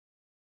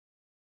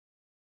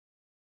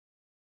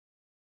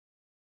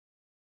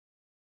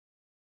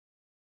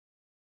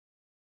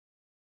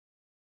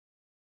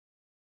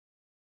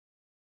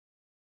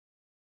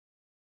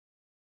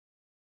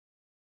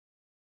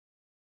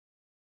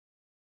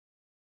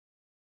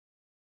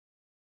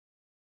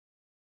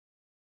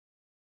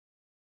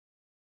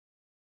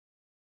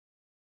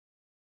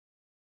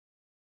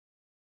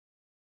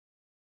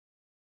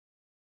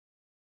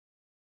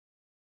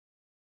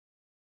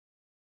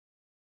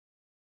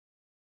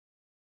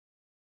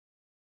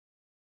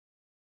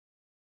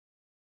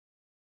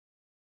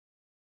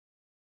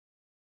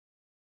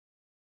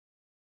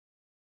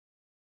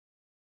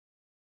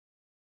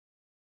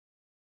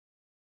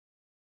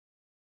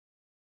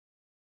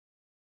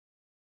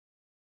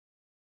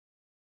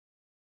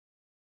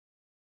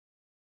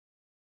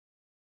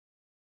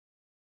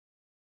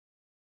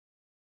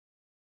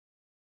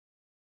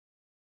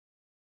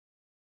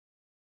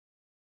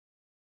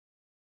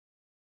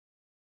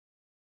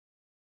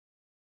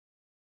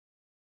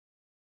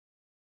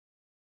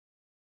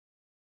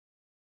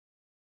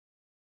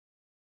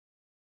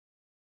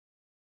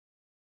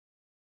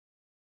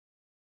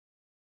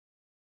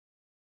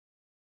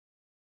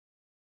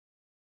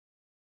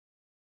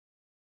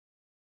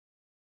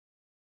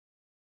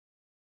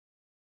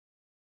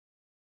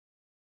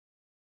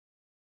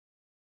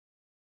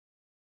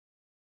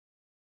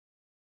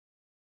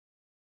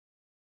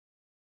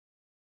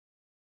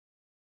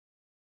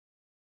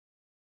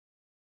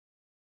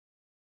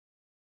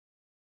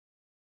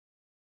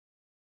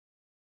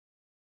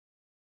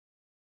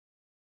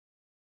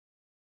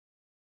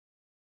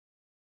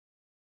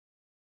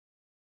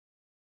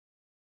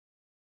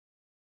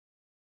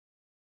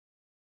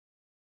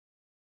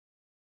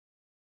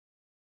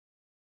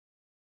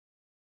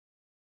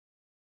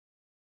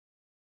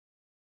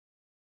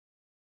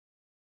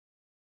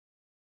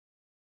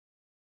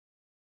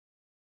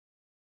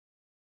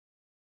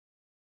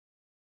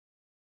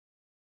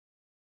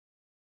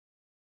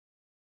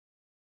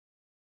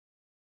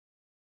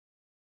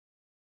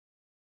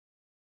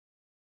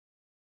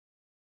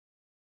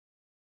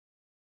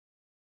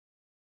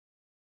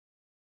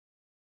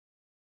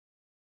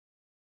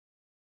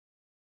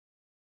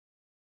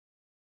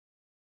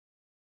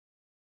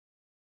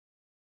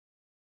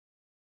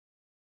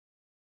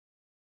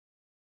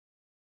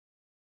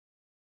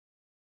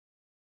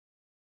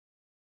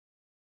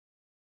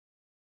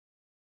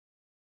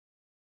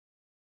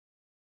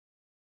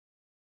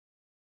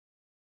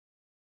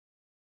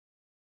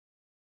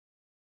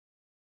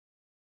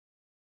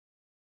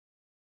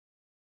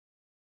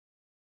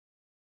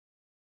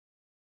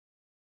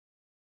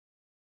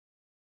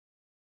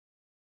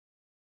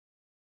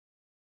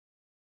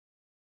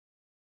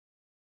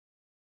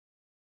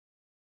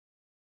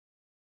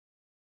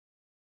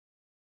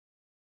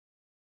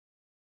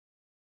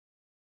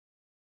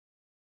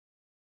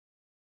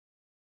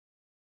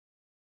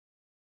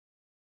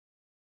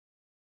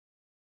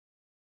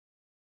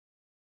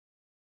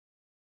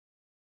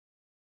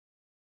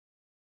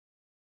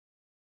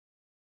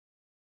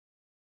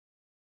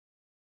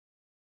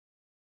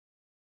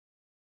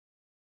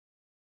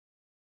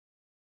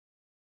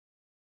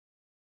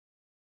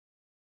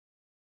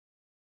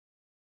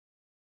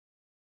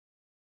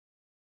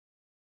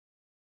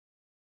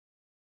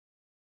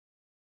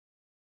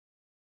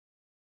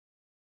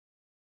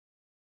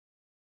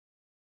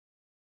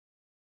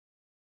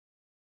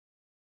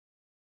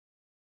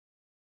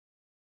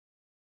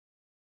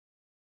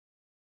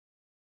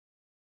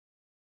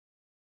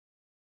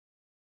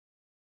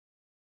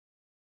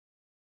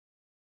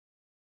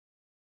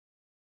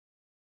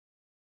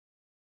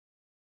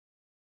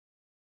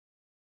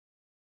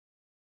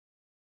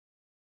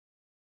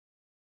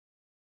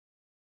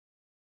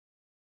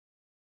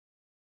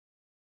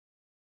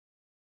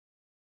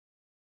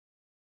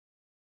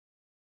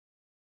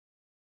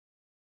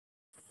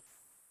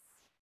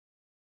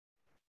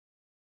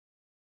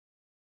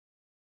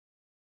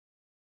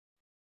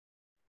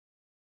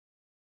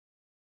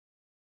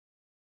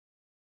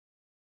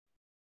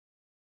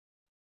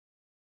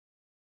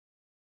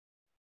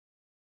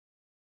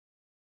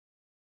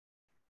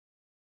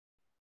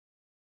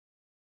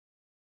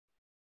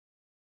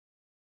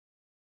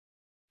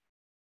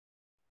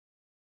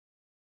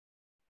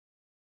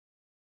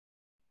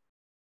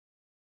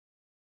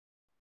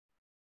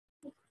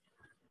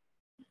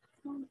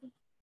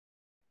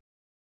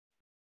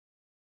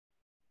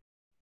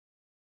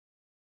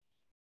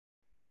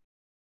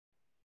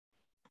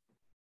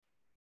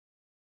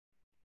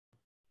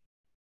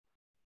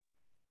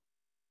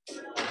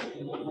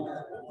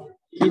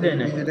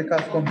Nelle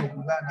casco un po'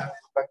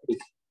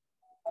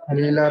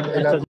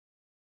 la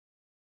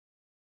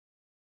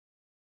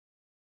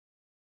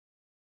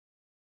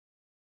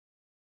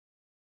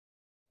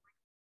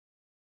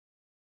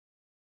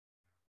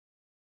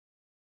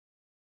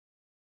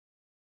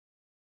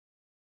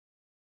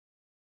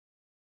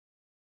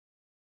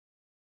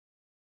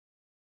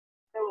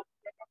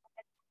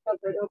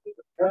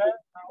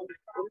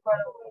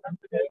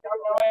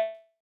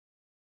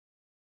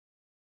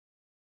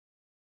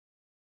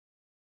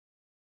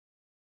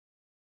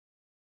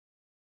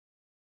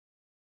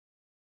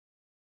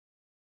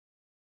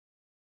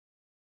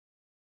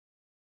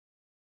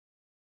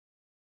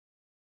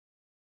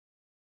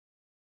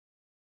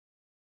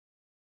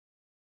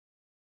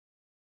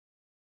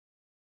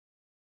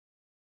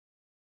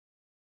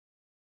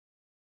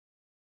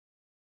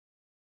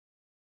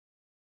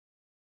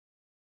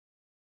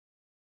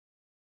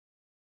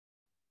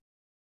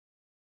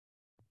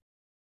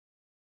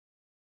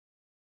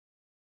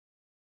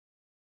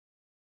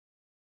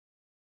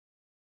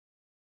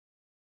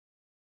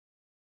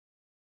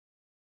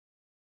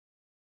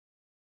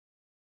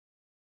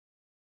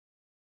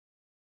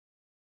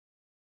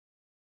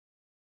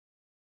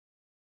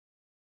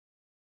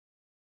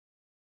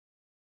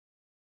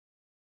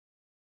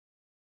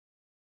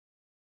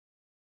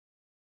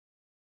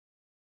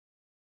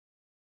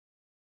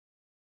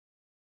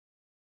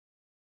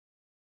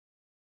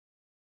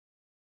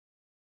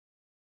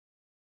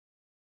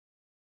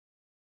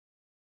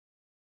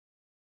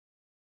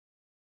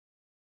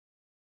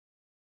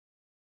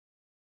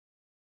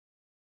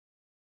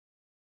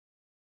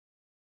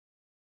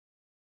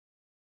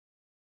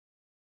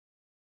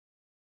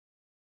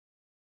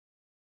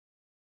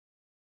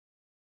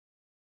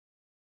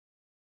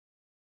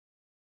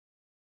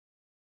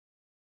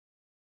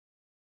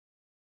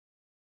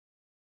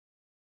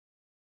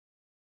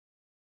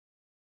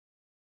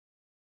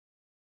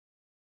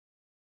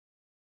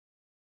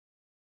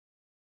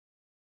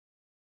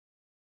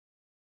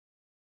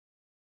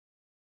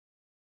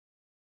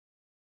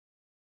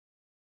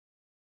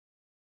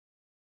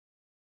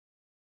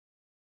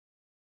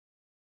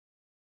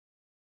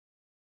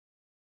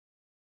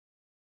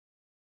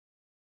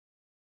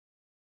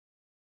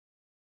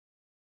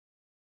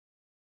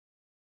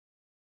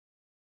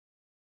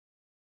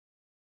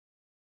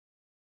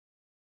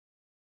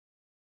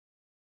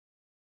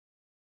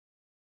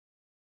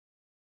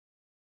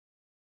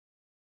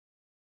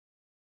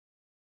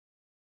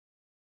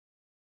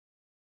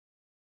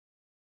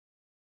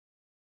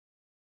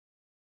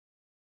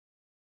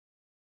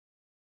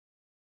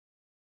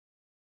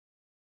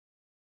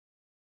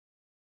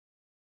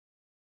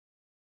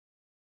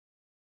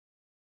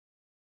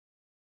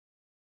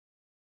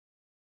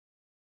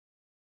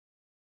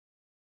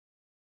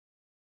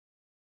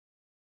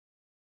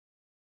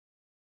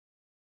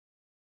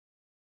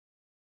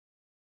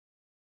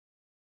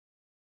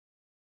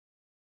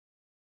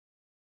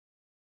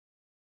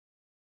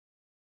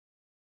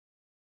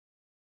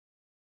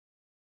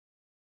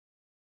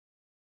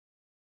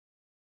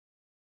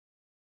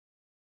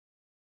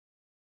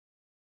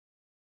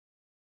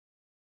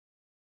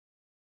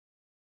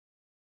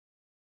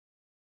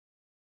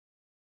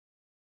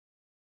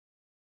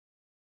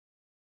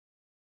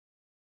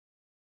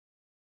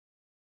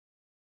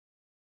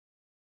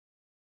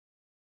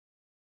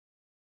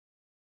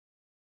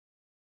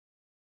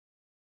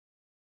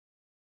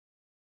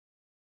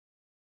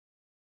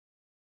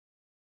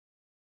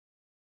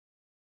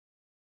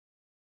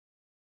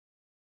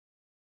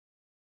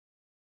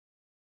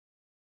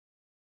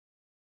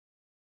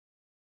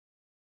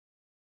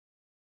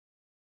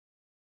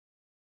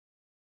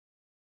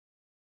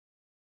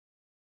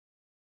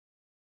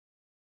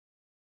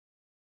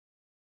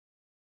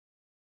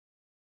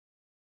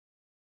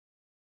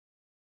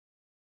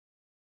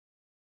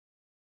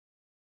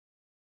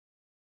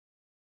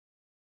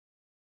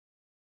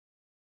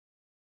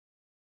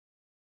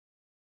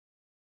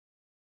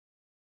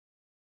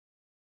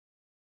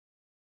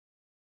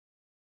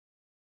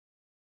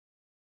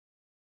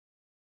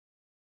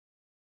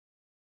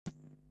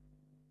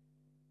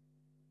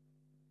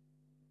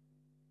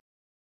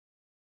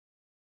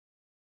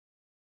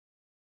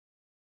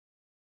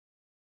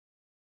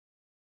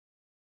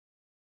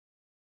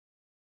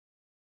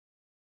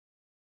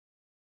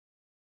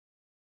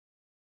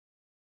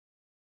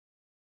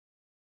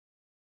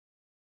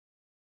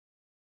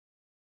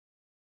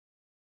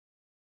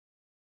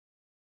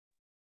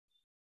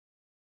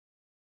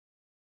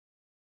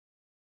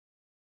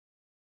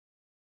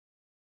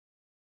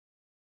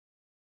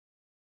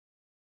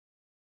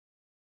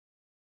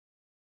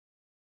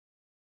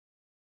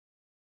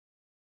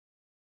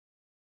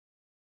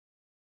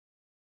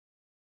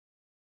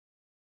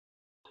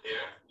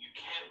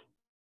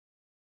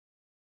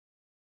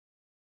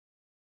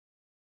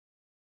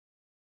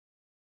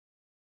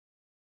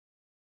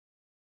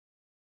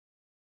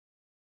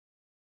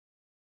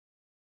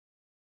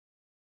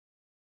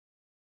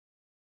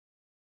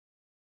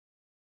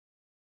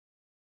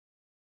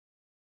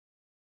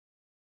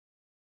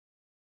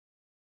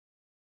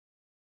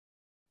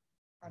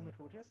unmute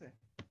করবো, ঠিক আছে?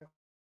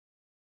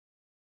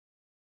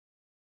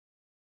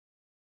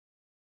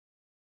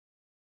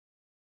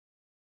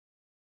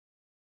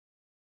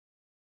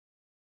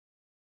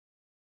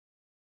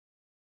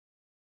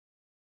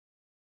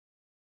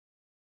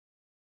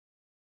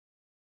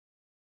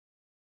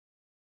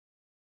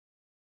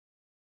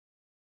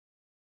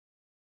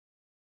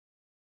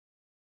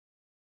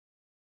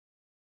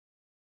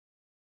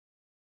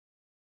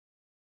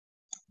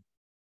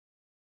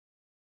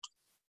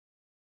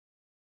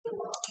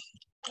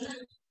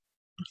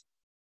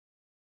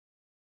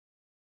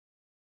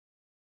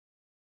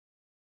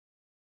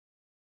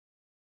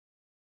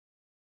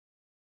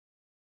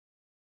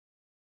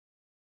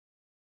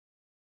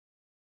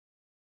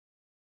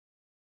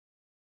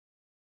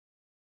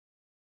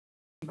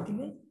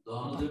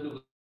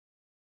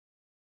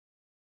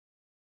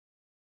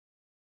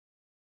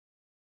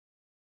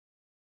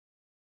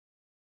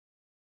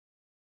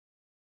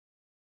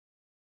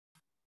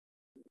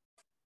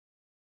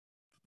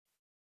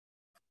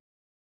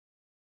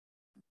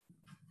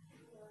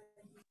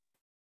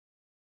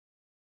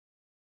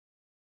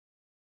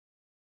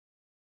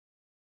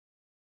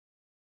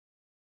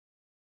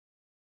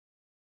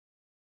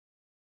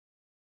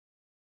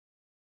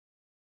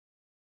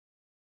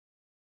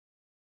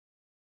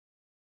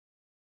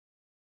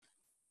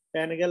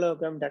 ফ্যান গেল,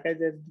 আমি ঢাকায়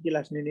যে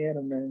ক্লাস নিয়ে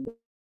এরম না।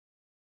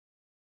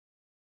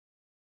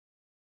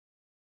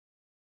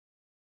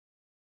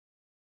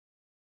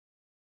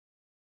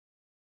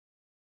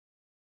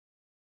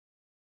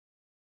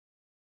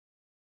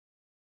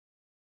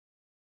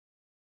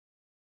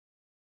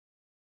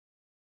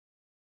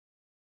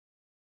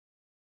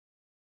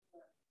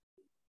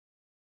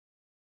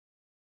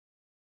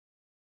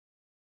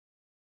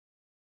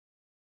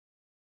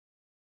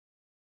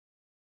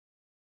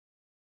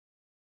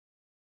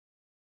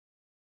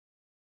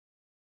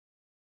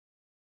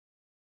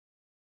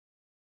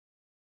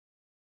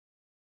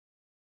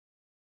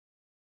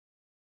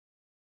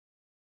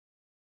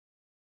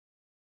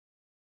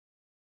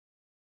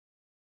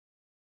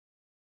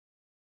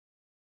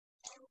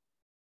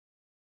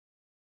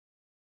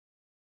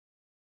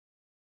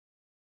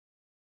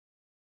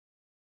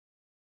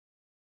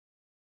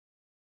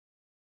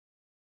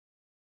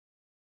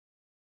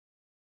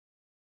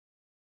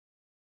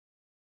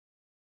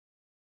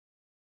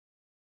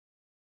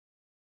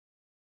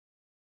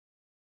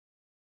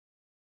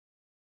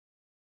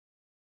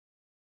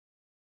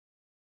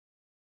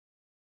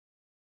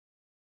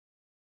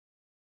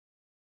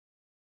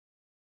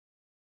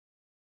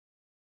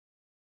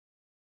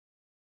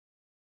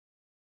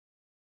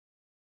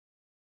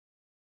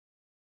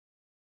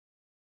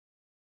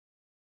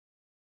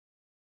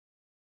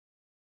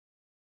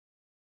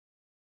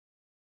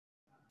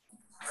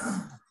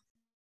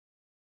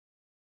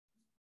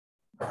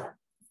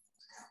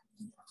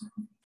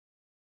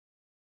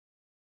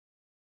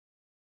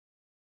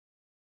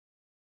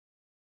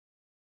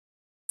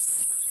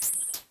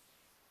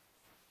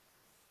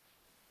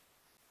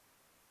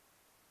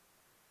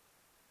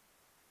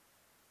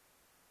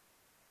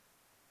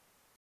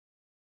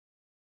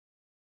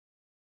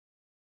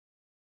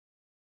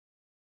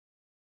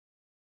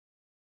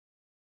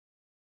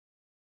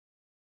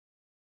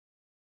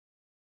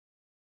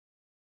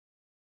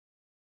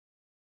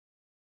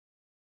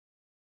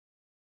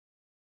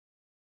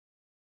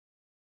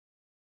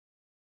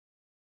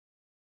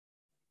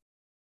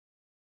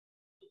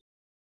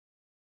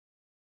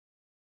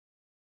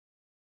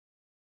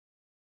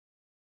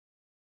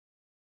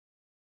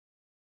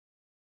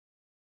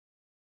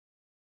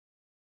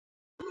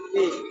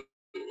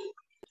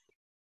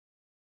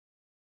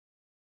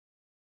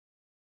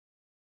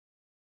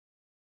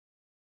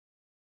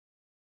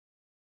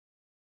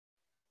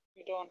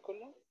 এটা অন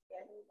করলে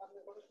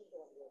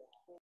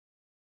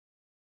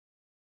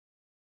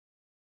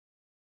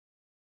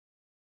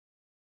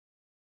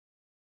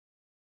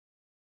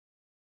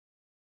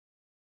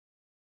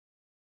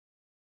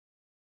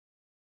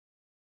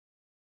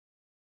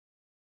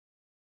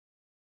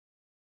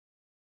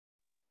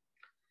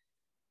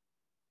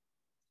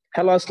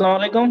হ্যালো, আসসালামু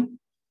আলাইকুম।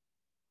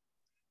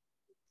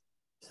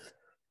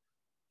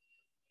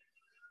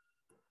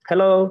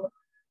 হ্যালো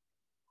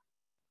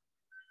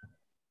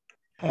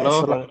হ্যালো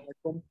আসসালামু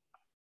আলাইকুম।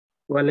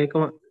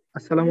 ওয়ালাইকুম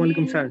আসসালামু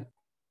আলাইকুম স্যার।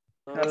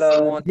 হ্যালো,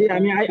 জি,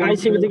 আমি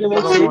আইসিবি থেকে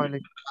বলছি, আসসালামু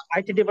আলাইকুম।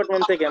 আইটি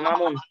ডিপার্টমেন্ট থেকে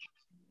মামুন।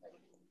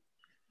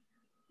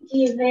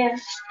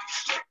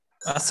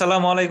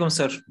 আসসালামু আলাইকুম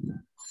স্যার।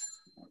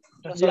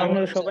 জি,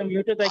 আপনারা সবাই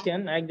মিউটে থাকেন,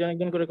 একজন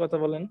একজন করে কথা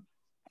বলেন।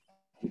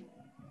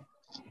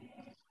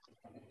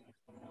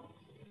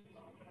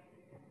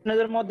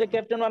 আপনাদের মধ্যে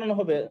ক্যাপ্টেন বানানো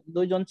হবে,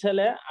 2জন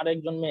ছেলে আর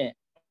 1জন মেয়ে।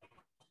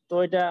 তো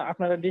এটা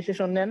আপনারা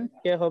ডিসিশন নেন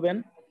কে হবেন।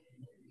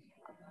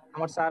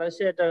 আমার স্যার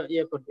এসে এটা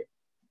ইয়ে করবে।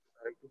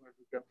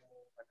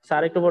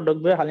 স্যার একটু পর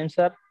ঢুকবে, হালিম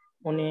স্যার,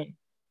 উনি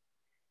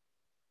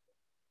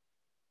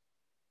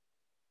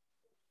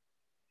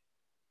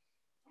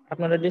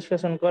আপনারা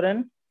ডিসকাশন করেন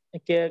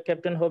কে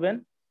ক্যাপ্টেন হবেন।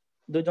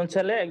 2জন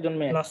ছেলে 1জন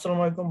মেয়ে।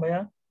 আসসালামু আলাইকুম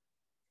ভাইয়া।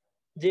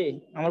 জি,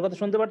 আমার কথা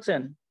শুনতে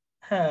পাচ্ছেন?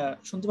 হ্যাঁ,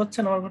 শুনতে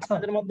পাচ্ছেন আমার কথা?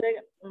 তাদের মধ্যে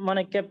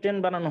মানে ক্যাপ্টেন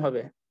বানানো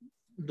হবে,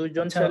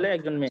 দুইজন আচ্ছা। ছেলে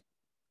একজন মেয়ে।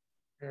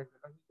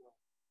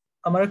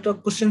 আমার একটা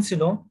কোশ্চেন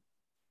ছিল।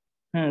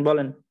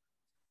 বলেন।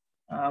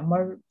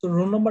 আমার তো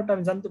রোল নাম্বারটা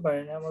আমি জানতে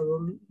পারিনি, আমার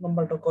রোল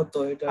নাম্বারটা কত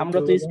এটা আমরা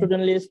তো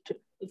স্টুডেন্ট লিস্ট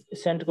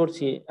সেন্ড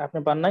করছি, আপনি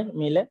পান নাই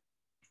মেইলে?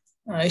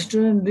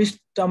 স্টুডেন্ট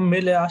লিস্টটা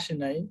মেলে আসে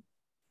নাই।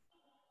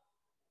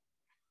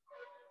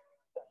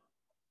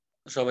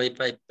 সবাই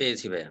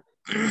পেয়েছি ভাইয়া।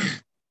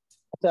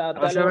 আচ্ছা,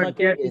 তাহলে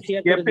ওনাকে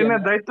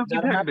ক্যাপ্টেনের দায়িত্ব কি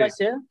যারা না থাকবে?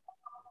 পাইছে,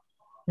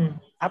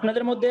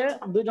 আপনাদের মধ্যে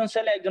দুইজন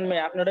ছেলে একজন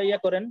মেয়ে, আপনারা ইয়া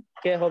করেন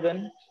কে হবেন,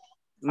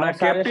 না,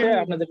 স্যার এসে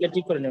ক্যাপ্টেন আপনাদেরকে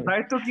ঠিক করে নেবেন।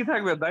 দায়িত্ব কি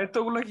থাকবে?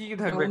 দায়িত্বগুলো কি কি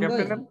থাকবে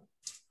ক্যাপ্টেনের?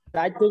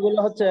 দায়িত্বগুলো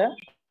হচ্ছে,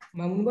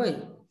 মামুন ভাই,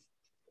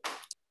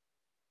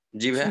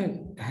 জি ভাই।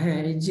 হ্যাঁ,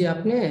 এই যে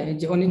আপনি এই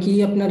যে অনেকেই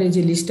আপনার এই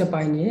যে লিস্টটা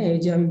পায়নি, এই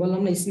যে আমি বললাম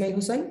না ইসমাইল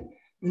হোসেন,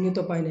 উনি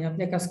তো পায়নি।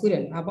 আপনি কাজ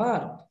করেন আবার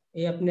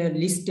এই আপনার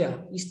লিস্টটা,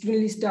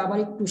 স্টুডেন্ট লিস্টটা আবার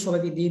একটু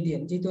সবাইকে দিয়ে দিন,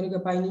 যেহেতু অনেকে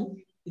পায়নি,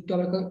 একটু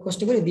আবার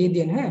কষ্ট করে দিয়ে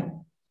দিন। হ্যাঁ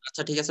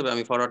আচ্ছা ঠিক আছে ভাই,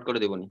 আমি ফরওয়ার্ড করে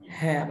দেবনি।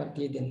 হ্যাঁ, আবার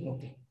দিয়ে দিন।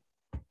 ওকে।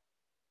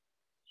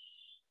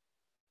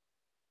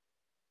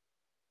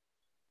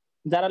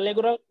 যারা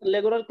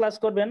রেগুলার ক্লাস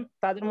করবেন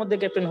তাদের মধ্যে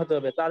ক্যাপ্টেন হতে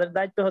হবে। তাদের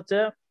দায়িত্ব হচ্ছে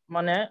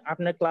মানে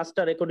আপনার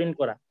ক্লাসটা রেকর্ডিং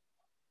করা।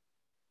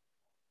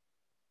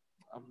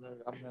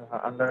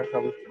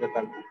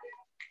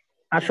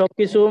 আর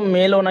সবকিছু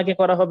মেল ওনাকে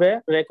করা হবে,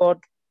 রেকর্ড,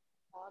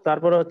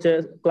 তারপরে হচ্ছে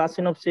ক্লাস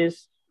সিনপসিস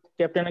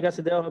ক্যাপ্টেনের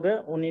কাছে দেওয়া হবে,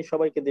 উনি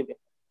সবাইকে দেবে।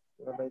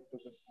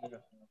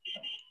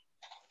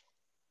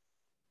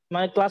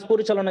 মানে ক্লাস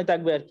পরিচালনায়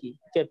থাকবে আর কি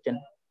ক্যাপ্টেন।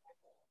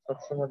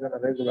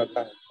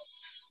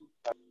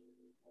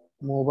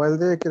 মোবাইল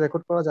দিয়ে কি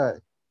রেকর্ড করা যায়?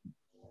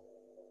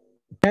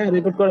 হ্যাঁ,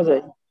 রেকর্ড করা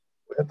যায়।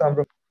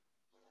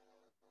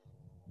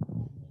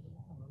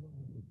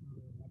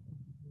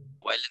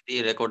 মোবাইলে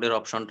দিয়ে রেকর্ডের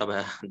অপশনটা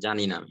ভাই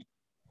জানি না আমি।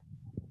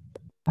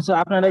 আচ্ছা,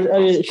 আপনারা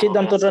এই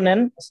সিদ্ধান্তটা নেন,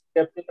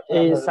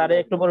 এই স্যারে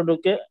একটু পরে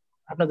ঢুকে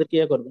আপনাদের কি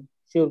করবেন,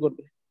 শিওর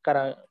করবে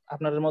কারা,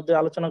 আপনাদের মধ্যে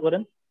আলোচনা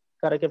করেন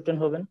কারা ক্যাপ্টেন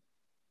হবেন।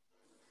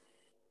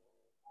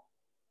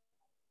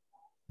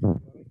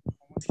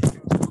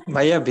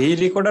 ভাইয়া ভি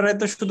রেকর্ডারে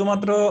তো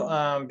শুধুমাত্র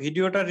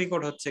ভিডিওটা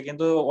রেকর্ড হচ্ছে,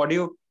 কিন্তু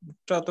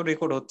অডিওটা তো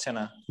রেকর্ড হচ্ছে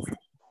না।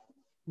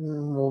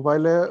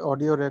 মোবাইলে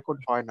অডিও রেকর্ড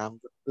হয় না, আমি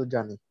তো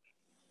জানি,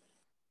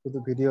 শুধু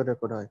ভিডিও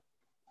রেকর্ড হয়।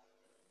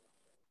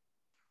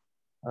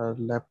 আর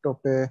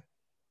ল্যাপটপে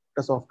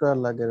একটা সফটওয়্যার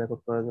লাগে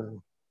রেকর্ড করার জন্য।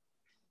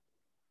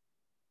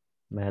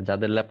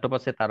 যাদের ল্যাপটপ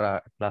আছে তারা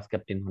ক্লাস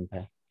ক্যাপ্টেন হন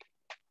ভাই।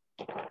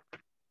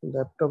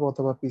 ল্যাপটপ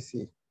অথবা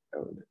পিসি।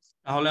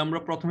 তাহলে আমরা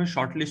প্রথমে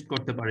শর্ট লিস্ট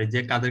করতে পারি যে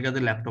কাদের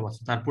কাদের ল্যাপটপ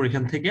আছে, তারপর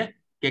এখান থেকে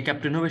কে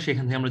ক্যাপ্টেন হবে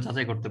সেখান থেকে আমরা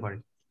যাচাই করতে পারি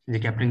যে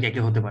ক্যাপ্টেন কে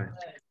কে হতে পারে।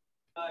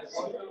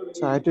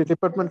 আইটি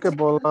ডিপার্টমেন্টকে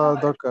বলা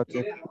দরকার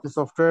যে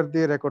সফটওয়্যার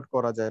দিয়ে রেকর্ড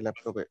করা যায়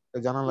ল্যাপটপে,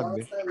 জানা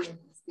লাগবে।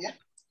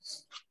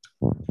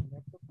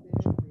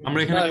 আমরা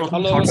এখানে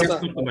প্রথম শর্ট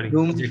লিস্ট করতে পারি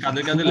যে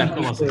কাদের কাদের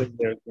ল্যাপটপ আছে।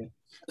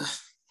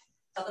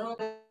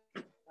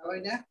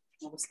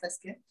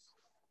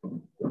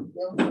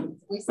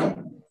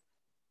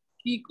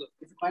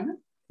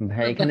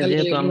 ভাই এখানে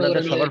যেহেতু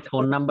আমাদের সবার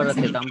ফোন নাম্বার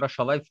আছে, তো আমরা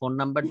সবাই ফোন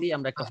নাম্বার দিয়ে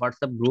আমরা একটা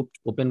হোয়াটসঅ্যাপ গ্রুপ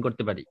ওপেন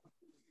করতে পারি।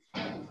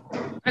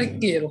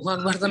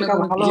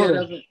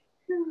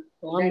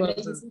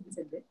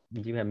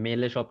 জি ভাই,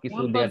 মেলে সবকিছু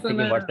দেওয়ার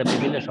থেকে হোয়াটসঅ্যাপে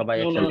দিলে সবাই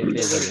একসাথে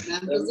পেয়ে যাবে,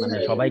 মানে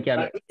সবাইকে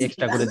আর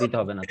এক্সট্রা করে দিতে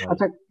হবে না।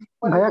 আচ্ছা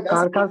ভাইয়া,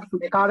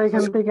 কার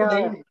এখান থেকে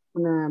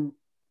মানে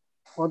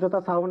অযথা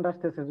সাউন্ড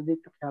আসতেছে, যদি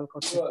একটু খেয়াল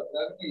করতে।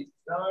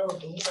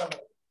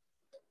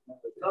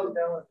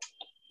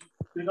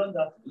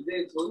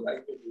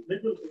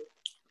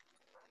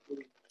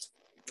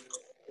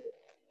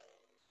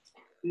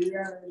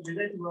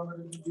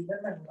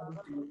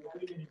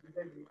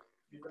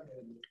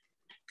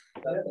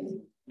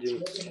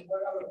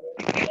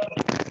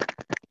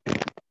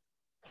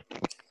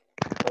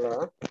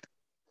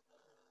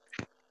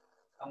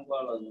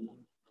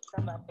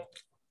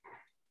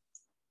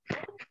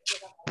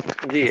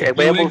 জি,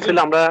 ভাইয়া বলছিল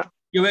আমরা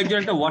কেউ একজন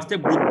একটা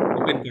হোয়াটসঅ্যাপ গ্রুপ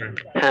ওপেন করেন।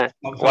 হ্যাঁ,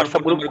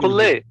 হোয়াটসঅ্যাপ গ্রুপ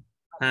খুললে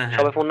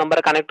সবাই ফোন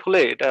নাম্বারে কানেক্ট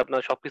হলে এটা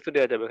আপনার সবকিছু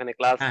দেওয়া যাবে এখানে।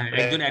 ক্লাস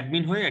একজন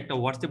অ্যাডমিন হয়ে একটা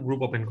হোয়াটসঅ্যাপ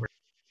গ্রুপ ওপেন করে।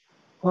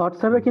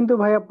 হোয়াটসঅ্যাপে কিন্তু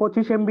ভাইয়া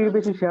 25 MB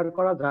বেশি শেয়ার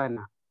করা যায়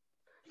না,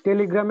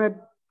 টেলিগ্রামে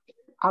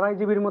 2.5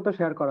 GB মতো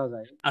শেয়ার করা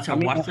যায়। আচ্ছা,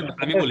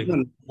 আমি বলি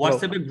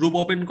হোয়াটসঅ্যাপে গ্রুপ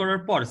ওপেন করার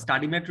পর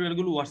স্টাডি ম্যাটেরিয়াল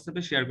গুলো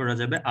হোয়াটসঅ্যাপে শেয়ার করা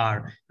যাবে, আর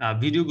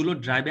ভিডিও গুলো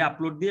ড্রাইভে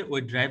আপলোড দিয়ে ওই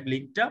ড্রাইভ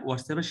লিংকটা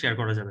হোয়াটসঅ্যাপে শেয়ার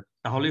করা যাবে,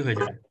 তাহলেই হয়ে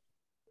যাবে।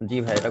 জি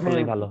ভাই, এটা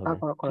করলেই ভালো হবে।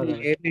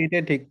 এটা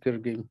ঠিক আর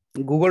কি,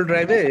 গুগল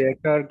ড্রাইভে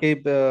একটা আর কি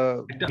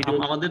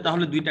আমাদের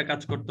তাহলে দুইটা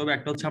কাজ করতে হবে,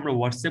 একটা হচ্ছে আমরা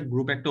হোয়াটসঅ্যাপ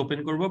গ্রুপ একটা ওপেন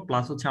করব,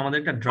 প্লাস হচ্ছে আমাদের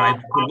একটা ড্রাইভ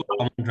খুলবো,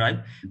 কমন ড্রাইভ।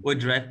 ওই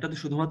ড্রাইভটাতে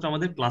শুধুমাত্র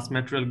আমাদের ক্লাস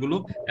ম্যাটেরিয়াল গুলো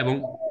এবং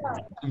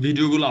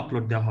ভিডিও গুলো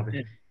আপলোড দেওয়া হবে,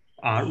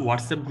 আর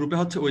হোয়াটসঅ্যাপ গ্রুপে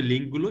হচ্ছে ওই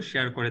লিংক গুলো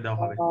শেয়ার করে দেওয়া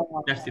হবে।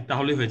 দ্যাটস ইট,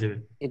 তাহলেই হয়ে যাবে।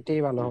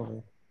 এটাই ভালো হবে।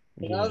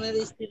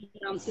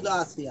 নাম ছিল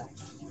আসিয়া।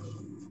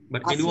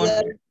 But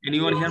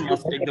anyone here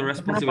must take the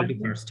responsibility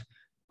first.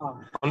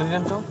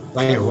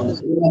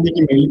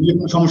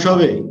 সমস্যা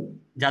হবে?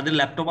 যাদের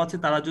ল্যাপটপ আছে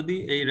তারা যদি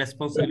এই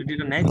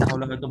রেসপন্সিবিলিটিটা নেয়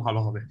তাহলে হয়তো ভালো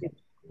হবে।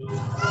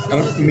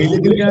 মেইলে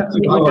দুইটা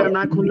দুইটা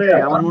না খুললে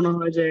আমার মনে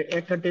হয় যে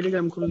একটা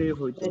টেলিগ্রাম খুললেই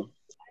হইতো।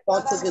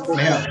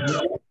 ভাইয়া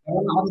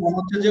আমার মনে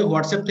হচ্ছে যে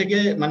হোয়াটসঅ্যাপ থেকে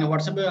মানে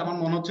হোয়াটসঅ্যাপে আমার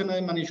মনে হচ্ছে না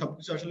মানে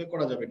সবকিছু আসলে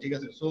করা যাবে, ঠিক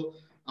আছে? সো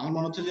আমার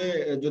মনে হচ্ছে যে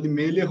যদি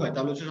মেইলে হয়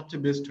তাহলে হচ্ছে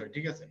সবচেয়ে বেস্ট হয়,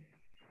 ঠিক আছে?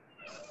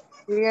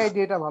 এই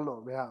আইডিয়াটা ভালো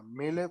ভাইয়া,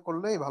 মেইলে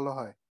করলেই ভালো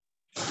হয়।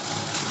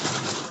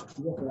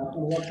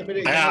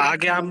 হ্যাঁ,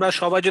 আগে আমরা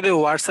সবাই যদি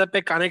হোয়াটসঅ্যাপে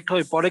কানেক্ট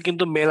হই পরে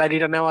কিন্তু মেল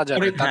আইডিটা নেওয়া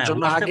যাবে। তার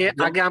জন্য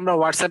আগে আমরা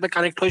হোয়াটসঅ্যাপে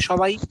কানেক্ট হই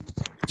সবাই,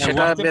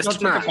 সেটা বেস্ট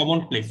না? কমন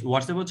প্লেস,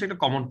 হোয়াটসঅ্যাপ হচ্ছে একটা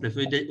কমন প্লেস।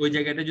 ওই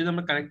জায়গাটা যদি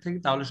আমরা কানেক্ট থাকি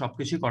তাহলে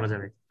সবকিছুই করা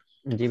যাবে।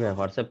 জি ভাই,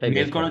 হোয়াটসঅ্যাপটাই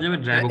মেল করা যাবে,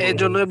 ড্রাইভ এই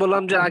জন্যই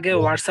বললাম যে আগে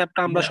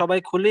হোয়াটসঅ্যাপটা আমরা সবাই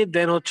খুলি,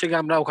 দেন হচ্ছে কি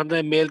আমরা ওখান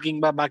থেকে মেল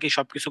কিংবা বাকি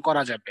সবকিছু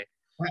করা যাবে,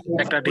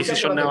 একটা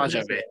ডিসিশন নেওয়া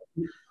যাবে।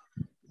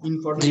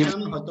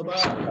 ইনফরমেশন হয়তোবা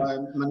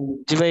মানে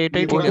জি ভাই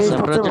এটাই ঠিক আছে,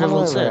 আপনারা যেটা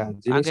বলছেন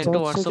আগে একটা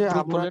হচ্ছে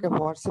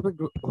হোয়াটসঅ্যাপ যে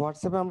গ্রুপ আমরা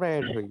হোয়াটসঅ্যাপে আমরা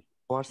অ্যাড হই।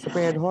 হোয়াটসঅ্যাপে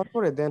অ্যাড হওয়ার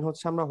পরে দেন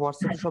হচ্ছে আমরা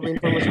হোয়াটসঅ্যাপে সব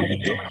ইনফরমেশন দিই,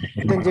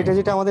 দেন যেটা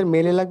যেটা আমাদের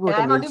মেলে লাগবে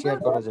ওটা মেল শেয়ার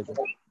করা যাবে।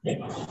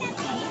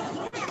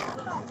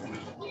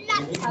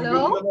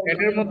 হ্যালো,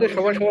 এটার মধ্যে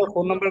সবার সবার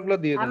ফোন নাম্বারগুলো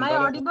দিয়ে দেন। Am I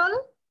audible?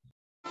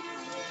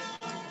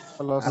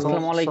 হ্যালো,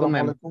 আসসালামু আলাইকুম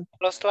ম্যাম।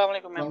 আসসালামু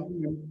আলাইকুম ম্যাম।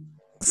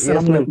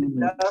 Yes ma'am.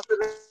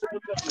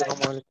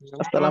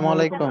 আসসালামু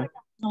আলাইকুম।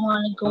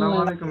 আসসালামু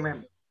আলাইকুম ম্যাম।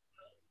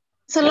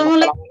 আসসালামু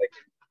আলাইকুম।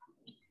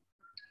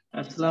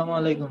 আসসালামু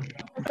আলাইকুম।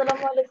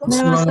 আসসালামু আলাইকুম।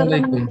 আসসালামু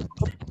আলাইকুম।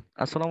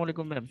 আসসালামু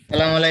আলাইকুম ম্যাম।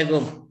 আসসালামু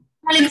আলাইকুম।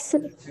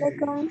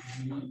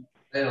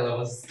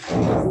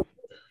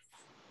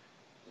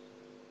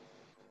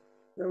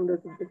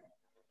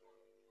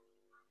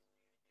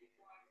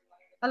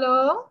 Hello.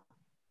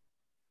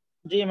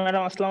 জি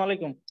ম্যাডাম, আসসালামু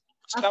আলাইকুম।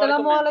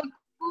 Assalamu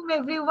alaikum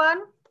everyone.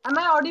 Am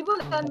I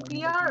audible and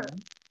clear?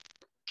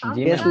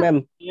 Yes ma'am.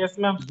 Yes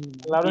ma'am.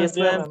 Loud and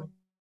clear ma'am.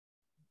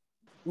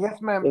 Yes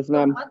ma'am. Yes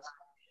ma'am.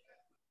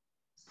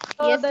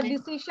 So the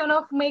decision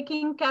of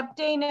making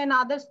captain and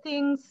other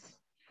things,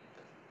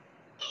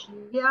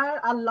 there are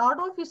a lot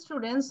of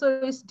students, so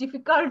it's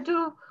difficult to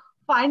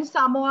find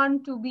someone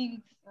to be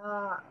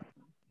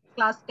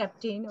class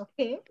captain.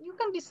 Okay, you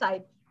can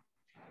decide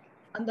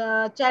on the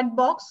chat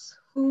box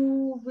who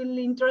will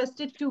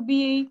interested to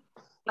be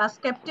class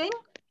captain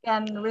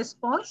can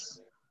respond,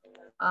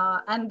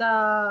 and the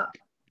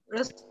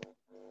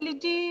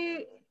responsibility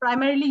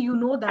primarily you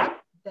know that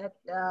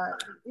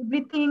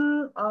everything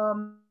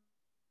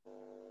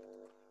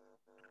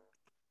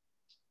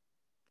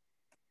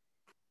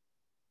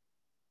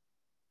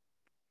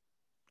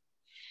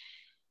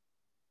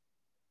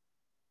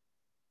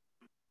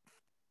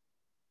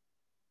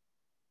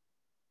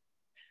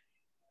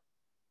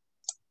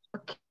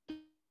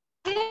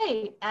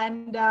okay,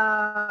 and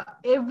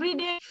every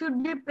day should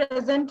be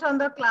present on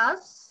the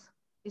class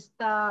is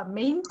the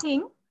main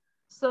thing.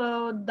 So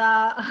the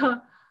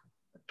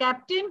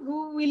captain who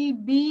will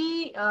be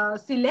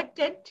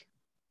selected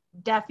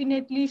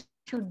definitely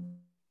should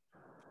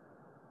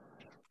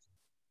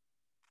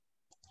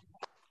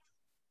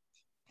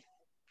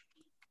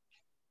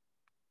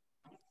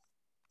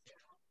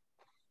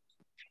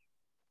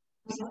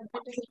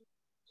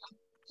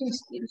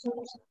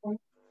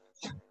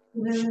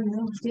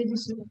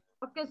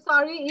okay,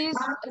 sorry, is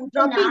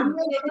dropping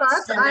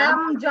network. I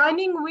am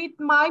joining with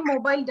my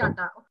mobile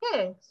data, okay,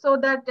 so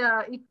that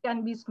it can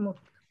be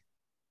smooth.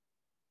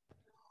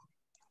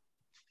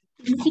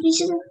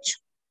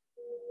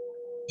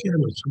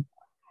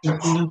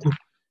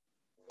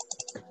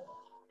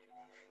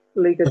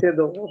 লিখেছে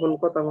দাও এখন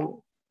কথা বল।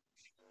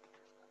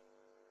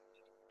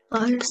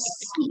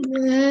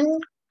 RCA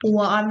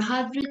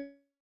 100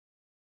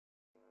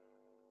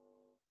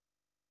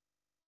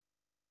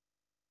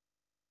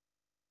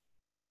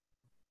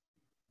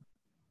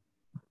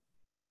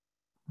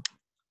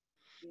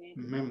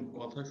 ma'am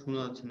কথা শোনা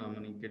যাচ্ছে না,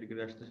 মানে কেটে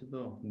কেটে আসতেছে তো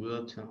বোঝা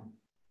যাচ্ছে না।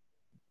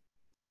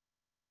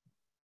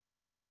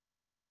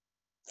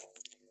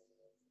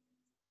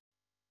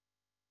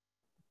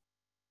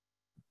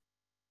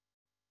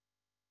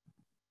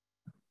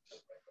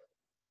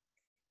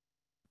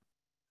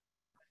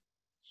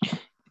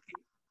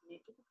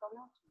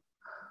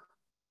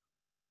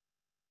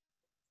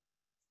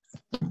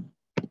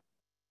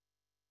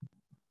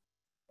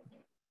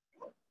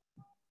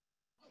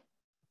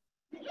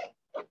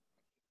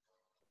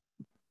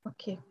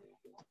 Okay.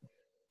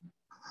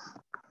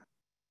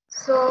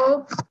 So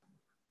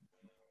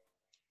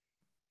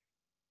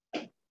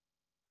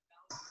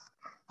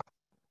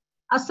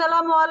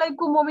Assalamu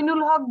alaikum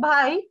Mominul Haq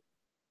bhai.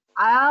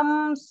 I am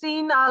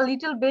seeing a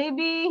little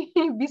baby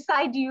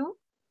beside you.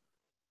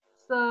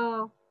 So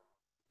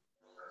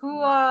who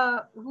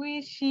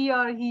is she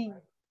or he?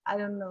 I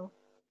don't know.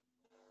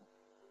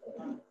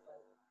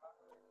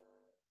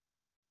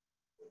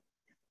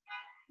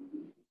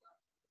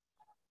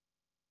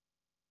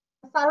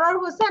 Sarwar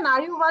Hussain,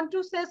 are you want to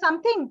say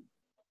something?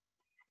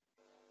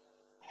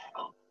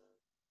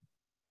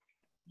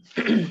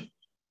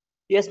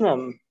 Yes,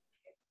 ma'am.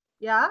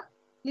 Yeah,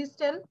 please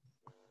tell.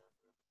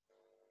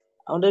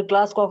 আমাদের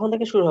class কখন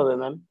থেকে শুরু হবে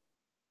ma'am?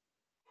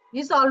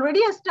 It's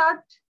already a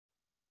start.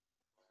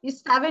 It's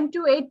 7 to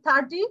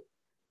 8:30.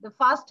 the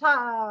first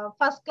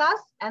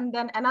class, and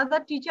then another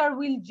teacher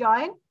will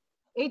join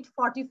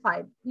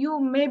 8:45. You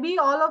maybe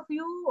all of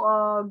you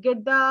get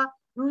the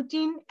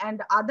routine and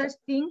other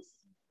things,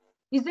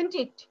 isn't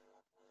it?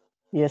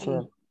 Yes,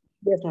 ma'am.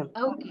 Yes, ma'am.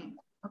 Okay.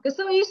 Okay.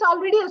 So it's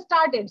already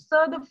started. So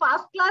the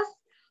first class,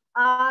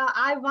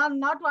 I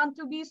not want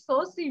to be so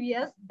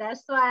serious.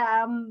 That's why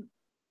I'm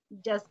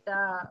just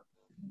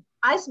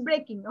ice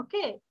breaking.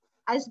 Okay,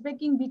 ice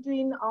breaking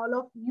between all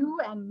of you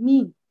and me.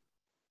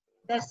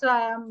 That's why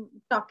I'm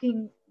talking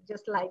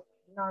just like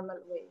normal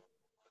way.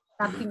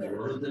 Nothing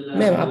else.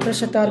 Ma'am আপনার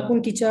সাথে আর কোন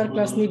teacher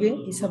class নেবে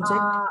এই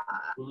subject?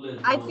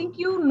 I think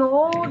you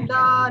know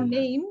the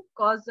name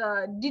because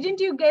didn't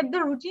you get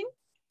the routine?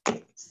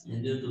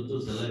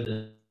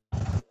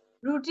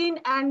 Routine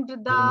and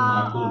the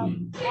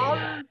all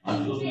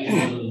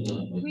things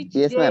which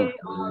Yes, day ma'am.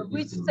 or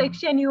which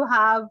section you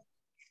have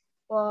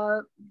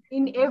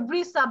in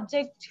every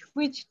subject,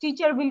 which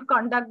teacher will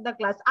conduct the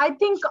class. I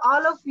think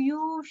all of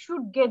you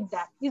should get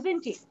that,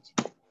 isn't it?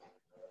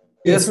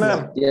 Yes, ma'am.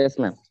 Yes,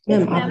 ma'am.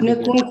 Ma'am আপনি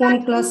কোন কোন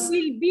class You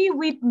will be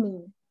with me.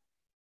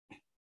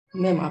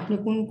 Ma'am আপনি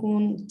কোন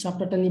কোন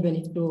চ্যাপ্টারটা নেবেন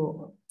একটু?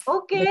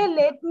 Okay,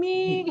 let me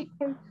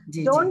G,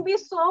 don't be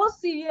so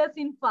serious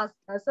in first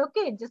class.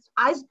 Okay, just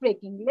ice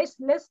breaking.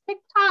 Let's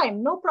take time,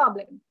 no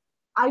problem.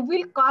 I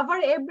will cover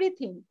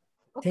everything.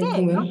 Thank Okay,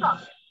 you no ma'am.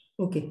 problem.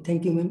 Okay,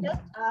 thank you ma'am.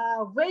 Just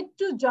wait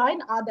to join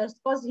others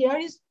because here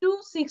is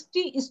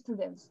 260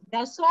 students.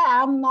 That's why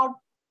I'm not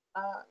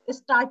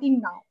starting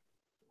now.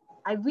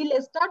 I will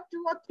start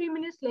 2 or 3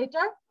 minutes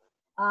later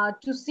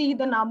to see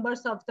the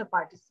numbers of the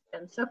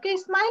participants. Okay,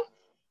 Ismail?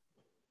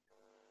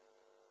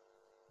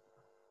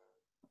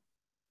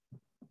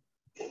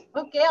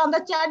 Okay, on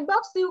the chat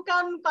box, you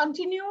can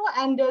continue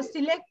and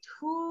select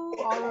who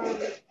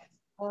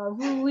or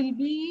who will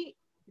be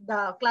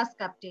the class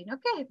captain.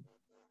 Okay.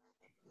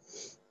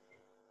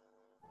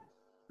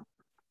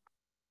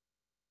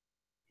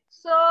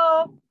 So,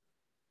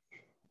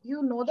 you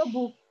know the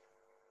book.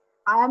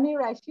 I am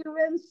your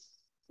assurance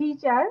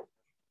teacher.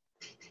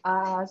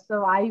 So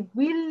I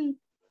will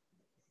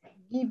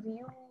give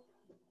you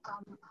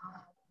some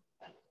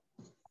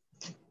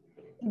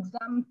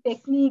exam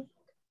technique,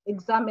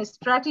 exam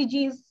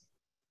strategies,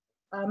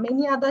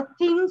 many other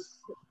things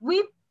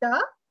with the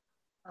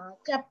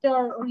chapter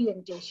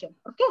orientation.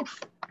 Okay.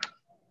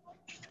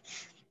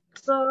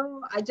 So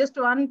I just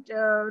want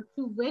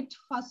to wait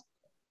first.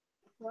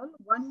 Well,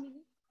 1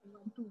 minute. I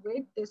want to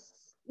wait. This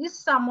is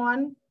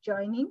someone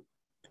joining.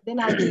 Then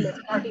I will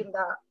start in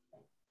the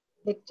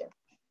lecture.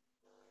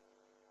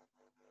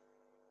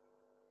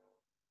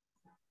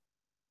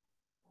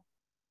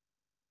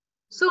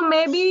 So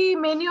maybe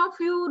many of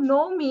you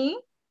know me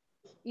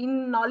in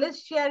knowledge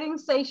sharing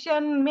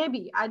session.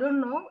 Maybe I don't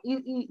know.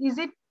 Is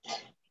it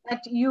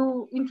that you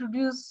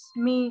introduce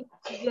me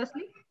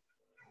previously,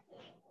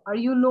 or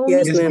you know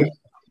Yes, me? ma'am.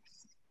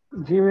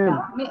 G ma'am.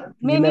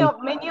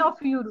 Many of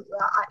you,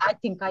 I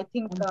think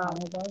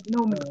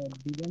know me.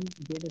 Didn't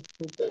get a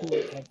scope to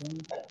attend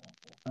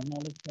a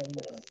knowledge sharing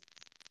class.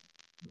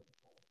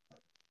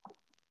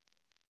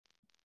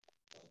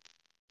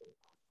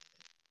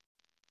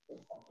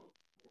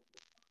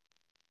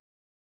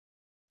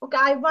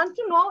 Okay, I want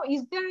to know,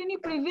 is there any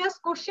previous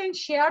question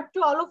shared to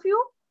all of you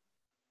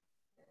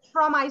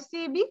from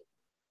ICAB?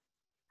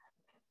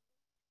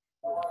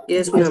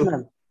 Yes,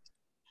 ma'am.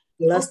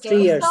 Last Okay,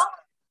 3 years. so,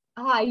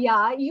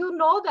 yeah, you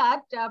know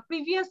that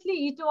previously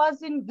it was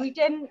in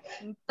written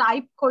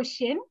type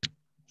question.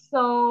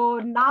 So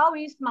now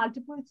is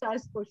multiple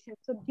choice question.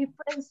 So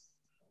difference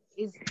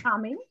is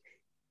coming.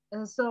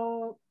 So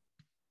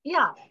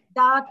yeah,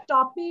 the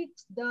topics,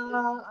 the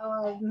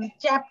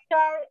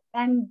chapter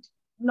and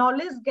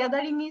knowledge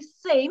gathering is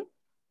same,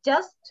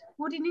 just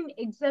put in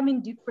exam in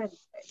different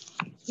way.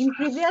 In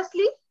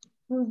previously,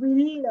 we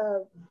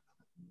will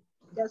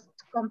just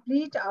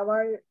complete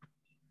our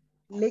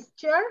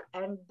lecture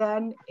and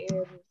then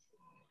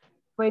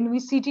when we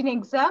sit in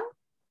exam,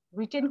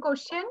 written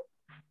question,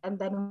 and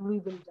then we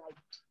will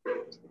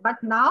write. But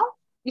now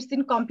it's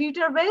in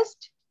computer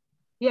based.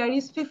 Here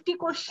is 50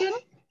 question.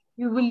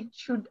 You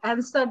should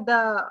answer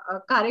the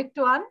correct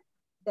one.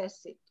 That's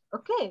it.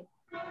 Okay.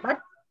 But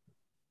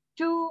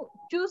to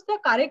choose the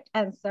correct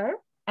answer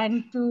and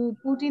to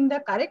put in the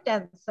correct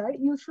answer,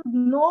 you should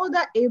know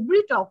the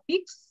every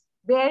topics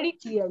very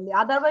clearly.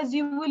 Otherwise,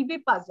 you will be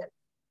puzzled.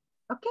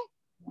 Okay.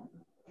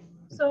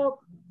 So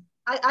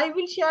I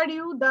will share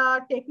you the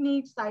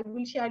techniques. I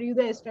will share you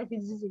the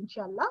strategies,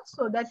 inshallah,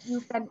 so that you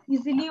can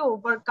easily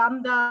overcome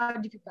the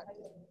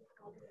difficulty.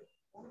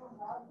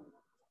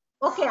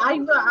 Okay,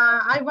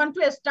 I want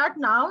to start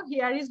now.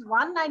 Here is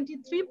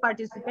 193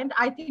 participant.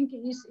 I think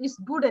is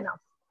good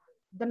enough.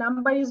 The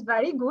number is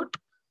very good.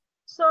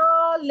 So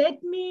let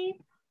me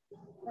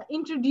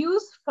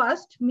introduce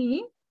first me.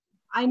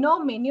 I know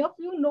many of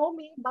you know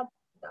me, but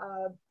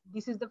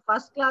this is the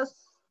first class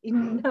in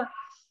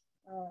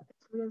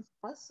experience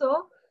class. So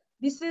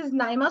this is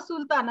Naima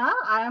Sultana.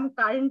 I am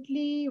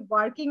currently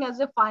working as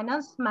a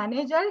finance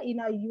manager in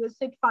a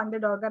USAID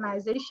funded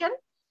organization.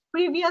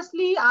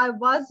 previously I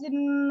was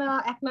in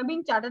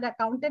Acnabin Chartered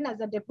Accountant as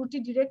a Deputy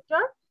Director,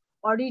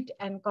 Audit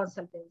and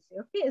Consultancy.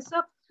 Okay,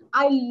 so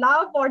I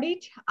love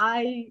audit.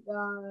 I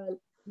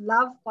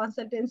love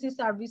consultancy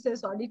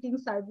services, auditing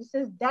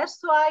services. That's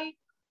why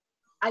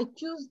I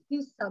choose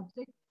this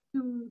subject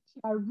to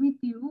share with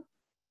you.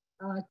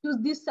 Choose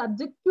this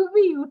subject to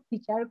be youth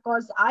teacher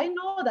because I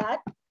know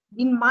that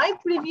in my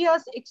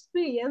previous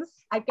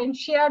experience, I can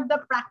share the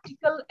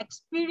practical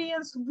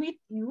experience with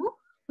you,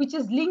 which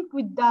is linked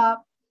with the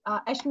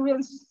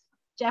assurance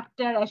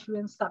chapter,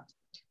 assurance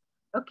subject.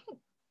 Okay,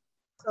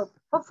 so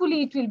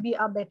hopefully it will be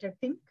a better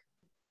thing.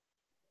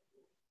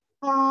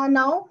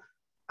 Now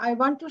I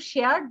want to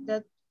share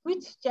that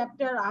which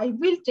chapter I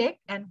will take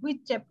and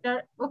which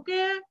chapter.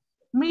 Okay,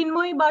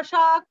 Mrinmoy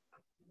Bashak,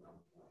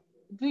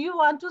 do you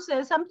want to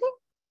say something?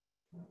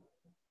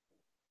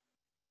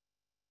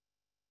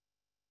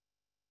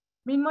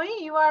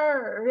 Mrinmoy, you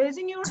are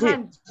raising your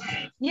hand.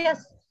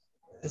 Yes.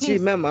 Ji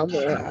ma'am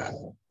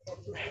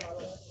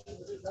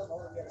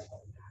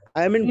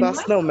I am in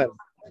bus now, ma'am.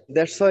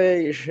 That's why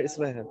it's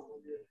my hand.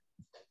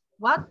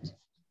 What?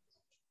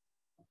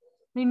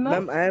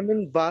 Ma'am, I am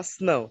in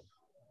bus now.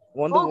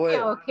 On the way.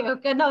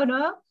 Okay.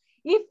 No.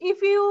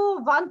 If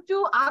you want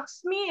to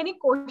ask me any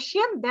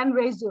question, then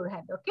raise your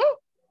hand. Okay.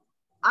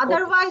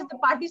 Otherwise, the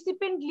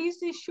participant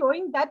list is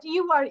showing that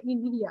you are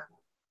in here.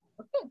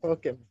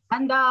 Okay.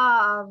 And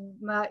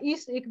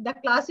the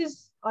class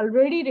is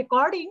already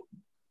recording,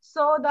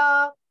 so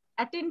the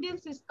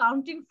attendance is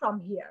counting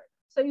from here.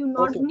 So you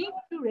not need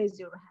to raise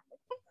your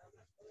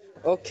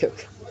hand. Okay.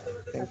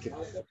 Thank you.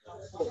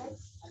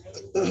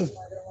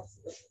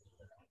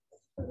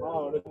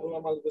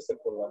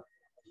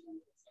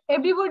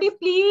 Everybody,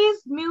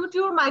 please mute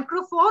your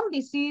microphone.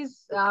 This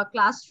is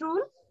class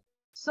rule.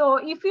 So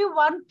if you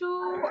want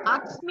to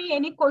ask me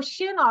any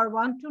question or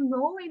want to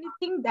know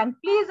anything, then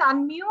please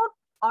unmute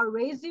or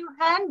raise your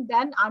hand,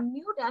 then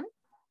unmute and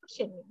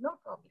question me. No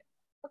problem.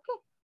 Okay.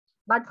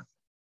 But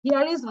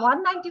here is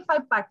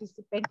 195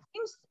 participants.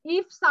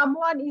 If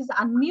someone is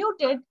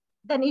unmuted,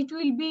 then it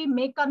will be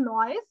make a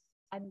noise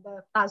and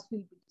the class will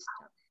be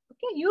disturbed.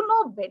 Okay, you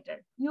know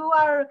better. You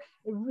are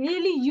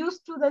really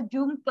used to the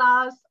Zoom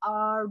class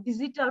or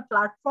digital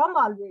platform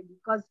already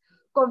because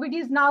COVID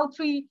is now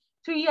three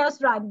years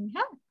running.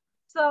 Huh?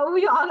 So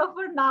we all of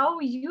are now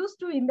used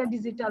to in the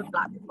digital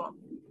platform.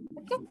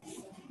 Okay.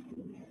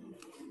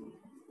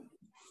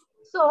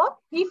 So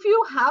if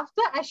you have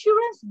the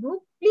assurance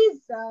book,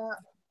 please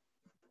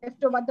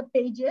left over the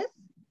pages,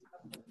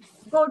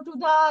 go to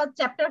the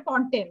chapter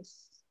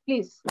contents,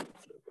 please.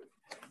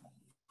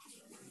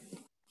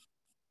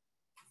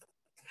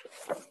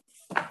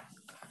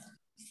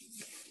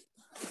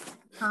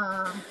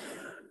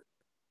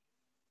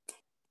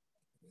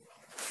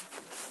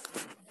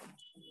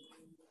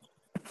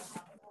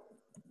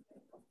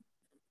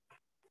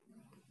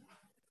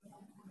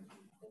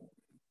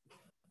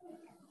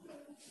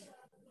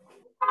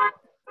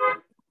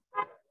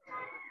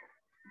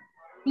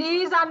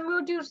 Please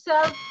unmute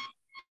yourself,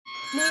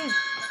 please.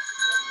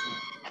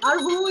 Or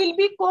who will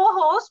be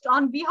co-host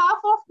on behalf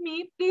of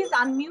me, please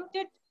unmute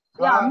it.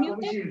 Yeah,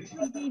 muted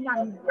will be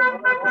unmuted.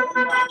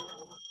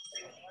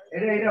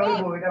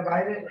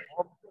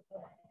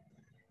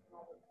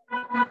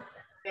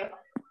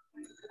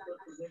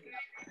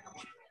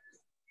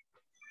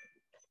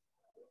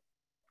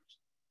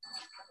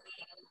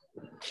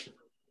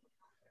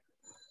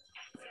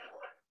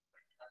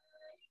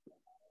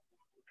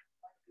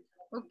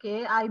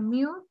 Okay, I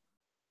mute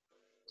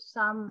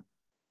some.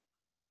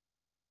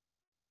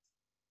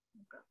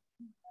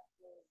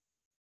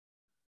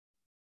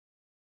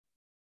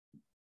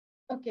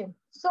 Okay,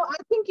 so I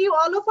think you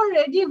all of are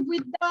ready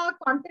with the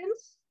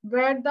contents,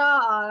 where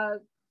the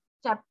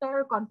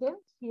chapter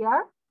contents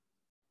here.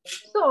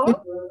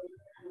 So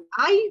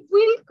I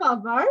will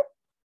cover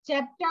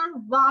chapter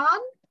 1,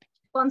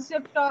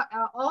 concept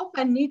of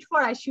and need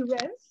for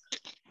assurance.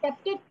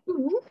 Chapter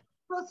 2,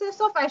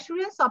 process of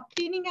assurance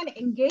obtaining an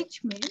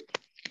engagement.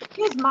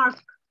 Please mark.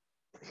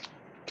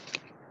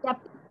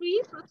 Chapter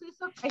 3,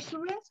 process of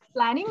assurance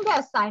planning the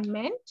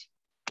assignment.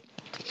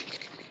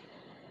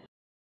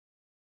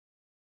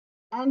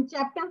 And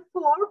chapter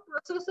 4,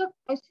 process of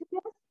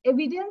assurance,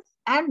 evidence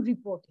and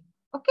reporting.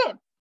 Okay,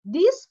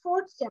 these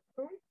 4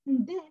 chapters.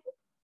 And then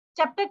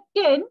chapter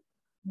 10,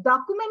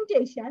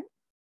 documentation.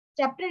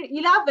 Chapter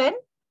 11,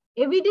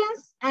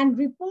 evidence and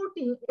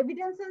reporting,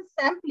 evidence and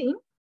sampling.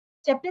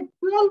 Chapter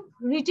 12,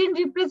 written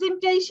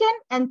representation.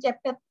 And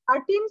chapter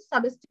 13,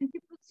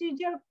 substantive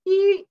procedure,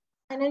 key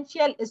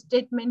financial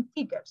statement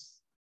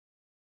figures.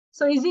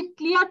 So is it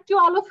clear to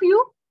all of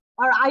you,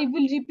 or I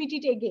will repeat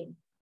it again?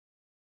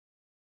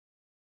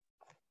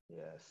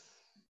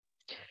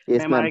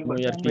 Yes, ma'am.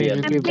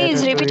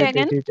 Please repeat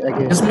again.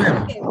 Yes,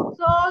 ma'am. Okay,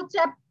 so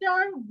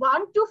chapter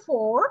 1 to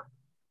 4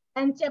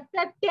 and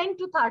chapter 10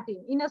 to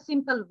 13 in a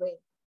simple way.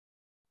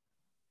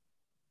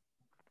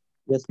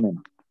 Yes,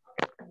 ma'am.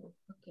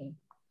 Okay.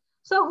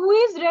 So who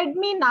is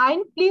Redmi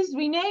 9? Please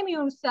rename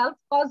yourself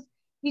because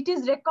it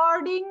is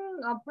recording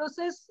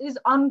process is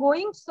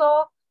ongoing.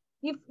 So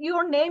if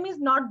your name is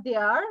not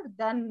there,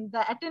 then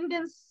the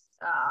attendance,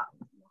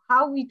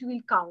 how it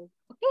will count.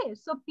 Okay,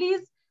 so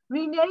please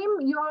rename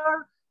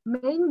your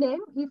main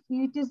name. If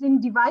it is in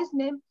device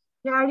name,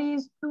 here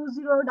is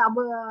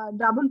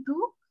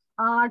 2022,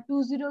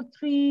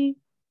 203.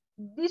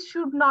 This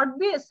should not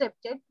be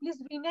accepted. Please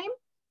rename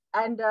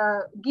and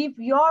give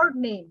your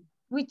name,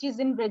 which is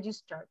in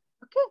registered.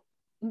 Okay,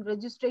 in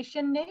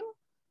registration name.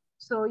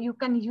 So you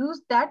can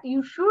use that.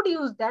 You should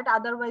use that.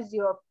 Otherwise,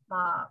 your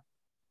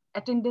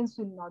attendance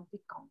will not be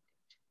counted.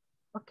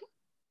 Okay.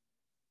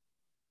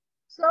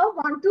 So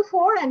 1 to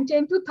 4 and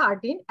 10 to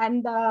 13,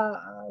 and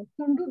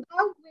Kunduda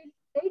will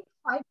take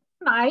 5 to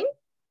 9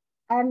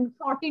 and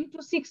 14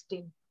 to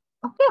 16.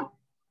 Okay.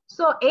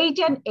 So 8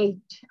 and 8.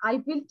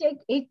 I will take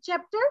 8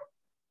 chapter.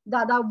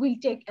 Dada will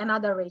take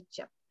another 8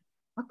 chapter.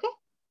 Okay.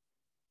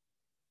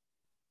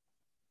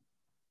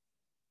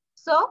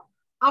 So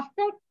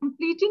after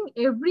completing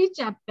every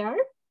chapter,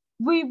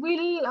 we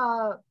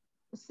will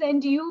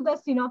send you the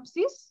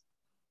synopsis.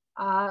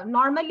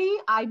 Normally,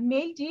 I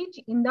mailed it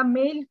in the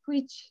mail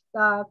which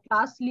the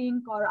class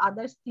link or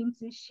other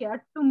things is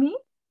shared to me.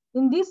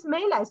 In this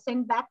mail, I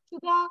send back to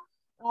the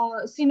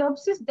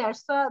synopsis.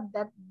 That's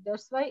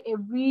why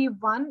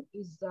everyone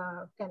is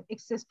can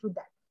access to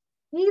that.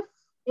 If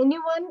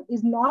anyone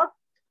is not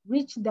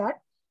reach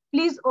that,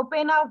 please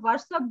open a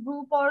WhatsApp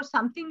group or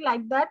something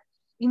like that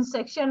in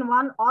section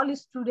 1, all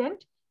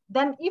student.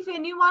 Then if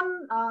anyone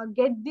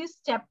get this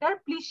chapter,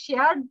 please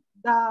share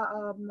the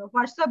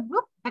WhatsApp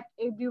group that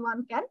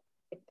everyone can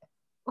get that.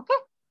 Okay?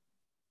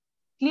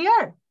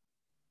 Clear?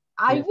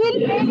 I will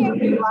mail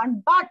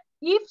everyone, but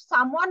if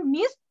someone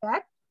missed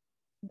that,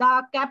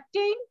 the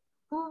captain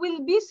who will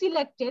be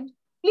selected,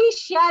 please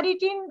share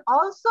it in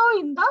also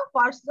in the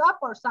WhatsApp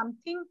or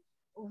something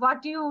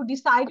what you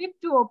decided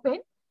to open.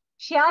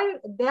 Share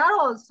there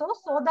also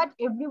so that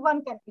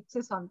everyone can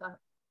access on the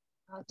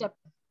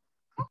chapter.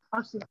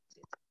 Okay?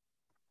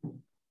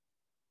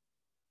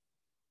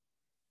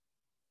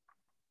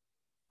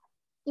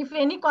 If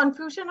any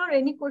confusion or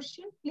any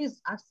question,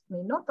 please ask me.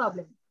 No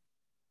problem.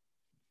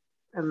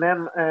 Ma'am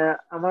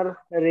আমার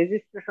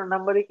registration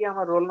নাম্বারই কি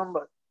আমার roll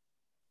number?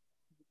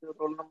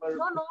 Roll number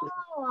No,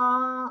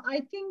 I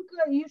think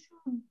you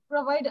should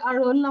provide a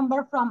roll number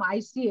from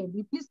ICAB.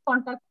 Please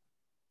contact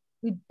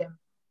with them.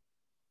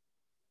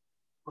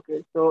 ওকে,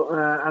 তো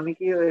আমি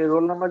কি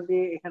roll number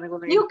দিয়ে এখানে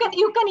কোনো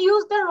you can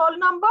use the roll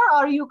number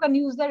or you can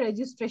use the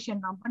registration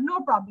number, no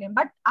problem,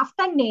 but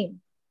after name,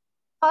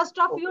 first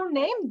of your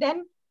name, then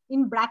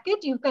in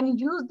bracket you can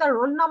use the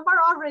roll number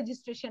or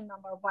registration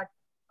number. What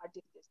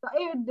is this? So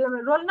the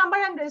roll number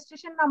and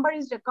registration number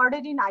is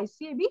recorded in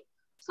ICAB,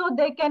 so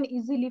they can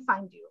easily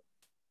find you.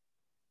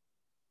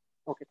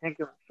 Okay, thank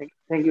you.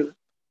 Thank you.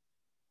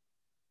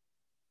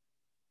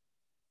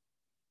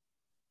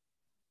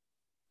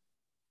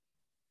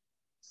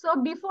 So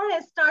before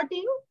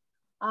starting,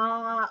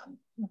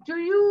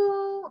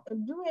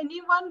 do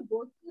anyone go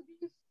through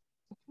this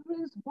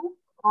children's book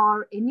or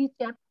any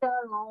chapter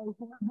or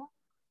whole book?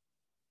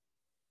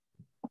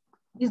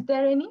 Is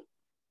there any?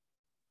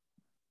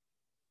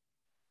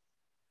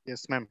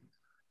 Yes, ma'am.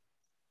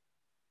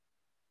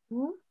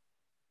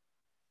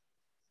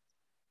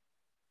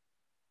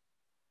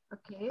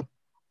 Okay.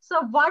 So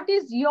what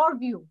is your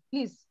view?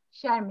 Please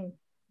share me.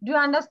 Do you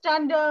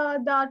understand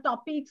the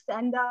topics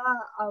and the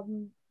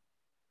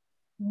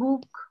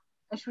book,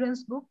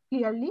 assurance book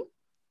clearly?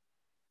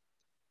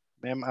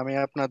 Ma'am আমি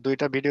আপনার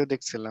দুইটা video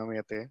দেখছিলাম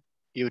এতে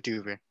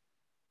ইউটিউবে,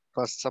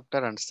 first chapter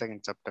and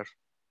second chapter.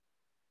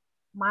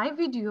 My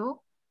video?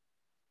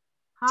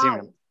 G How?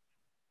 Ma'am,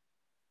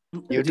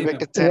 ইউটিউবে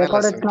একটা channel আছে।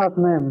 Recorded class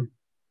ma'am.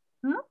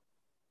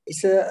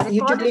 It's a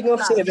YouTube link of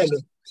CAA.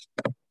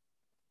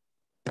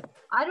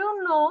 I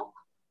don't know.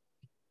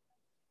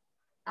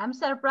 I'm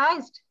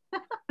surprised.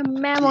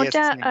 Ma'am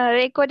ওটা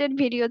রেকর্ডেড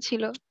ভিডিও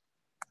ছিল।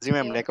 জি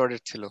ম্যাম,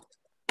 রেকর্ডেড ছিল।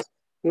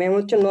 Ma'am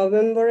হচ্ছে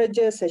নভেম্বরের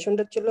যে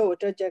সেশনটা ছিল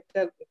ওটার যে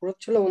একটা গ্রুপ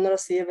ছিল, ওনারা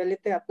সিএ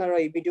ভ্যালিতে আপনার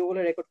ওই ভিডিওগুলো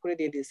রেকর্ড করে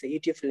দিয়ে দিয়েছে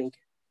YouTube link.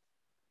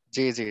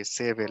 G G,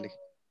 CA valley.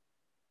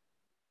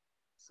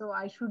 So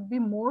I should be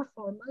more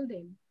formal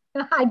then.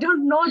 I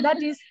don't know that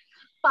is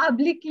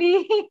publicly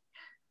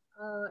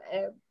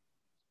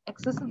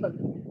accessible.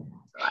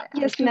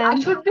 So Yes, ma'am. I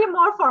should be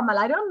more formal.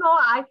 I don't know.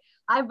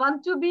 I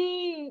want to be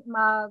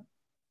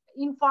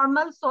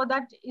informal so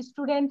that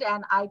student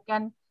and I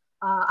can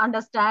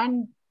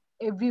understand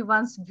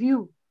everyone's view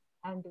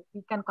and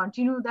we can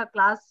continue the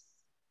class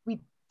with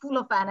full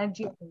of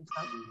energy and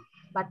stuff.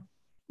 But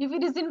if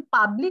it is in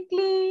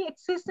publicly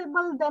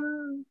accessible, then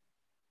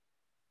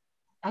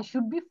I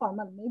should be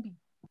formal maybe.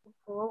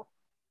 Oh.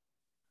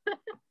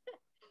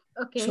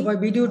 Okay. সবাই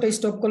ভিডিওটা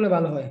stop করলে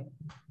ভালো হয়।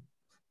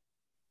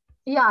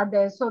 Yeah,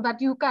 so that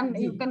you can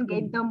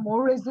get the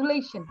more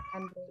resolution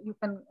and you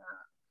can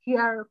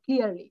hear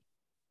clearly.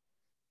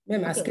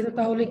 Ma'am আজকে তো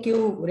তাহলে কেউ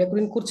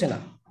recording করছে না,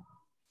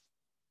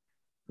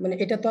 মানে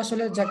এটা তো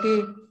আসলে যাকে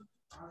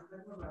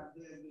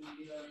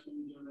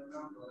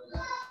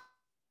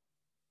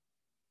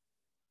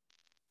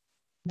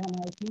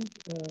I think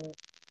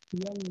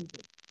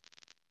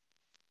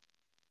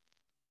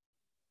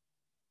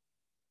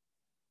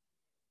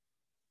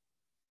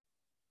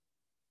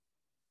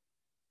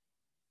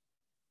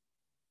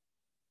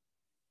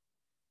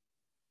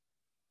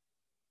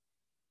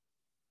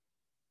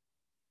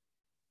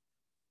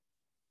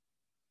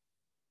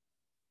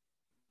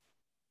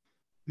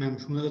ম্যাম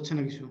শোনা যাচ্ছে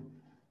না কিছু?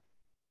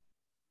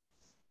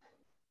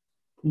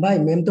 ভাই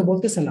ম্যাম তো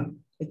বলতেছে না,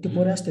 একটু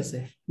পরে আসতেছে,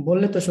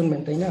 বললে তো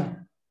শুনবেন তাই না?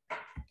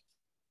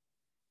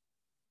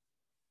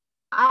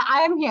 I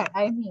am here.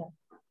 I am here.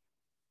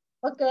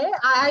 Okay,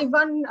 I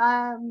want.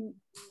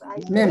 I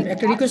ma'am said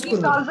একটা that রিকোয়েস্ট it's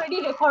করব। already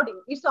recording.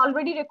 It's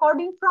already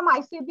recording from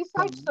ICB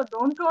side, so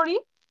don't worry.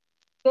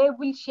 They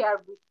will share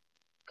with.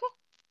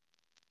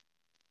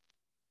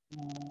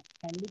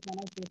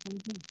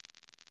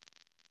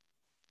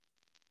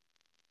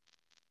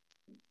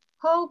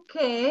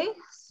 Okay,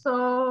 so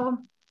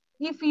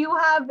if you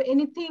have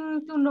anything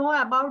to know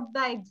about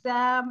the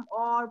exam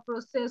or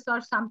process or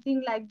something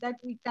like that,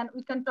 we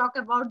can talk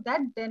about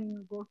that, then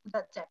go to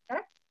the chapter.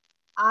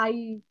 I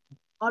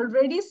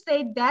already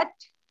said that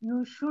you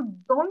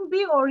don't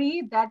be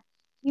worried that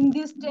in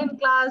this 10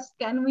 class,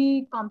 can we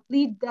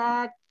complete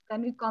that? Can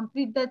we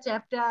complete the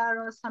chapter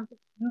or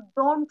something?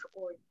 Don't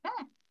worry.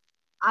 Eh?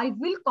 I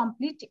will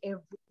complete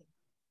everything.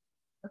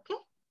 Okay?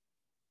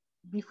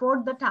 Before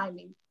the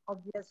timing,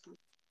 obviously.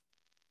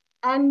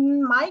 And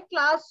my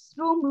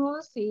classroom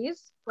rules is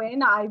when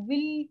I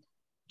will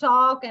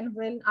talk and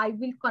when I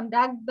will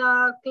conduct the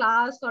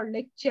class or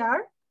lecture,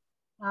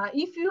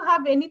 if you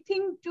have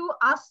anything to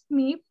ask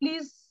me,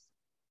 please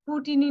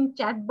put in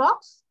chat box,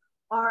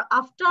 or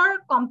after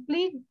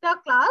complete the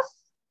class,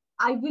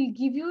 I will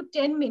give you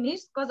 10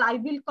 minutes because I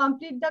will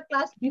complete the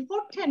class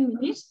before 10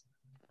 minutes.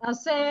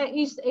 Say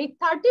it's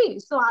 8:30,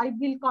 so I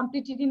will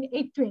complete it in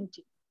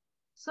 8:20.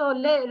 So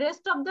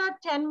rest of the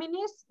 10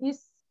 minutes is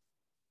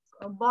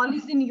ball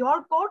is in your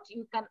court.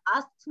 You can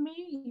ask me,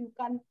 you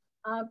can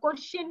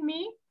question me,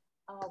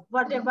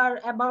 whatever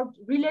about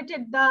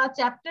related the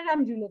chapter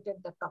and related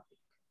the topic.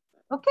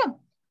 Okay,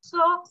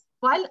 so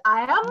while I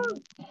am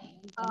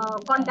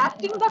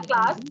conducting the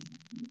class,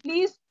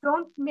 please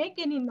don't make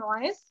any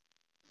noise.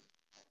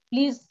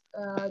 Please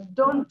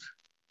don't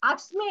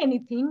ask me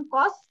anything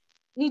because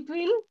it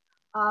will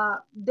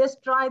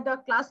destroy the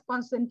class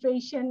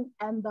concentration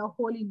and the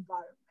whole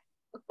environment.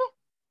 Okay,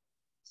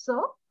 so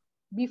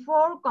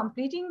before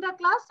completing the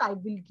class, I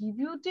will give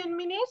you 10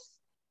 minutes.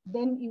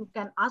 Then you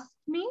can ask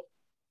me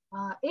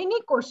any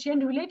question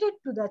related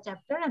to the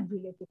chapter and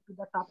related to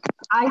the topic.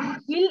 I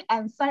will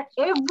answer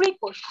every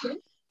question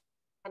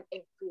and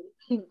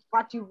everything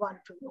what you want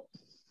to know.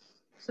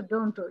 So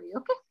don't worry,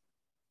 okay?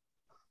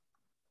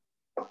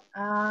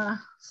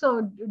 So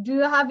do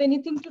you have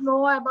anything to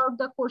know about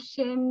the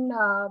question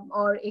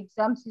or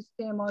exam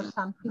system or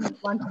something you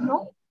want to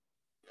know?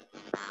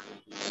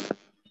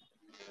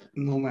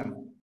 No, ma'am.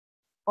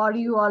 Or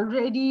you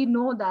already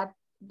know that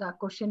the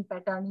question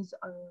pattern is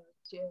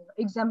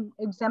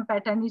exam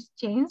pattern is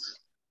changed,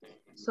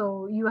 so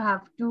you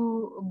have to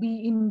be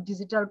in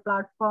digital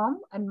platform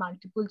and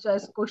multiple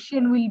choice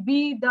question will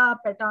be the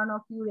pattern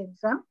of your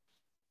exam.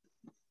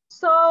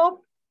 So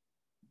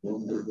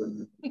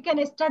we can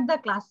start the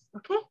class,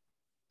 okay?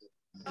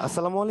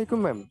 আসসালামু আলাইকুম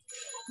ma'am.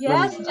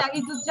 Yes,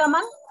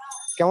 Jahiduzzaman.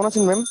 কেমন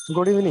আছেন ma'am?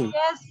 Good evening.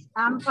 Yes,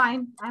 I'm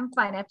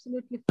fine,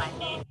 absolutely fine.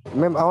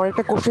 Ma'am আমার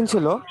একটা question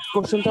ছিল,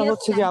 কোশ্চেনটা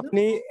হচ্ছে যে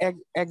আপনি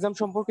এক্সাম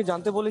সম্পর্কে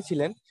জানতে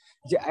বলেছিলেন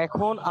যে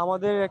এখন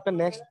আমাদের একটা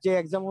নেক্সট যে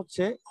এক্সাম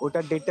হচ্ছে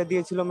ওটার ডেটটা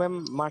দিয়েছিল ম্যাম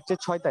মার্চের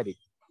 6 তারিখ,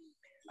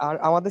 আর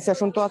আমাদের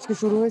সেশন তো আজকে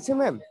শুরু হয়েছে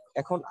ম্যাম।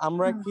 এখন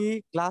আমরা কি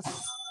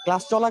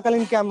ক্লাস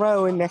চলাকালীন কি আমরা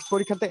ওই নেক্সট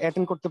পরীক্ষাতে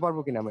অ্যাটেন্ড করতে পারবো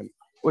কিনা ম্যাম,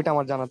 ওইটা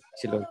আমার জানা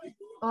ছিল।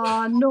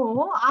 No,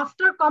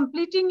 after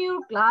completing your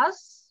class,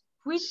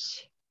 which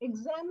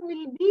exam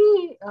will be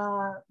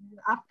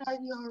after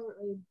your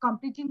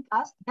completing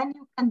class, then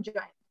you can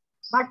join.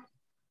 But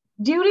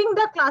during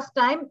the class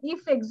time, if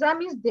exam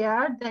is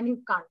there, then you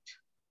can't.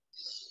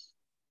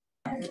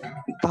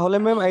 তাহলে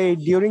ma'am এই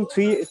during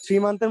 3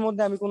 মান্থের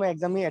মধ্যে আমি কোনো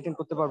এক্সামই attend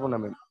করতে পারবো না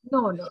ma'am?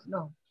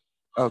 No.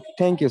 Okay,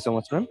 thank you so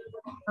much ma'am.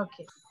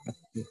 Okay.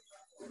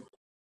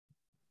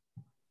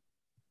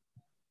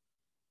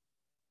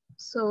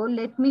 So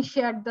let me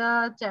share the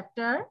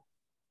chapter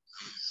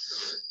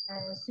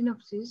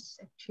synopsis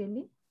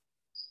actually.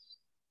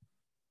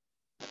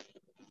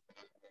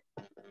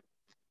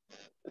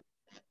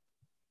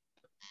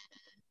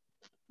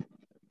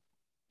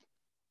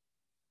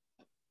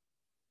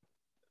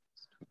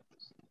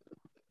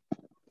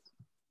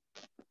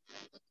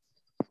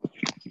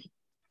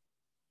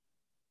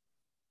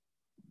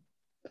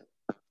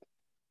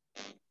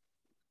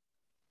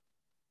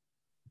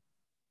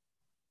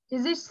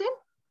 Is it seen?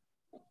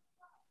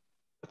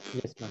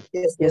 Yes, ma'am.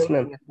 Yes,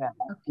 ma'am.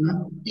 Okay.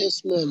 Yes,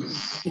 ma'am.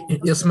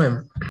 Yes, ma'am.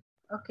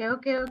 Okay.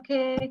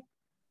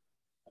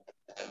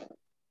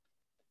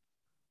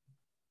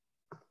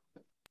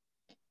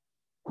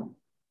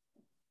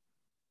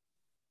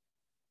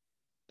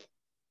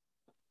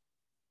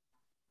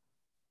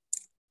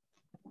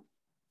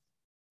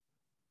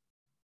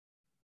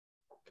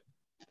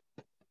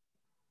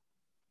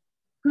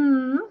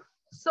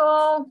 So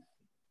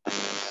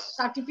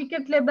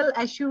certificate level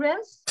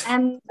assurance,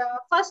 and the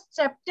first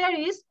chapter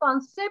is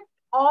concept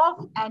of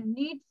and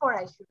need for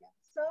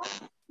assurance. So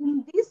in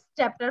this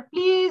chapter,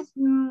 please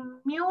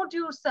mute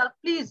yourself,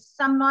 please.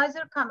 Some noise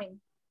are coming.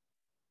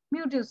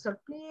 Mute yourself,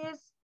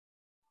 please.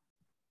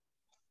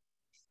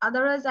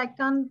 Otherwise, I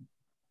can't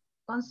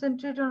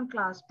concentrate on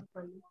class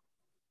properly.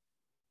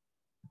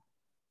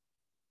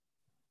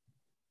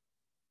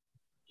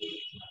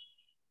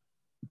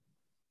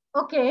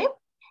 Okay,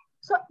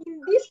 so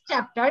in this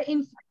chapter,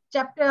 in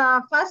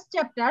first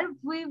chapter,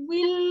 we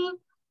will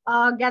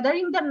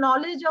gathering the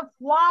knowledge of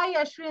why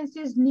assurance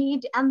is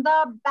need and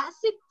the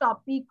basic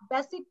topic,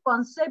 basic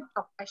concept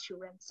of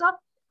assurance. So,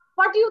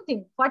 what do you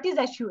think? What is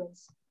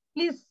assurance?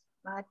 Please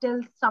tell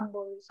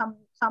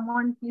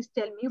someone. Please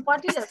tell me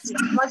what is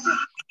assurance. What is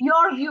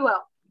your view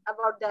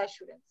about the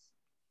assurance?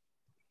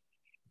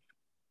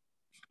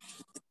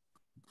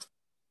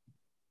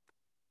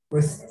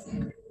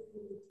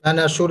 An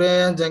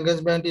assurance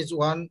engagement is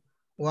one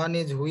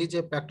is which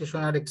a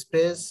practitioner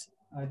express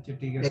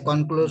a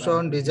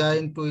conclusion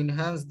designed to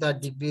enhance the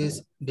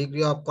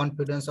degree of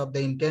confidence of the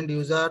intent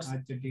users.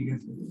 Okay,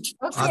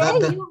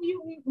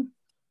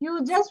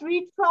 you just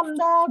read from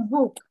the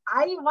book.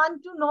 I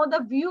want to know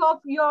the view of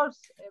yours,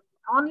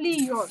 only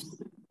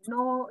yours.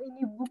 No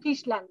any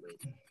bookish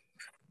language.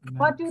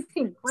 What do you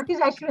think? What is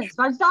assurance?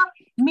 What's the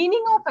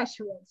meaning of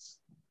assurance?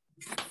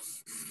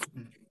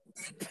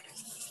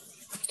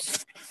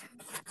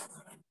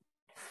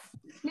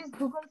 Please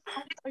Google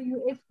search, or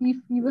if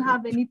you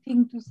have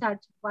anything to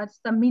search, what's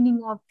the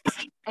meaning of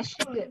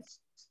assurance?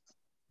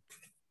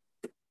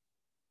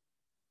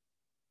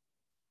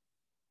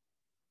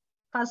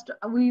 First,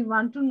 we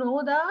want to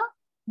know the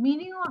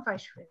meaning of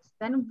assurance.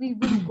 Then we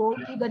will go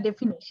to the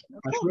definition.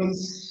 Okay?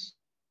 Assurance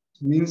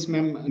means,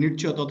 ma'am,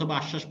 নিশ্চয়তা অথবা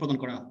আশ্বাস প্রদান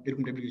করা,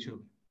 এরকম টাইপের কিছু।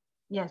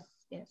 Yes.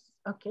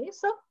 Okay,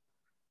 so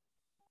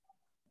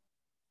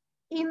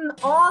in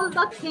all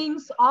the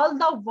things, all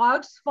the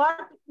works, what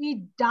we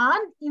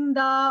done in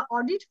the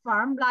audit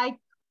firm, like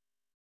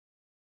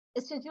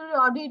statutory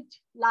audit,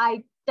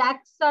 like tax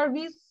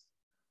service,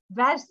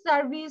 VAT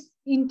service,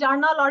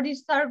 internal audit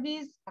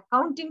service,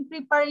 accounting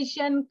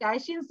preparation,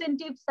 cash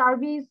incentive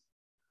service,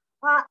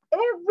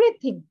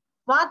 everything.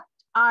 What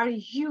are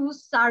you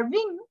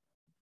serving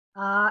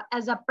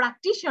as a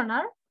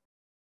practitioner?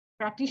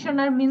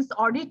 Practitioner means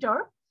auditor.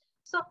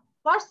 So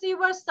what you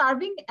were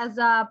serving as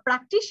a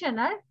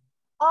practitioner,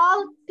 all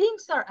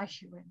things are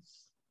assurance.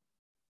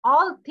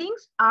 All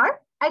things are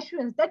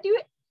assurance, that you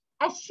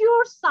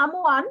assure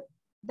someone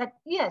that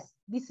yes,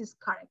 this is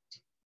correct.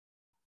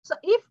 So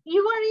if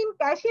you are in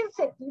cash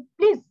incentive,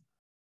 please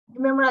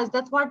memorize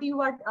that's what you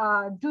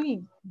are doing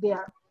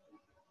there.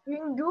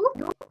 You do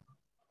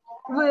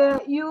where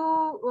you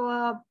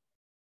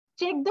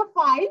check the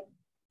file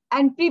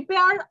and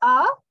prepare a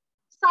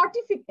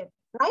certificate,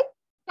 right?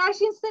 Cash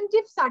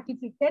incentive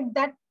certificate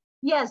that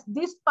yes,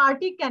 this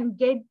party can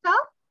get the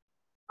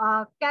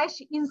cash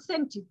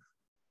incentive,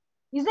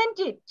 isn't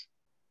it?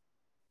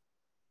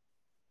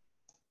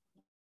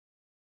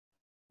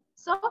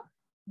 So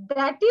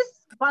that is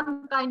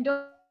one kind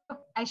of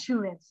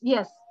assurance.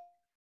 Yes,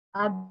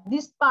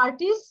 this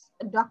party's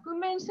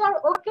documents are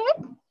okay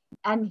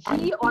and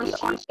he or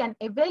she can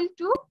able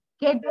to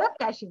get the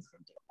cash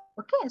incentive.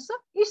 Okay, so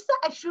it's the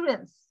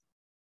assurance.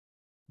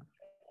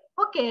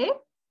 Okay,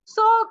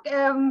 so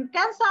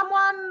can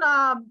someone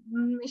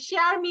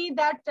share me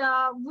that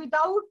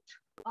without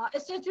a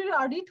statutory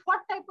audit,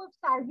 what type of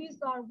service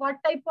or what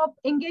type of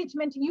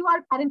engagement you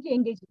are currently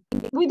engaged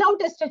in without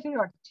a statutory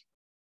audit?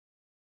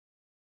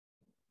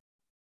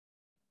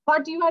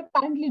 What you are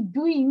currently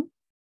doing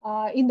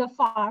in the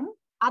firm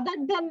other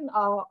than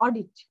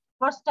audit?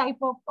 What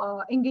type of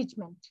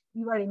engagement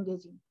you are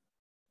engaging?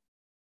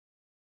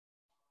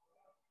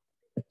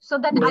 So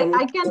that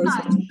I can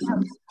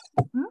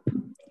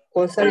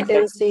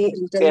consultancy,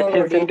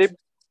 internal audit.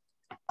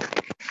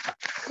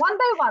 One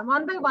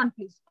by one,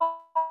 please.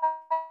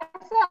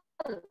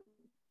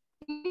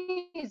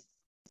 Please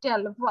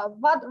tell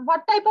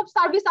what type of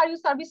service are you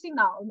servicing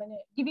now?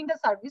 Giving the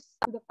service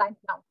to the client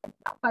now.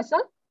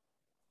 Faisal?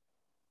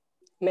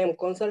 Ma'am,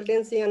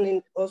 consultancy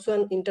and also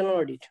an internal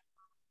audit.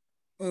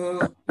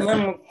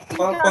 Ma'am,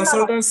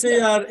 consultancy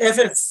or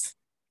FS.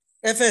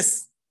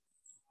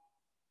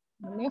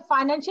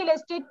 Financial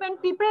statement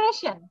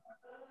preparation.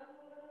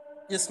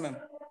 Yes, ma'am.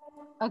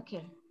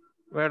 Okay.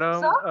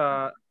 Madam, So?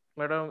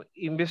 Madam,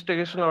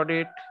 investigation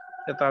audit,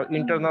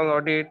 internal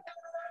audit,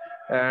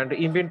 and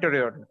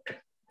inventory audit.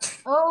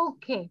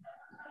 Okay.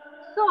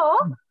 So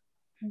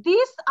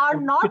these are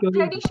not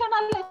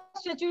traditional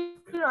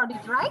statutory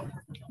audit, right?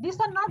 These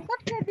are not the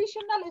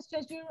traditional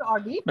statutory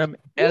audit. Ma'am,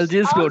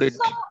 LGSP audit.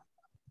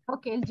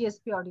 Okay,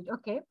 LGSP audit.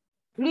 Okay.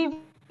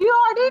 Review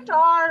audit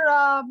or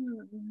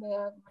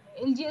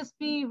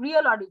LGSP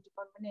real audit?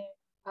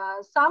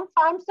 Some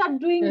firms are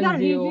doing the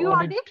review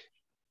audit.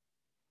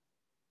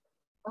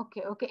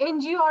 Okay.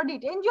 NGO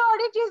audit. NGO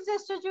audit is the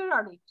statutory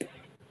audit.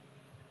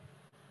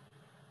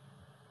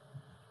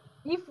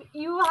 If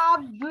you are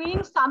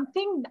doing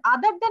something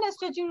other than a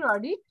statutory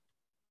audit,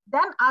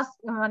 then ask,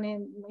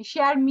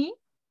 share me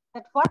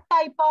that what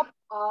type of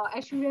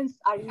assurance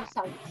are you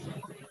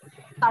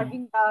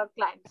serving the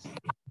clients?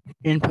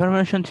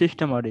 Information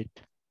system audit.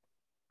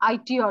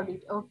 IT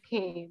audit.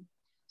 Okay.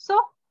 So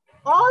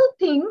all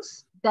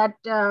things that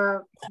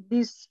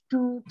these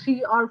 2,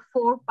 3, or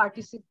 4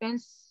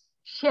 participants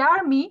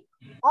share me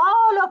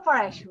all of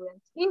our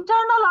assurance.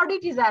 Internal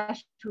audit is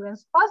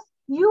assurance because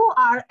you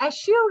are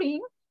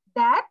assuring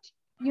that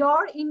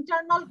your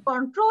internal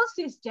control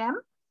system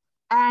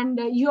and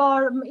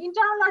your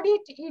internal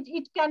audit,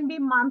 it can be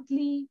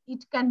monthly,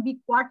 it can be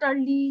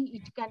quarterly,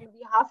 it can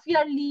be half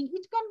yearly,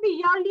 it can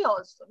be yearly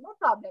also, no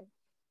problem.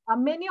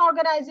 Many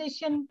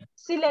organizations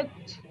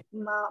select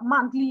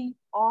monthly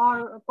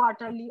or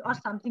quarterly or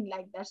something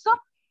like that. So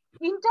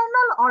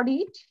internal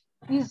audit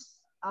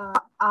is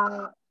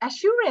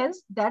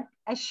assurance that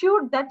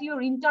assured that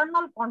your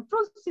internal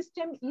control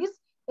system is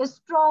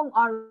strong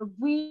or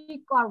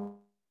weak or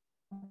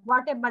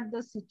whatever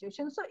the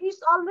situation. So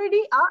it's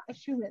already a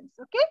assurance,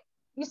 okay?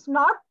 It's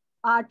not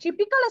a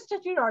typical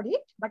statutory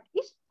audit, but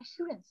it's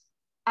assurance.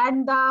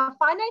 And the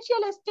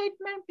financial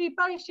statement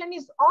preparation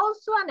is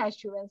also an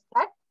assurance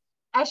that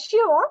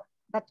assure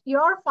that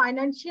your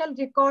financial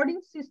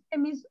recording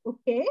system is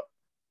okay.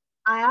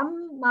 I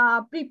am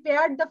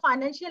prepared the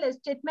financial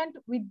statement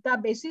with the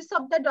basis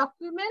of the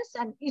documents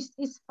and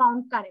is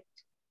found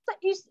correct. So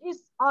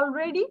it's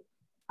already,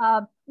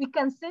 we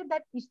can say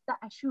that it's the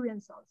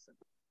assurance also.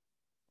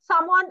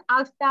 Someone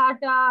asked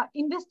that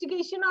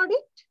investigation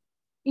audit,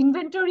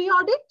 inventory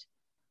audit.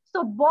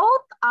 So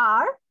both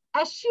are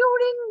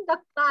assuring the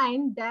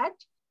client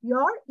that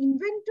your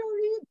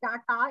inventory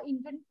data,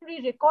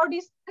 inventory record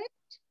is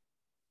correct.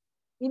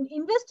 In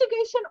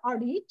investigation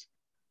audit,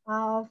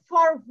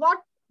 for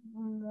what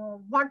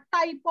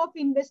type of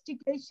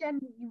investigation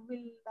you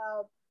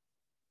will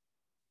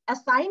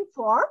assign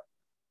for,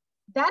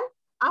 then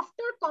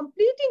after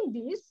completing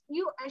this,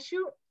 you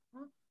assure,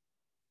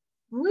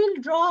 will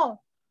draw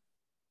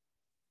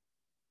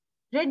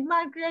red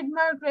mark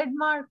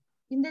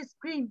in the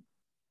screen.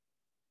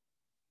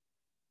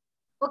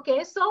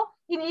 Okay, so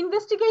in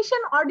investigation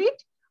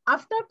audit,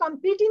 after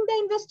completing the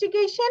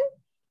investigation,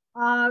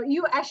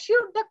 you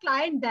assure the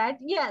client that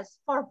yes,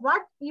 for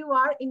what you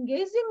are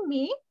engaging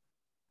me,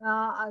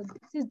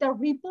 this is the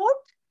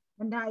report,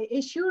 and I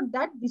assured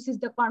that this is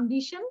the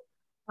condition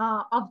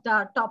of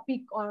the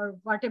topic or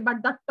whatever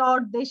the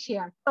TOR they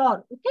share.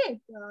 TOR, okay?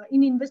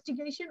 In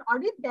investigation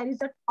audit, there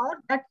is a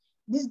TOR that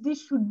this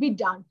should be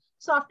done.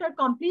 So after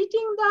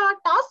completing the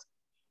task,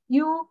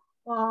 you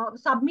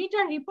submit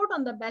a report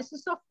on the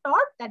basis of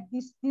TOR that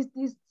this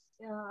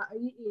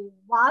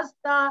was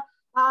the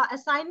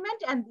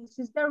assignment, and this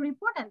is the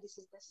report, and this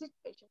is the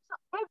situation. So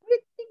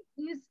everything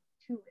is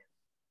true.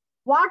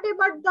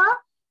 Whatever the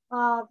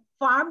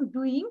firm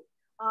doing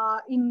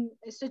in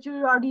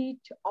statutory audit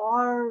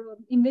or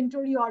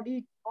inventory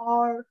audit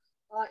or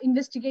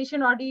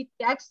investigation audit,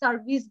 tax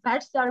service,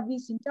 VAT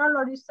service, internal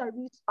audit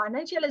service,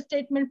 financial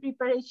statement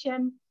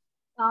preparation,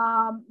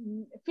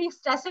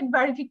 fixed asset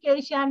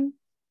verification,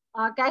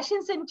 cash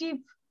incentive,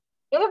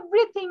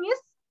 everything is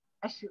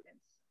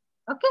assurance.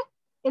 Okay?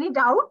 Any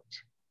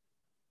doubt?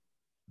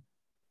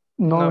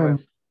 No, ma'am.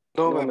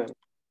 No, ma'am.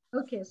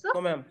 Okay, so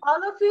No, ma'am.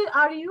 all of you,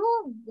 are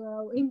you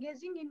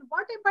engaging in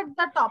whatever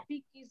the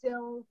topic is,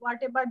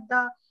 whatever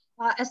the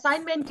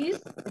assignment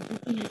is?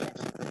 Everything is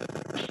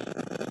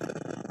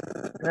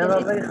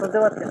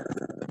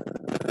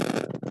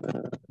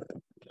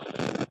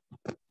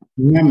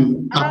ma'am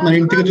আপনার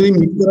and থেকে যদি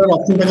mute করার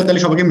option থাকে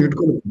তাহলে সবাইকে mute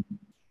করে দিন।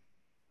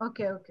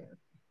 Okay, okay.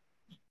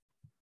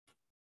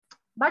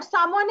 But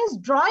someone is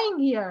drawing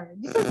here.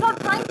 This is not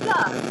drawing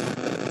class.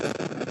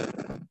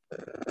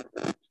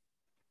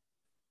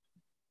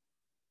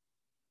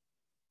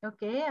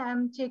 Okay,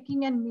 I'm checking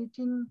and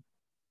muting.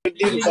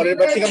 পরের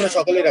বার থেকে আমরা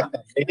সকলেই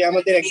রাখতাম, এটা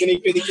আমাদের একজন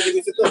একটু এদিক থেকে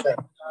দিয়েছে তো তাই।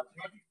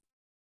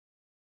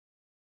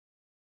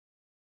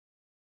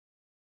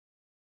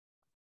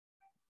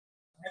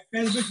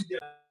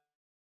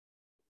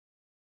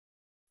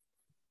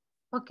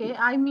 Okay,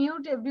 I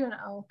mute everyone.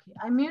 Okay,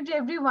 I mute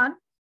everyone.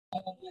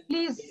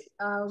 Please,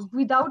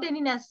 without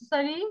any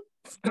necessary,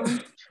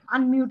 don't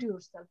unmute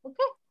yourself.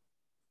 Okay.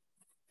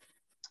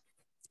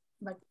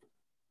 But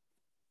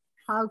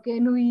how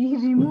can we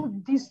remove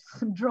this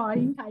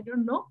drawing? I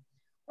don't know.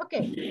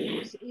 Okay,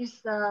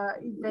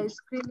 the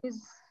screen is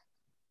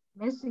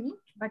messy,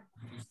 but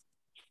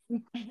we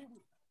can do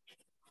it.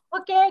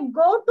 Okay,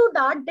 go to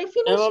the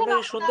definition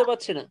of শুনতে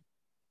পাচ্ছি না।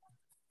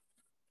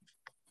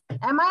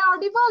 Am I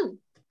audible?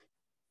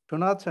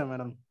 শোনা যাচ্ছে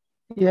madam?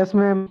 Yes,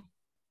 ma'am.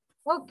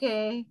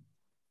 Okay.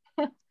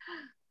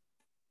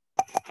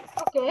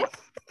 Okay.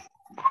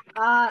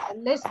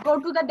 Let's go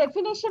to the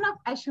definition of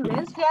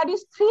assurance. Here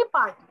is 3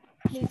 party.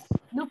 Please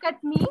look at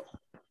me.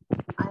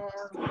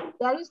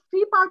 There is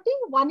 3 party.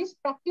 One is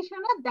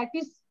practitioner, that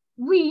is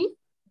we,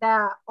 the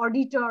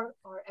auditor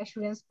or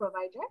assurance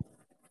provider,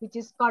 which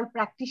is called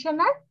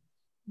practitioner.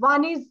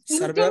 One is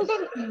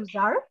intended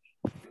user,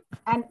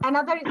 and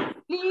another is,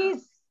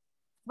 please,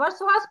 what's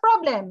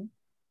problem?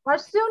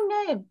 What's your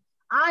name?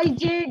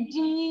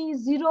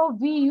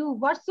 IJG0VU.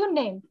 What's your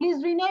name? Please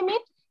rename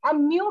it and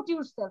mute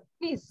yourself,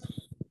 please.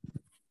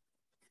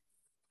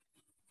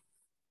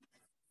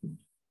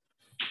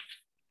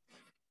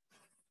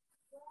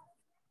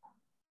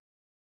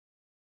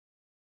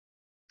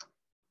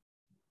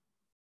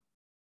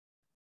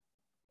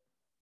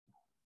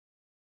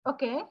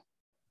 ওকে,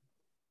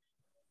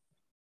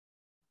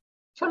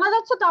 শোনা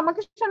যাচ্ছে তো?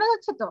 আমাকে শোনা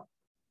যাচ্ছে তো?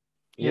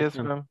 Yes,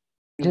 ma'am.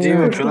 জি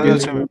ma'am শোনা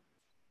যাচ্ছে ma'am.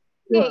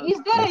 Okay, is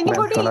there Yes, ma'am,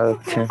 anybody শোনা in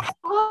যাচ্ছে।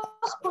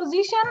 host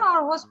position or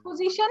host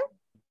position?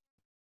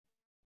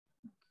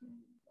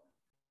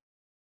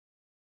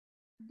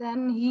 Then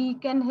he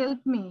can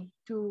help me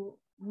to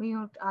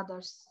mute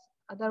others.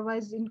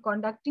 Otherwise, in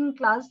conducting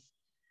class,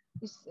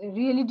 it's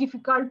really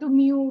difficult to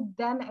mute,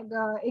 then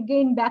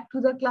again back to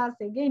the class,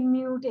 again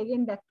mute,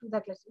 again back to the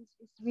class.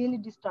 It's really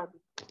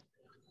disturbing.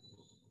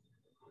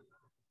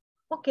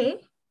 Okay,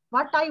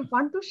 what I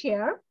want to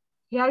share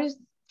here is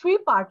three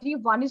party.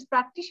 One is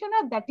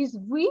practitioner, that is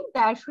we,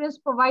 the assurance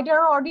provider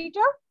or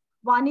auditor.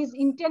 One is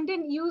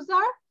intended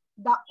user,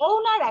 the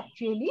owner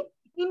actually.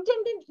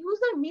 Intended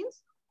user means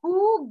who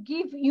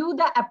give you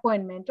the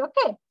appointment,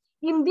 okay?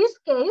 In this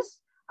case,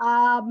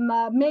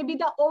 maybe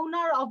the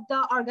owner of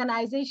the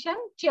organization,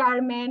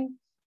 chairman,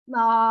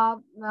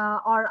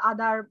 or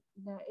other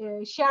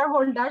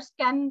shareholders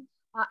can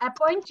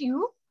appoint you.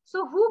 So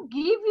who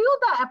give you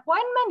the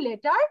appointment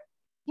letter?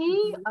 He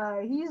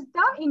is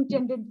the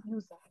intended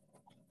user.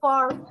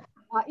 For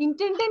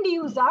intended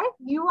user,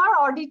 you are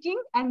auditing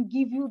and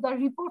give you the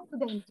report to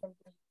the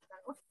intended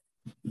user. Okay?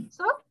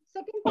 So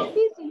second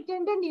party is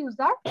intended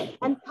user,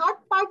 and third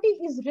party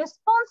is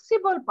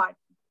responsible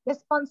party.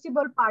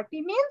 Responsible party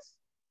means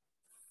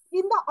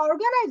in the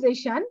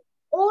organization,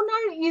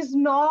 owner is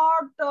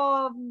not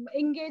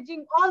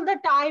engaging all the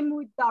time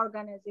with the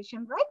organization,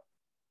 right?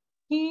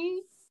 He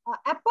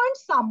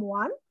appoints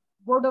someone,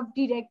 board of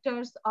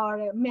directors or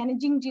a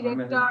managing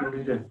director,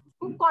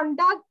 who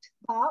conduct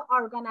the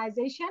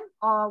organization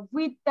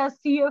with the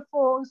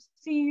CFO,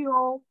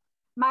 CEO,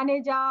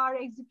 manager,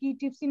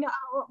 executives.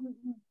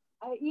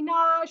 In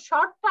a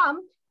short term,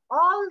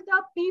 all the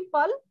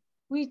people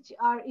which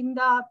are in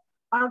the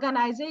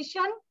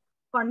organization,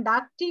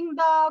 conducting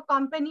the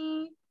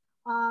company,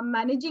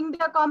 managing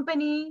the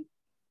company,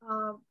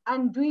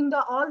 and doing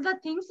all the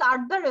things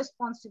are the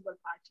responsible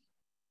party.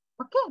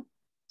 Okay,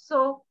 so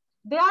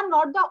they are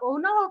not the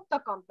owner of the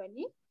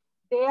company.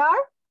 They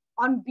are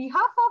on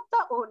behalf of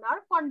the owner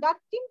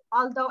conducting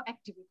all the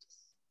activities.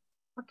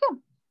 Okay,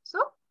 so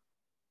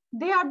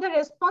they are the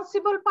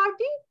responsible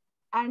party,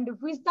 and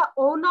with the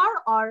owner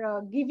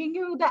or giving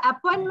you the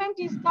appointment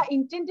is the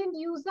intended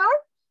user,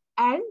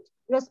 and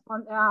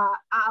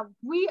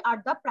we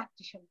are the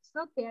practitioners. So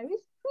there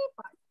is three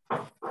parts.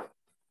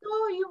 So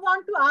you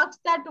want to ask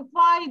that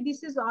why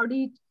this is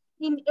audit?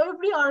 In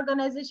every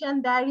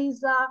organization, there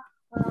is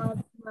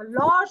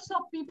lots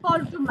of people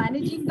to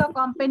managing the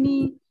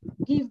company,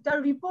 give the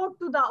report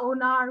to the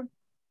owner.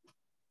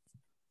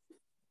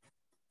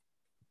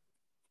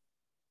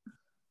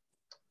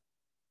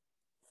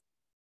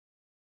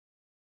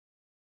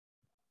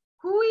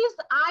 Who is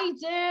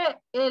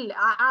IJL?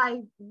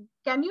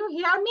 Can you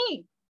hear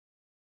me?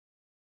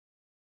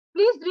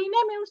 Please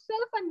rename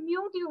yourself and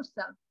mute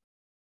yourself.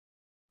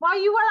 Why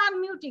you are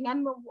unmuting? And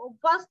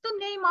what's the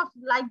name of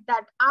like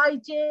that?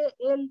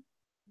 IJLDO.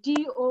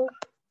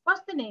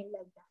 What's the name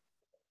like that?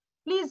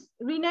 Please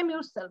rename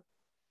yourself.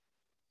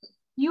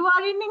 You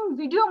are in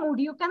video mode.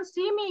 You can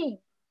see me.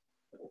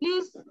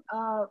 Please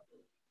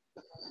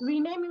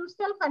rename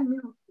yourself and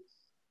mute.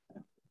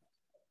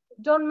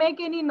 Don't make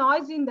any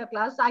noise in the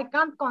class. I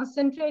can't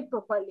concentrate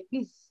properly.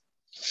 Please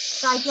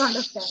try to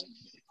understand.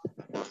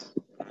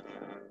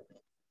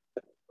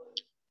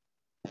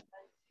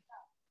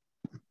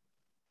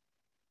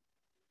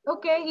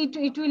 Okay,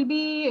 it will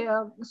be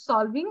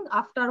solving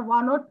after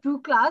 1 or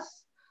 2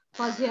 class,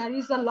 because there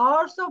is a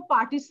lots of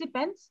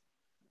participants.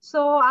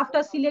 So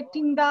after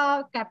selecting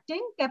the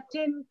captain,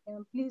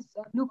 please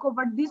look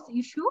over this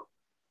issue.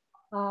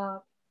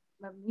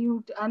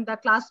 Mute and the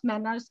class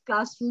manners,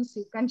 class rules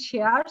you can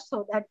share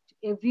so that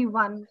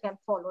everyone can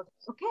follow.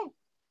 Okay.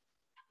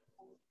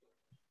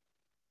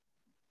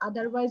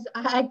 Otherwise,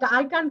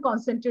 I can't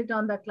concentrate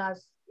on the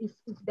class if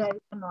there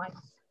is a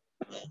noise.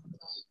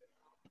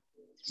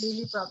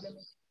 Really problem.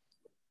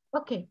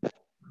 Okay.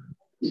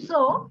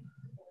 So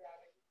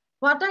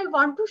what I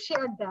want to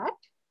share that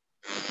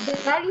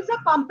there is a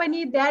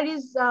company, there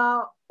is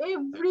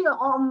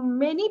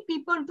many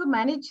people to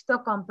manage the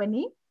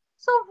company.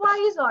 So why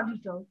is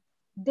auditor?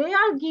 They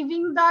are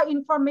giving the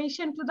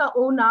information to the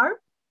owner.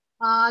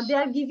 They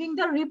are giving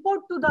the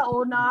report to the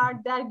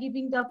owner. They are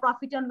giving the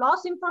profit and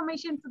loss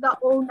information to the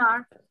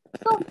owner.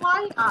 So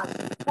why us?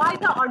 Why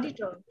the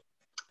auditor?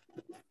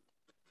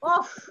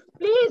 Oh,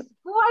 please,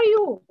 who are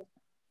you?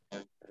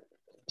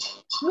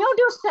 Mute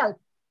yourself.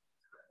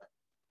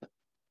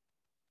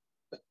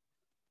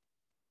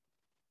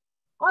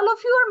 All of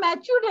you are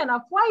matured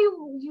enough. Why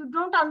you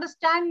don't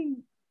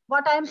understand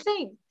what I am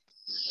saying?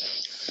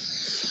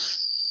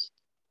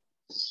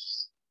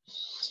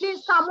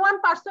 Please,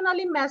 someone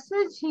personally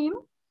message him.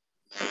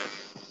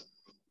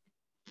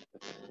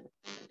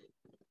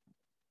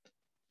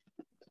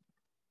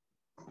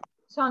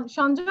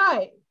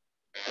 Sanjay,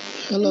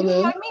 hello, can you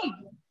hear ma'am. me?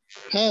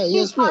 Hi, Please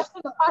yes, ma'am.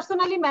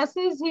 personally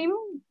message him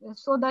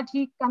so that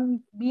he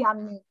can be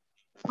unmuted.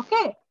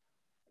 Okay?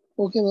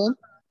 Okay, ma'am.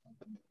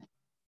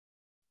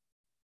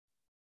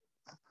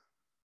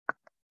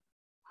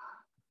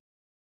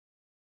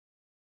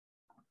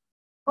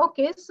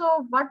 Okay,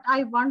 so what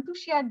I want to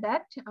share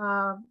that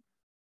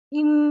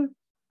in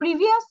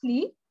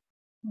previously,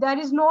 there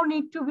is no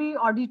need to be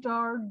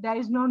auditor. There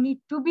is no need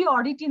to be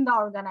audit in the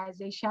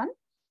organization.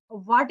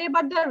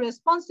 Whatever the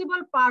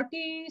responsible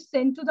party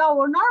sent to the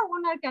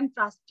owner can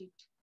trust it.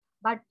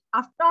 But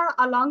after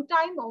a long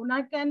time,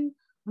 owner can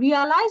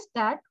realize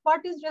that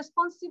what is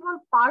responsible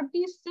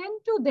party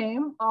sent to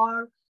them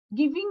or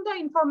giving the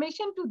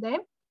information to them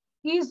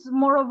is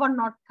moreover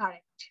not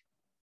correct,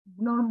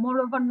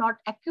 moreover not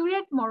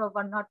accurate,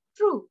 moreover not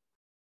true.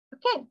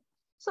 Okay,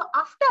 so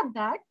after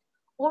that,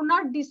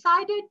 owner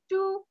decided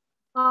to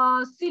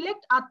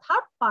select a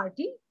third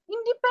party,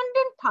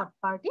 independent third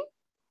party,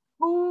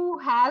 who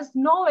has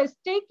no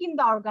stake in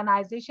the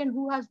organization,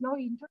 who has no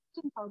interest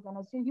in the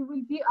organization. He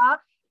will be an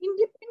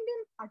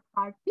independent third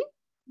party,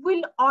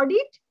 will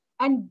audit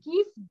and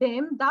give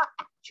them the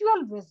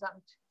actual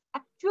result,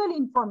 actual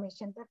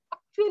information, that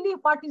actually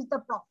what is the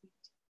profit.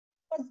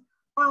 Because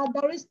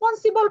the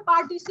responsible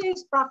party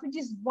says profit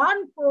is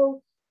 1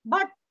 crore,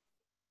 but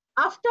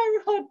after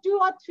 2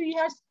 or 3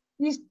 years,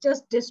 he's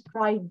just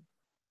destroying.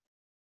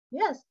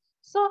 Yes.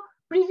 So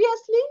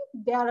previously,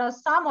 there are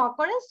some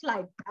occurrence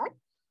like that.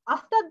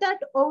 After that,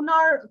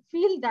 owner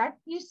feel that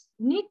it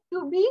need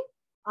to be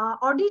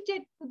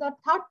audited to the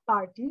third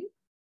party,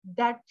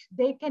 that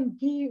they can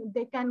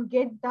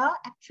get the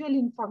actual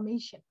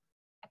information,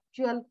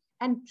 actual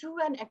and true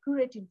and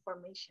accurate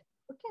information.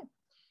 Okay.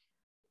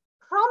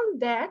 From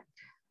that,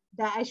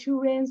 the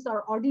assurance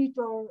or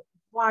auditor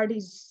word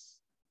is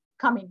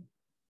coming,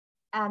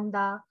 and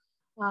the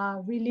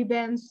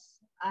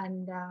relevance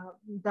and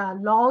the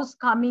laws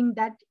coming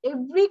that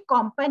every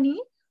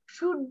company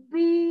should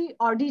be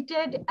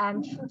audited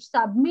and should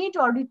submit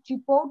audit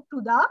report to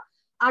the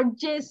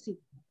RJC,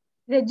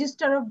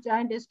 Register of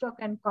Joint Stock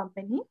and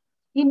Company,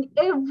 in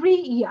every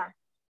year.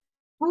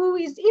 Who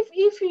is,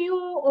 if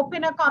you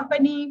open a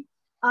company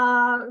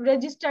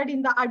registered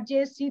in the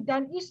RJC,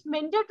 then it's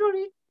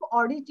mandatory to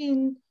audit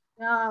in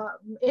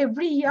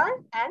every year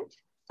and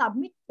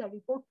submit the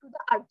report to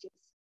the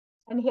RJC.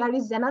 And here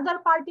is another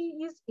party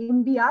is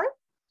MBR.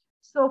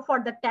 So for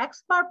the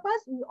tax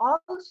purpose, we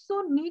also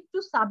need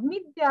to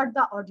submit there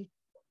the audit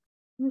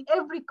in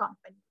every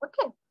company.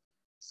 Okay.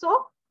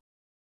 So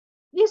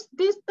is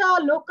this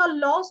the local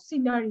law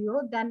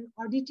scenario? Then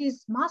audit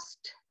is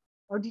must.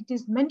 Audit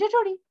is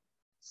mandatory.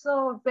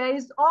 So there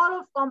is all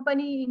of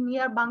company in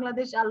here,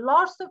 Bangladesh, are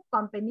lots of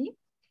company.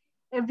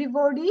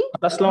 Everybody.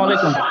 Assalamu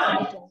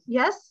alaikum.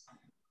 Yes.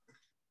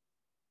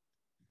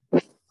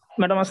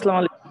 Madam, assalamu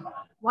alaikum.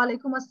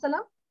 Walaikum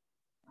assalam.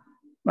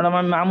 Madam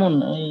আমি Mamun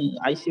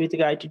ICB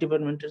থেকে IT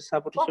ডিপার্টমেন্টের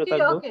support হিসেবে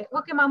থাকবো।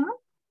 ওকে মামুন।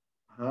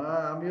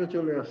 হ্যাঁ আমিও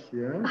চলে আসছি।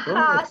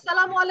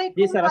 আসসালামু আলাইকুম।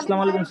 জি স্যার,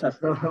 আসসালামু আলাইকুম স্যার।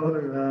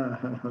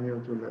 আমিও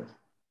চলে আসছি।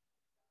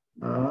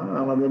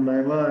 আমাদের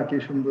নাইমা কি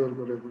সুন্দর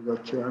করে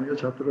বুঝাচ্ছে, আমিও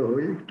ছাত্র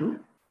হই একটু।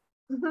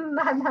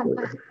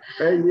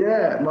 এই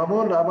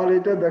মামুন আমার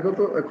এটা দেখো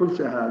তো,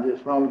 খুলছে? হ্যাঁ, যে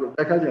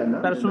দেখা যায় না?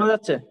 স্যার শোনা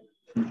যাচ্ছে?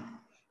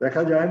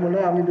 দেখা যায় মনে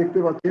হয়, আমি দেখতে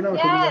পাচ্ছি না।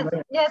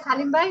 Yes,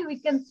 Halim bhai, we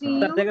can see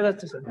you. দেখা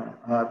যাচ্ছে sir.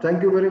 Thank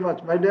you very much,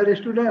 my dear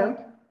student.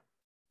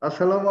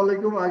 Assalamu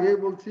alaikum আগেই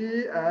বলছি,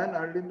 and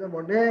early in the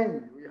morning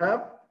we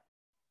have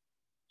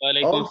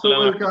also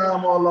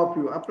welcome all of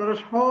you. আপনারা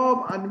সব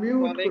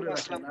আনমিউট করে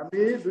রাখেন,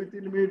 আমি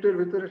 2-3 মিনিটের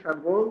ভিতরে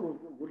ছাড়বো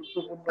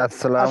গুরুত্বপূর্ণ।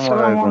 আসসালামু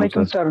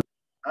আলাইকুম স্যার।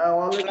 হ্যাঁ,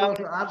 ওয়ালাইকুম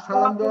আসসালাম। আর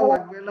সালাম দেওয়া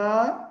লাগবে না,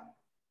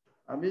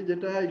 আমি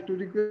যেটা একটু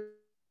রিকোয়েস্ট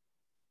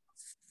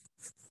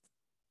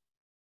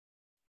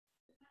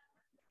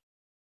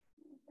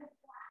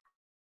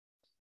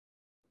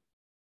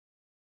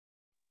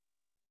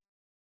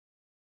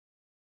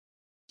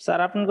স্যার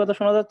আপনার কথা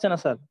শোনা যাচ্ছে না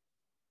স্যার।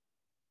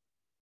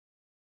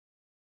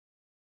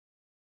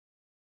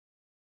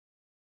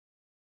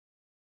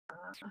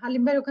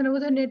 হালিম ভাই ওখানে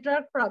বোধহয়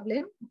নেটওয়ার্ক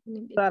প্রবলেম।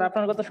 স্যার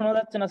আপনার কথা শোনা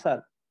যাচ্ছে না স্যার,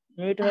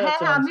 মিউট হয়ে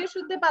যাচ্ছে। হ্যাঁ, আমিও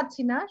শুনতে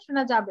পাচ্ছি না,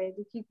 শোনা যাবে,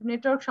 দেখি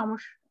নেটওয়ার্ক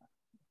সমস্যা।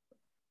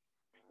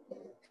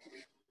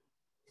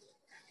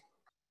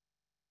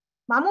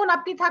 মামুন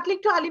আপনি থাকলে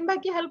একটু হালিম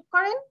ভাইকে হেল্প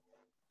করেন।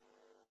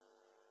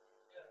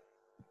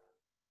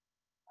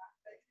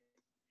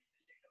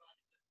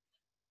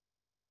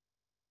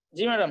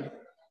 জি ম্যাডাম।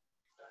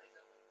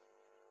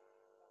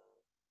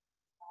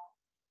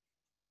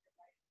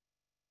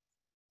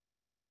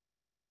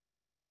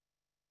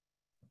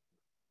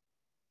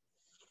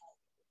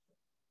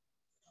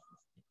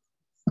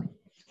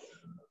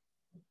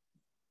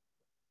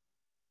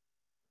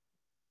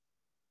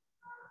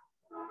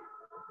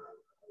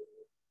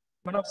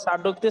 ম্যাডাম স্যার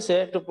ঢুকতেছে,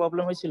 একটু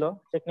প্রবলেম হয়েছিল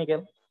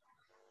টেকনিক্যাল।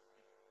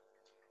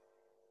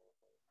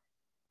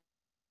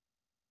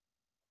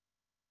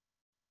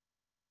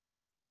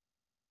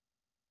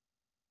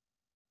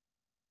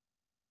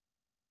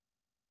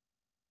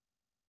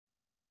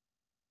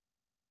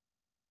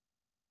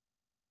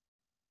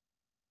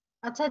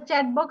 আচ্ছা,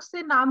 চ্যাট বক্সে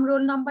নাম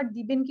রোল নাম্বার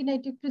দিবেন কিনা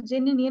এটা একটু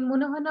জেনে নিন,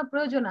 মনে হয় না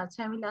প্রয়োজন আছে।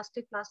 আমি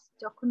লাস্টে ক্লাস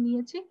যখন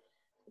নিয়েছি,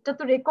 এটা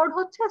তো রেকর্ড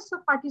হচ্ছে, সো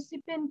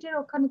পার্টিসিপেন্টের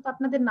ওখানে তো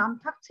আপনাদের নাম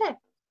থাকছে,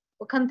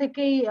 ওখান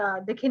থেকেই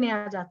দেখে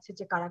নেওয়া যাচ্ছে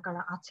যে কারা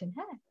কারা আছেন।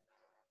 হ্যাঁ,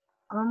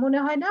 আমার মনে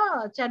হয় না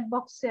চ্যাট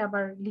বক্সে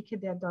আবার লিখে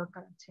দেওয়ার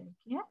দরকার আছে আর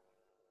কি। হ্যাঁ,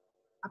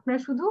 আপনারা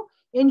শুধু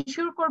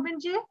এনশিওর করবেন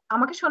যে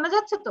আমাকে শোনা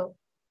যাচ্ছে তো?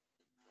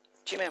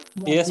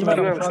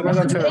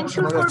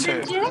 এনশিওর করবেন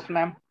যে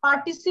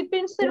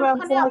পার্টিসিপেন্টস এর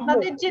ওখানে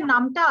আপনাদের যে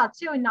নামটা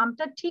আছে ওই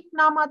নামটা ঠিক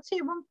নাম আছে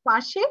এবং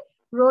পাশে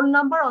রোল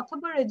নাম্বার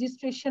অথবা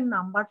রেজিস্ট্রেশন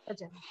নাম্বারটা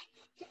জানেন।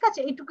 ঠিক আছে,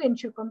 এইটুকু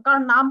এনশিওর করুন,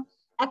 কারণ নাম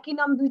একই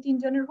নাম 2-3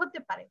 জনের হতে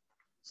পারে,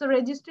 সো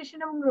রেজিস্ট্রেশন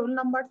এবং রোল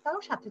নাম্বারটাও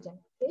সাথে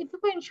জানেন।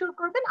 এইটুকু এনশিওর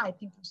করবেন, আই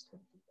থিংক ইটস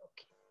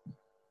ওকে।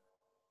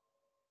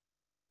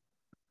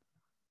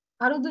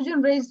 আরো দুজন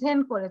রেজ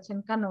হ্যান্ড করেছেন,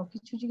 কেন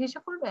কিছু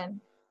জিজ্ঞাসা করবেন?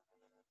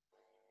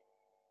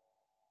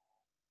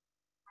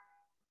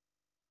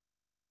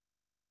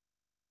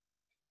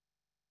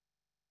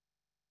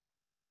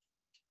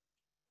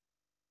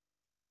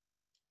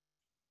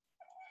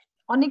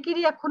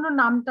 অনেকেরই এখনো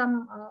নামটা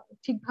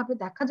ঠিকভাবে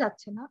দেখা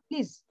যাচ্ছে না।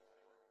 প্লিজ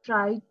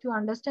ট্রাই টু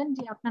আন্ডারস্ট্যান্ড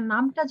যে আপনার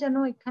নামটা যেন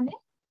এখানে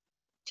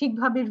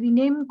ঠিকভাবে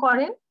রিনেম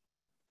করেন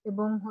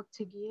এবং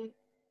হচ্ছে গিয়ে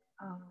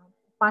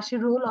পাশে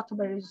রোল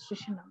অথবা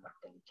রেজিস্ট্রেশন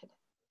নাম্বারটা লিখে দেন।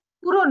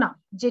 পুরো নাম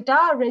যেটা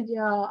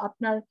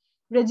আপনার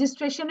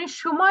রেজিস্ট্রেশনের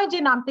সময় যে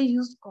নামটা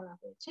ইউজ করা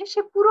হয়েছে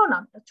সে পুরো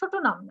নামটা, ছোট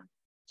নাম না।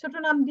 ছোট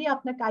নাম দিয়ে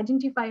আপনাকে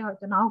আইডেন্টিফাই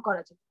হয়তো নাও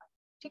করা যেতে পারে।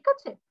 ঠিক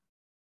আছে,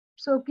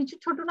 সো কিছু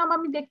ছোট নাম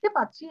আমি দেখতে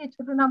পাচ্ছি, এই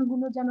ছোট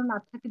নামগুলো যেন না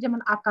থাকে। যেমন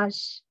আকাশ,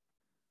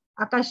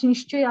 আকাশ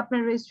নিশ্চয়ই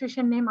আপনার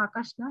রেজিস্ট্রেশন নেম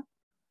আকাশ না,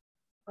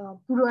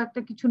 পুরো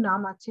একটা কিছু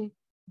নাম আছে।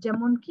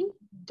 যেমন কি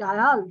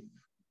ডায়াল,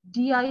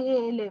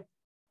 DIALF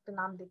একটা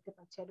নাম দেখতে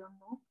পাচ্ছি, আই ডোন্ট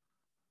নো।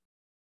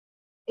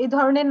 এই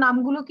ধরনের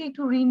নামগুলোকে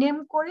একটু রিনেম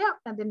করে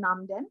আপনাদের নাম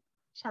দেন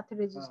সাথে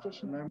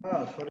রেজিস্ট্রেশন।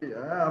 সরি,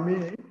 আমি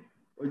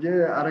ওই যে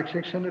আরেক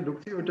সেকশনে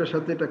ঢুকছি, ওইটার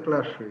সাথে এটা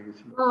ক্লাস হয়ে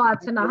গেছিল। ও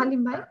আচ্ছা, না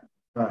হালিম ভাই,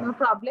 no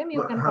problem,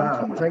 you can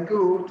continue.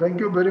 Thank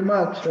you very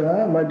much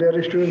my dear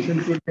students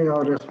including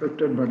hour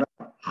respected madam.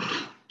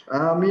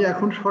 আমি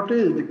এখন শর্টে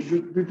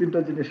 2-3টা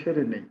জিনিস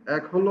সেরে নেই।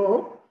 এক হলো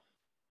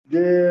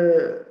যে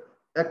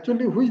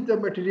actually which the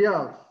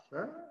materials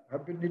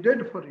have been needed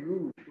for you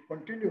to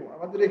continue.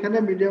 আমাদের এখানে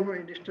মিডিয়াম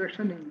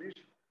ইনস্ট্রাকশন ইংলিশ,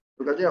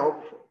 তো কাজে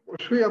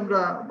অবশ্যই আমরা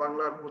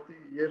বাংলার প্রতি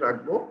ইয়ে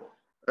রাখবো।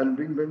 And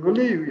being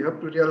Bengali, we have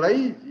to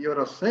realize your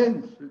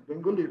sense with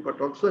Bengali, but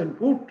also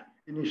input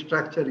in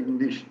structure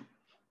English.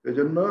 এই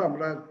জন্য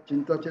আমরা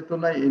চিন্তা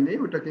চেতনা এনে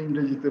ওটাকে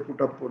ইংরেজিতে পুট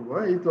আপ করবো।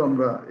 এই তো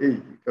আমরা এই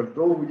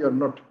though we are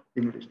not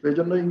English, তো এই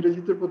জন্য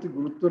ইংরেজিতে প্রতি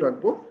গুরুত্ব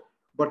রাখবো।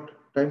 বাট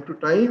টাইম টু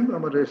টাইম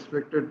আমার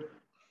রেসপেক্টেড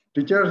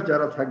টিচার্স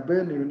যারা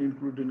থাকবেন,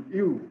 ইনক্লুডিং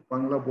ইউ,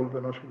 বাংলা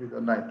বলবেন, অসুবিধা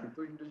নাই, কিন্তু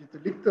ইংরেজিতে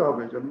লিখতে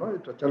হবে, এই জন্য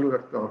এটা চালু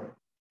রাখতে হবে।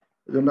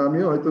 এই জন্য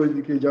আমিও হয়তো ওই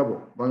দিকেই যাবো,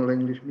 বাংলা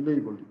ইংলিশ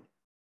মিলেই বলি।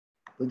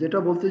 তো যেটা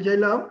বলতে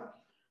চাইলাম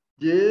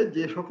যে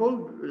যে সকল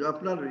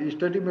আপনার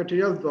স্টাডি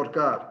ম্যাটেরিয়াল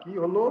দরকার, কি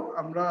হলো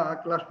আমরা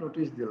ক্লাস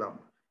নোটিশ দিলাম,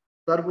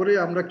 তারপরে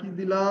আমরা কি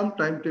দিলাম,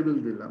 টাইম টেবিল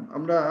দিলাম।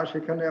 আমরা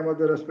সেখানে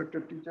আমাদের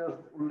রেসপেক্টেড টিচার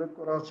উল্লেখ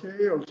করা আছে,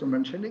 অলসো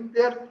মেনশনিং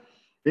দেয়ার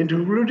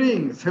ইনক্লুডিং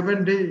 7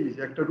 days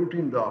একটা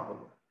রুটিন দেওয়া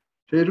হলো।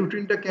 সেই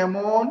রুটিনটা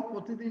কেমন,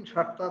 প্রতিদিন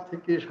 7টা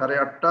থেকে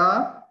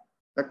 8:30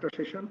 একটা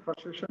session,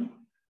 first session,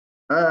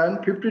 and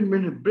 15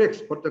 minute breaks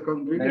for the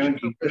congregation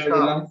of the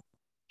staff.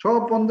 সব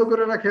বন্ধ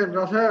করে রাখেন।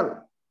 রাসেল,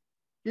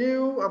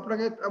 কেউ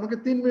আমাকে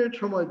 3 মিনিট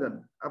সময় দেন,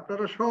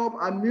 আপনারা সব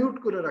আনমিউট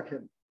করে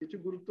রাখেন, কিছু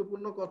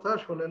গুরুত্বপূর্ণ কথা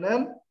শুনে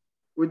নেন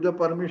with the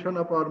permission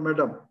of our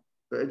madam.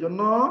 তো এই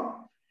জন্য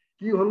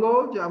কি হলো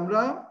যে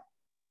আমরা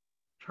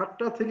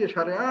 7টা থেকে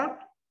 8:30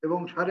 এবং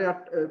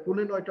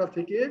 8:30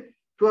 থেকে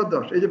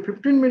 9:10, এই যে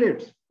 15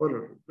 minutes for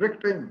break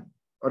time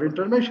or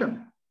ইন্টারমিশন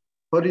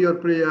for your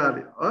prayer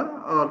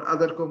or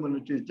other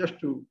communities, just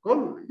to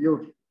call you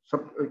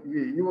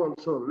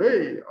also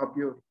lay of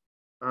your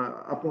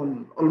upon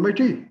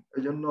Almighty.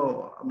 এই জন্য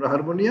আমরা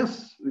harmonious,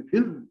 we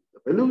feel the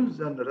values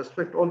and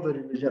respect all the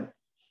religion.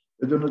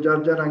 এই জন্য যার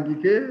যার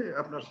আঙ্গিকে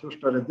আপনার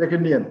স্রষ্টারে দেখে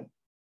নিয়েন,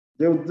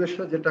 যে উদ্দেশ্য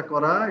যেটা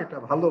করা এটা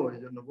ভালো, এই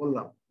জন্য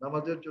বললাম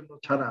নামাজের জন্য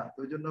ছাড়া।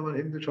 ওই জন্য আমার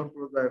হিন্দু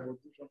সম্প্রদায়,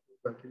 বৌদ্ধ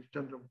সম্প্রদায়,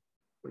 খ্রিস্টান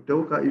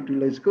ওইটাও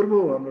ইউটিলাইজ করবো,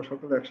 আমরা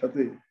সকলে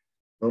একসাথে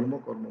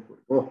ধর্মকর্ম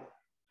করবো।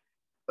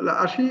 তাহলে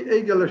আসি,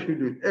 এই গেল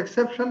শিডিউল।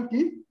 এক্সেপশন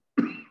কি,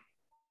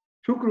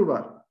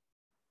 শুক্রবার,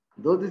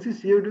 though this is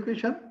CA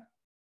education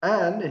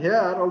and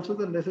here also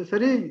the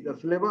necessary, the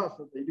syllabus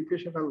of the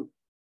educational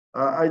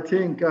I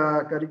think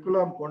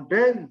curriculum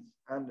contains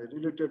and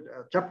related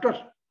chapter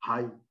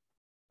high,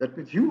 that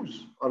means huge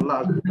or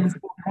large.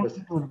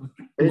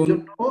 এই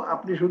জন্য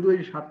আপনি শুধু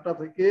এই 7টা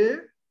থেকে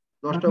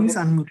 10টা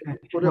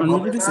করে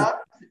হবে না।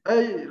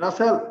 এই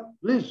রাসেল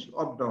প্লিজ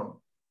অফ ডাউন,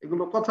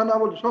 এগুলো কথা না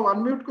বলে সব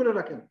আনমিউট করে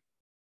রাখেন।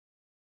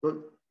 তো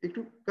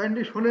একটু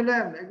কাইন্ডলি শুনে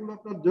নেন, এগুলো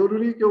আপনার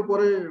জরুরি, কেউ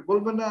পরে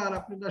বলবেন না, আর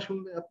আপনি না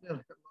শুনলে আপনি।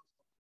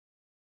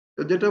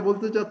 যেটা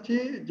বলতে চাচ্ছি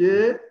যে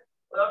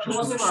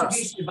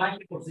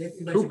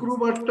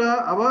শুক্রবারটা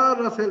আবার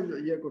রাসেল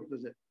ইয়ে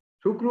করতেছে,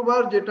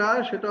 শুক্রবার যেটা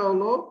সেটা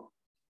হলো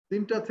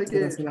 3টা থেকে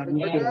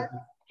 9:30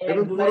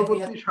 এবং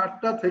পরবর্তী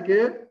 7টা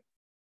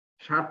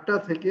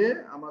থেকে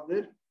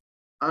আমাদের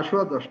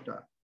 10:15।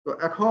 তো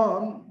এখন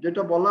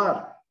যেটা বলার,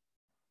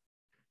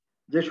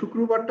 যে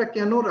শুক্রবারটা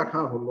কেন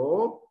রাখা হলো,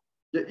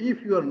 যে if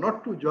you are not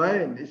to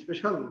join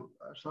special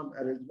some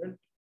arrangement,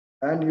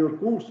 and your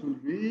course will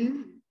be,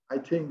 I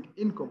think,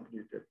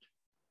 incompleted.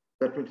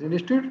 That means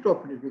Institute of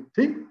will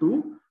think to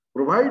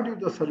provide you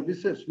the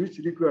services which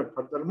required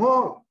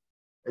furthermore.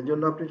 এই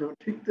জন্য আপনি যখন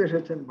শিখতে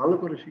এসেছেন ভালো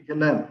করে শিখে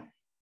নেন।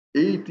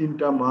 এই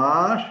 3টা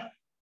মাস,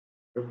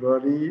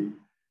 ফেব্রুয়ারি,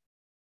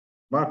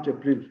 March,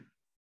 April,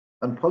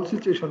 and fall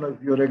situation of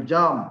your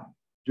exam,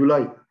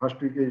 July, first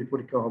week এই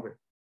পরীক্ষা হবে।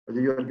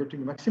 You are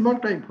getting maximum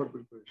time for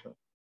preparation.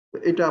 তো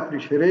এটা আপনি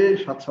সেরে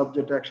 7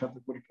 সাবজেক্টে একসাথে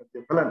পরীক্ষা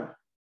দিয়ে ফেলেন।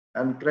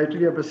 And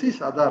criteria basis,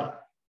 other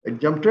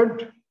exempted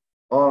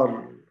or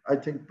I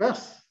think pass,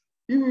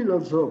 he will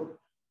also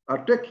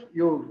take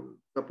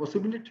the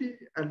possibility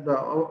and the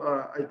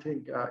I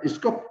think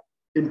scope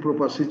in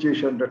proper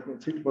situation that will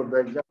sit for the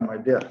exam, my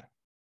dear.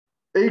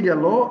 এই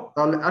গেল,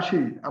 তাহলে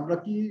আসি আমরা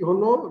কি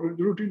হলো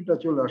রুটিনটা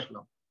চলে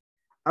আসলাম।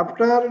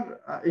 After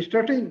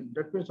starting,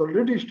 that means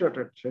already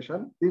started session,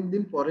 3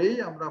 দিন পরেই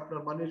আমরা আপনার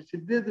মানের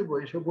রিসিপ্ট দিয়ে দেবো,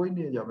 এসে বই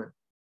নিয়ে যাবেন।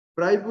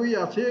 প্রায় বই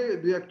আছে,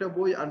 2-1টা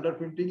বই আন্ডার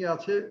প্রিন্টিং এ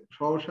আছে,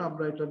 সহসা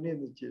আমরা এটা নিয়ে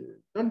নিচ্ছি।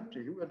 Don't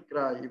you and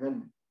cry even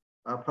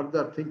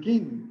further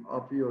thinking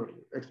of your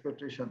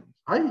expectation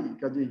high,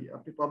 কাজেই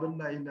আপনি পাবেন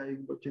না, এই না,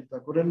 এগুলো চিন্তা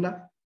করেন না,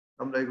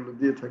 আমরা এগুলো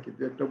দিয়ে থাকি।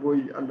 2-1টা বই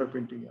আন্ডার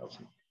প্রিন্টিং এ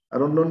আছে, আর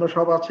অন্যান্য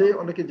সব আছে।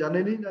 অনেকে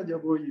জানেনই না যে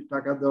বই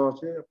টাকা দেওয়া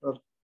আছে আপনার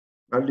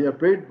earlier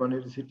paid মানে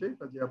রিসিটে,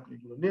 কাজে আপনি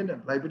এগুলো নিয়ে নেন।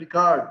 লাইব্রেরি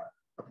কার্ড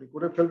আপনি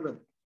করে ফেলবেন।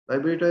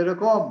 লাইব্রেরিটা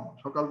এরকম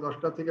সকাল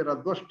 10টা থেকে রাত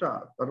 10টা,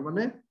 তার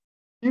মানে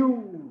you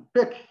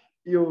take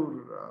your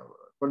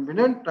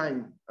convenient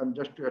time and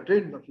just to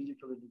attend the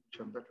physical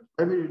education, that is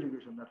library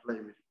education at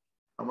library.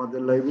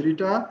 আমাদের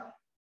লাইব্রেরিটা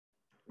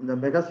in the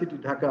mega city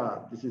Dhaka,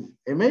 this is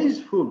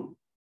amazing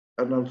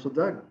and also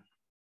the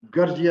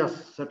gorgeous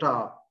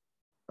setup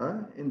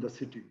in the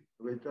city.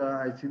 এটা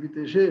ICB তে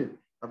এসে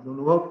আপনি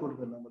অনুভব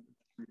করবেন আমাদের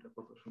এটা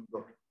কত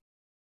সুন্দর।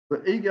 তো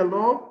এই গেল,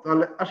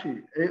 তাহলে আসি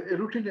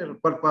রুটিনের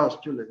পারপাস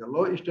চলে গেল,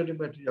 স্টাডি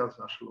ম্যাটেরিয়ালস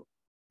আসলো,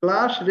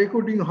 ক্লাস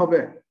রেকর্ডিং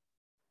হবে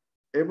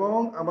এবং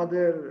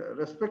আমাদের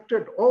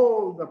respected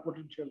all the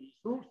potential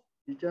resource.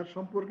 Teacher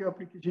সম্পর্কে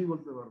আপনি কিছুই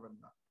বলতে পারবেন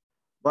না,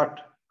 বাট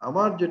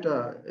আমার যেটা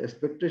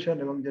এক্সপেকটেশন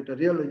এবং যেটা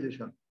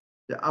রিয়েলাইজেশন,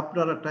 যে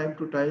আপনারা টাইম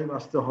টু টাইম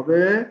আসতে হবে,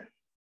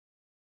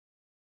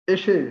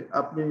 এসে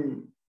আপনি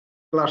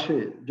ক্লাসে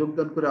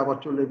যোগদান করে আবার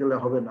চলে গেলে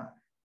হবে না।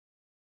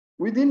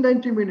 Within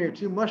 90 minutes,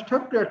 you must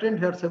have to attend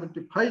here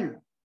 75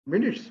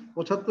 minutes.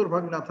 75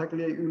 ভাগ না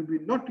থাকলে you will be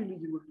not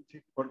eligible to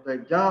sit for the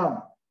exam.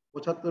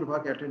 75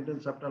 ভাগ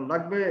অ্যাটেন্ডেন্স আপনার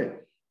লাগবে।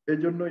 এই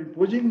জন্য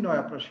ইম্পোজিং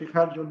নয়, আপনার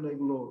শেখার জন্য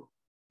এগুলো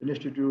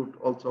institute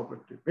also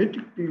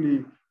meticulously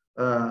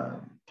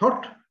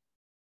thought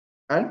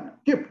and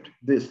kept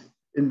this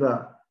in the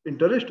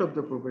interest of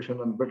the profession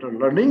and better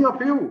learning of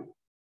you.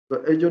 তো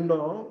এই জন্য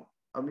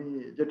আমি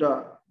যেটা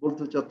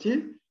বলতে চাচ্ছি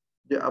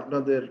যে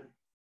আপনাদের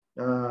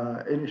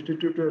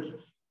ইনস্টিটিউটের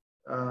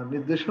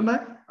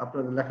নির্দেশনায়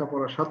আপনাদের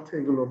লেখাপড়ার সাথে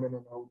এগুলো মেনে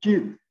নেওয়া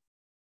উচিত।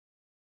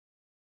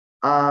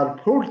 আর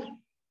ফোর্থ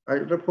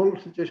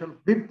সিচুয়েশন,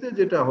 ফিফথে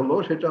যেটা হলো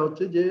সেটা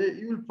হচ্ছে যে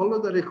you will follow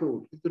the record,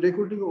 কিন্তু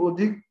রেকর্ডিং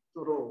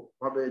অধিকতর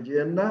ভাবে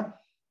যেন না,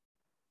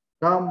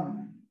 কাম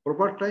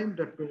proper time,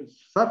 that means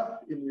serve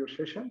in your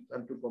session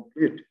and to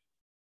complete.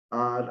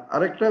 আর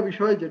আরেকটা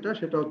বিষয় যেটা,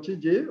 সেটা হচ্ছে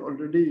যে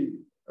অলরেডি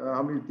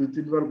আমি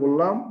 2-3 বার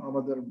বললাম,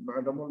 আমাদের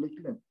ম্যাডামও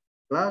লিখলেন,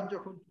 ক্লাস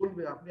যখন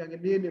চলবে আপনি আগে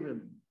নিয়ে নেবেন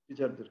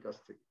টিচারদের কাছ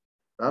থেকে,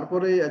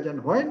 তারপরে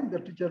when the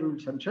teacher will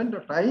sanction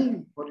the time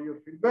for your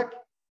feedback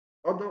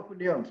or the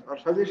opinions or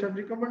suggestion,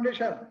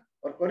 recommendation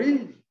or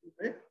queries, you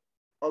may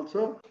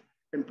also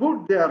input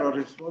there or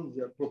response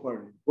there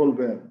properly,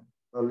 বলবেন,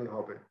 তাহলে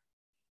হবে।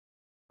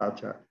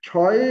 আচ্ছা,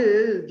 6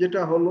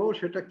 যেটা হলো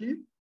সেটা কি,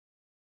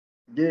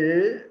 যে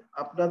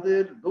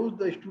আপনাদের those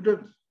the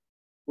students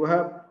who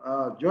have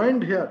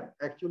joined here,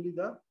 actually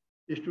the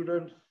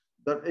students,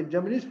 the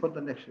examinees for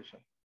the next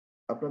session,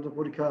 আপনাদের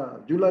পরীক্ষা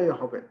জুলাইয়ে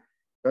হবে,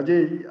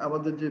 কাজেই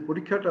আমাদের যে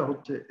পরীক্ষাটা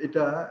হচ্ছে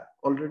এটা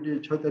অলরেডি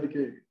 6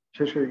 তারিখে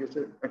শেষ হয়ে গেছে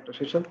একটা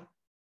session.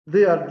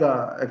 They are the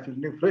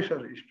actually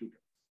fresher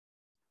student.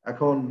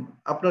 এখন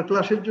আপনার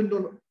ক্লাসের জন্য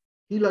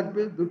কি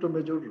লাগবে, দুটো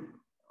মেজর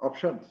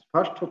অপশন।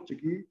 ফার্স্ট হচ্ছে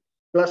কি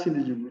class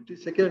eligibility,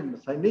 second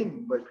signing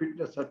by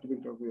fitness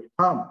certificate of your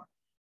farm.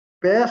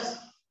 প্যাস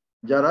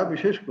যারা,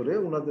 বিশেষ করে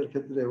ওনাদের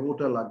ক্ষেত্রে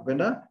ওটা লাগবে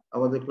না,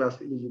 আমাদের ক্লাস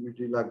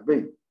এলিজিবিলিটি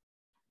লাগবেই।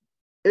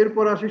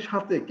 এরপর আসি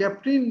সাথে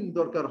ক্যাপ্টেন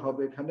দরকার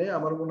হবে এখানে,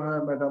 আমার মনে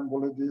হয় ম্যাডাম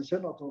বলে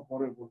দিয়েছেন অথবা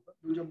পরে বলবেন,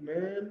 2জন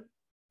মেল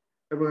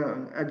এবং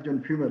 1জন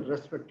ফিমেল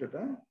রেসপেক্টেড।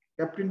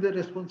 ক্যাপ্টেনদের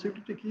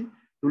রেসপন্সিবিলিটি কি,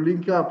 two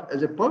link up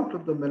as a part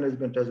of the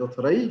management age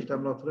authorised,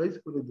 আমরা অথরাইজ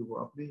করে দেবো,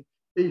 আপনি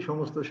এই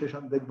সমস্ত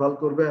সেশন দেখভাল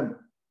করবেন,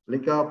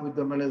 link up with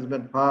the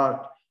management part,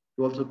 two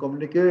also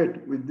communicate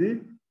with the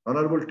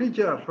honourable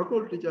teacher, সকল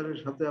টিচারের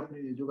সাথে আপনি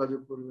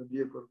যোগাযোগ করবেন,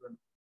 ইয়ে করবেন,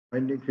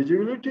 finding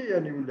feasibility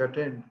and you will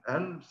attend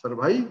and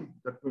survive,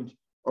 that means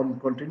on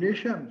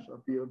continuations of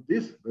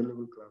this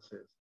valuable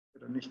classes,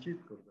 এটা নিশ্চিত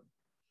করবেন।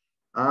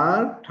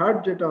 আর থার্ড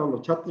যেটা হলো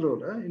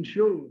ছাত্ররা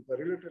ensure the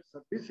related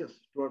services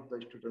toward the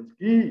students,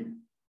 কি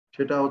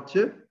সেটা হচ্ছে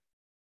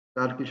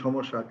কার কি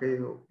সমস্যা,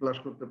 কেউ ক্লাস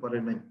করতে পারে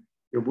নাই,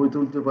 কেউ বই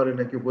তুলতে পারে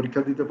না, কেউ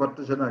পরীক্ষা দিতে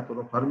পারতেছে না,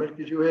 কোনো ফার্মের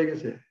কিছু হয়ে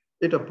গেছে,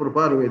 এটা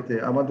প্রপার ওয়েতে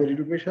আমাদের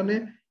এডুকেশনে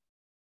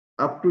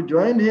up to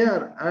join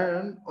here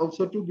and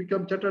also to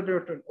become chartered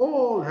accountant,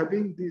 all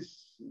having these,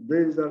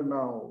 these are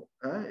now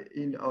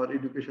in our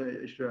education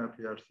student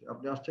affairs.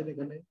 আপনি আসছেন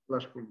এখানে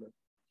ক্লাস করবেন,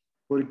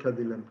 পরীক্ষা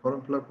দিলেন, ফর্ম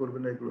ফিল আপ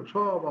করবেন, এগুলো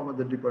সব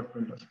আমাদের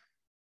ডিপার্টমেন্ট আছে।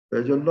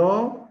 এই জন্য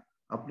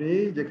আপনি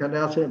যেখানে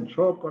আছেন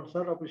সব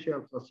কনসার্ন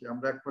অফিসিয়ালস আছে,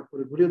 আমরা এক পাক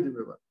করে ঘুরিয়ে দিব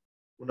এবার।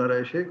 ওনারা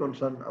এসে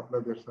কনসার্ন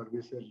আপনাদের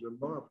সার্ভিসের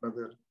জন্য,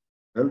 আপনাদের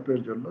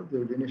হেল্পের জন্য they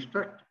will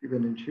instruct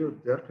even ensure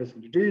there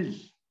facilities.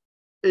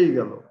 এই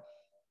গেল।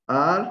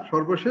 আর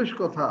সর্বশেষ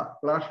কথা,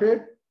 ক্লাসে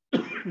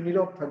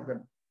নীরব থাকবেন।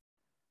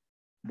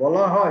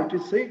 বলা হয় it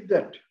is said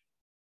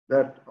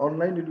that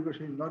online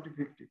education is not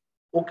effective.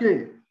 Okay,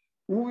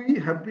 we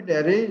have been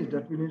arranged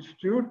that we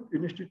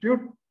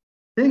institute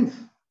things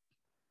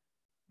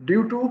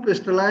due to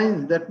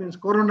pestilence, that means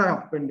corona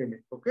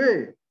pandemic. Okay,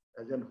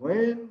 as and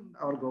when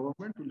our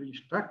government will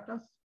instruct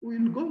us, we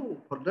will go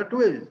for that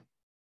way.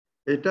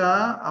 Eta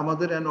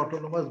amader an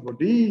autonomous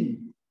body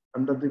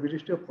under the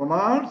Ministry of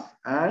Commerce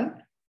and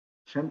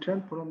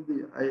sanctioned from the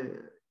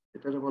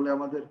এটা বলে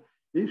আমাদের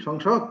এই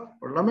সংসদ,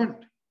 parliament,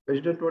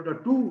 president order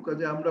 2,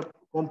 কাজে আমরা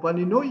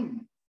company নই,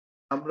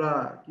 আমরা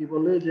কি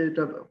বলে যে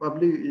এটা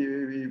পাবলিক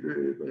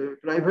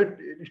প্রাইভেট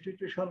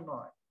ইনস্টিটিউশন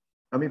নয়,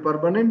 আমি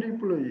permanent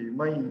employee,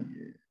 my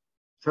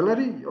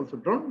salary also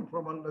ড্রন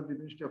from under the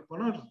ministry of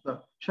commerce the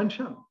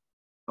sanction.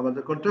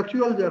 আমাদের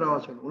কন্ট্রাকচুয়াল যারা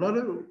আছেন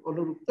ওনারও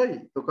অনুরূপ তাই।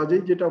 তো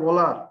কাজেই যেটা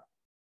বলার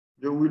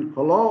যে will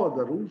follow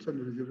the rules and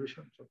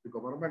regulations of the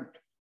government.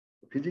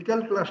 Physical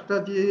ক্লাসটা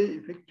যে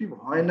ইফেক্টিভ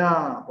হয় না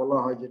বলা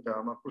হয়, যেটা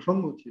আমার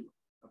প্রসঙ্গ ছিল,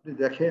 আপনি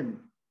দেখেন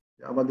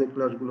আমাদের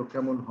ক্লাসগুলো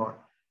কেমন হয়।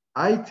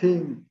 I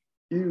think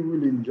you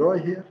will enjoy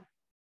here,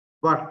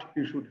 but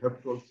you should have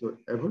to also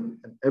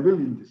able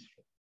in this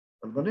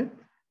মানে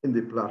in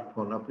the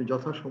platform। আপনি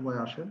যথা সময়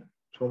আসেন,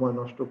 সময়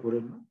নষ্ট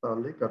করেন না,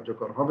 তাহলে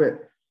কার্যকর হবে।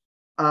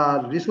 আর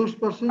রিসোর্স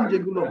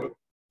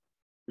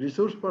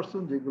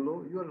পারসন যেগুলো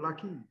you R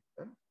lucky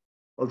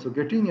also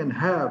getting and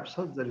have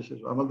such the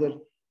resource। আমাদের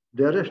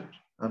ডিয়ারেস্ট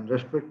and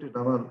respected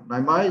আমার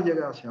নাইমাই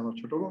জায়গা আছে, আমার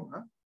ছোট বোন,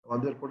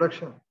 আমাদের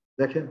প্রোডাকশন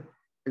দেখেন,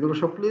 এগুলো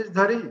সব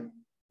প্লেসধারী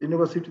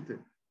ইউনিভার্সিটিতে,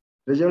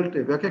 রেজাল্টে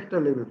ব্যাক একটা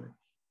লেভেলে,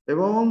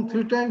 এবং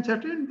 3 times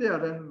attend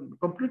there and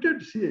completed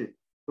CA।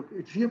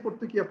 CA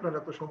পড়তে কি আপনার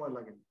এত সময়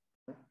লাগেনি?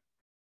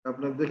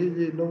 আপনার দেখি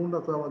যে নমুনা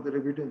তো আমাদের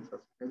এভিডেন্স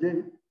আছে। কাজেই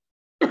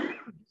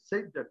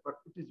said that, but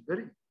it is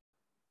very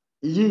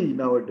easy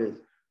nowadays।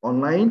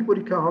 Online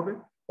পরীক্ষা হবে,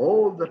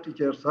 all the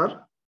teachers are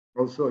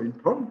also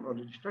informed or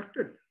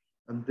instructed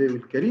and they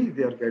will carry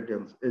their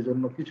guidance। এই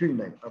জন্য কিছুই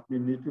নাই, আপনি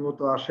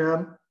নীতিমতো আসেন,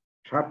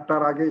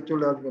 7টার আগে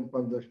চলে আসবেন,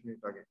 5-10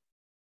 মিনিট আগে।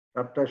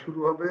 7টায় শুরু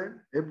হবে,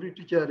 এভরি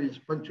টিচার ইজ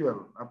পাঞ্চুয়াল।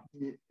 আপনি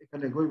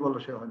এখানে গই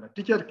বলসে হয় না।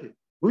 টিচারকে,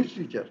 which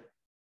teacher,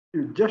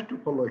 you just to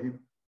follow him,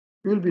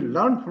 you will be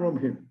learn from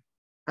him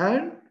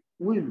and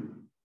will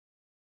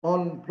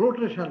on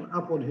flotation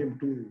upon him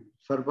to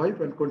survive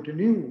and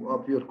continue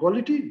of your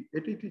quality।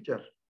 এটি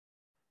টিচার,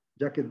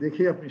 যাকে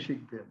দেখে আপনি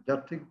শিখবেন,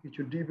 যার থেকে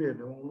কিছু দিবেন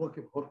এবং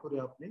ওকে ভর করে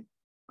আপনি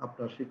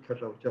আপনার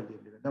শিক্ষাটাও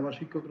চালিয়ে নেবেন। আমার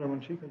শিক্ষকরা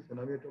আমার শিখাইছেন,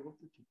 আমি এটা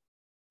বলতেছি।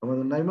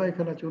 আমাদের নাইমা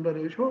এখানে আছে, ওনারা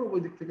এসব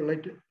ওই দিক থেকে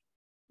লাইটে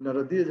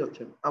ওনারা দিয়ে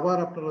যাচ্ছেন, আবার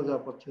আপনারা যা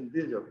পাচ্ছেন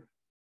দিয়ে যাবেন।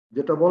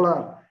 যেটা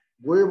বলার,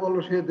 বইয়ে বলো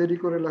সে দেরি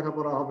করে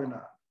লেখাপড়া হবে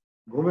না,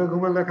 ঘুমে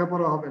ঘুমে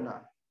লেখাপড়া হবে না,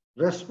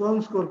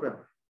 রেসপন্স করবেন।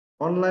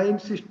 অনলাইন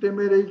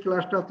সিস্টেমের এই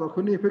ক্লাসটা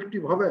তখনই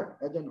ইফেক্টিভ হবে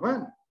as and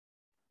when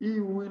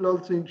you will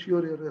also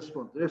ensure your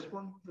response।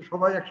 Response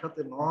সবাই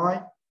একসাথে নয়,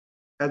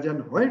 as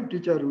and when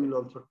teacher will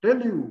also tell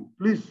you,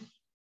 please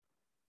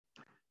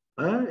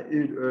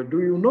do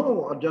you know,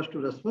 or just to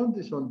respond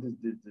this on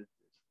this,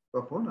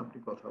 তখন আপনি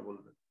কথা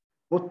বলবেন।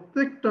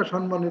 প্রত্যেকটা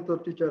সম্মানিত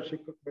টিচার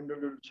শিক্ষক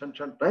মন্ডলীর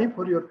সেনশন টাইম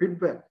ফর ইউর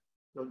ফিডব্যাক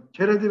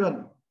ছেড়ে দিবেন,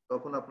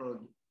 তখন আপনারা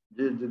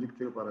যে দিক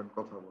থেকে পারেন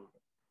কথা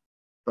বলবেন।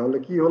 তাহলে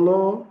কি হলো,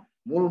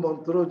 মূল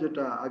মন্ত্র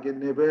যেটা আগে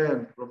নেবেন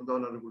ফ্রম দ্য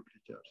অনারেবল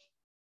টিচার্স,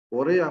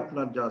 পরে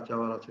আপনার যা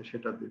চাওয়ার আছে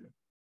সেটা দিবেন।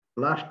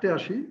 লাস্টে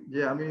আসি যে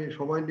আমি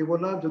সময় নিব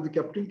না, যদি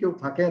ক্যাপ্টেন কেউ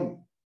থাকেন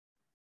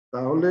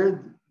তাহলে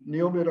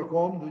নিয়ম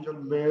এরকম, 2জন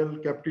মেল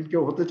ক্যাপ্টেন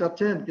কেউ হতে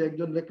চাচ্ছেন, কি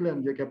একজন লিখলেন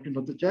যে ক্যাপ্টেন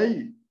হতে চাই,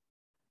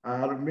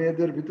 আর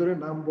মেয়েদের ভিতরে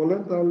নাম বলেন,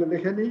 তাহলে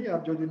লিখে নিই।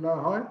 আর যদি না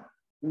হয়,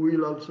 we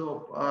will also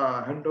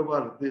hand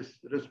over this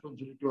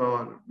responsibility to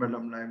our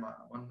madam Naima.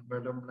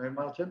 Madam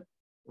Naima আছেন,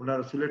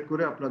 ওনারা সিলেক্ট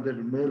করে আপনাদের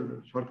মেল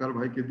সরকার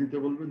ভাইকে দিতে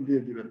বলবেন,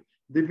 দিয়ে দিবেন।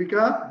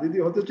 দীপিকা দিদি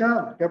হতে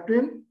চান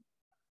ক্যাপ্টেন?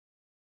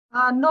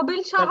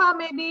 নোবেল সাহা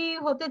মেবি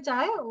হতে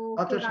চায়।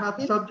 আচ্ছা, 7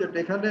 সাবজেক্ট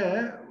এখানে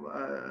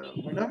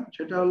ম্যাডাম,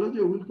 সেটা হলো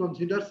যে উইল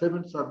কনসিডার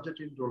 7 সাবজেক্ট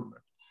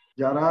এনরোলমেন্ট।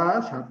 যারা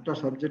 7টা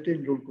সাবজেক্টে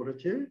এনরোল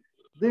করেছে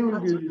they will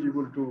be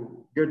eligible to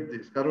get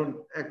this, কারণ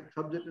এক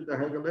সাবজেক্টে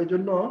দেখা গেল। এই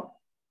জন্য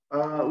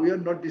we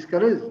are not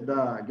discouraged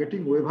the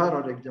getting waiver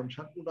or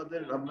exemption।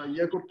 ওনাদের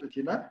আমরা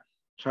করতেছি না,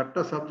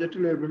 7টা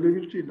সাবজেক্টের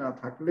এভেইলেবিলিটি না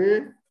থাকলে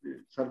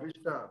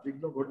সার্ভিসটা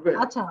বিঘ্ন ঘটবে।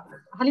 আচ্ছা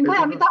হালিম ভাই,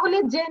 আমি তাহলে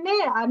জেনে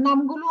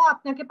নামগুলো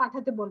আপনাকে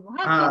পাঠাতে বলবো।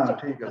 হ্যাঁ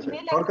ঠিক আছে,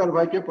 সরকার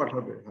ভাইকে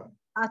পাঠাবে। হ্যাঁ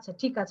আচ্ছা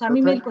ঠিক আছে, আমি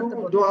মেল করতে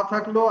বলবো। দোয়া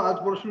থাকলো, আজ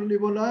প্রশ্ন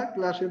নিব না,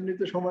 ক্লাস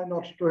এমনিতে সময়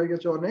নষ্ট হয়ে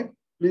গেছে অনেক।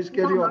 Please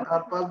carry on.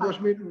 R 5-10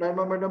 minute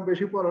Naima madam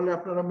বেশি পড়ালে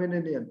আপনারা মেনে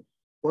নিন।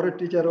 পরের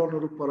টিচারে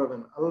অনুরূপ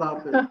পড়াবেন। আল্লাহ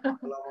হাফেজ।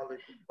 আসসালামু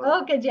আলাইকুম।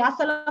 ওকে জি,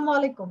 আসসালামু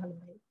আলাইকুম।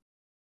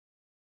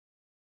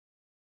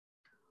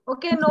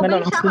 ওকে, নোবেল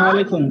ম্যাডাম সাহা আসসালামু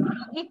আলাইকুম।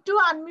 একটু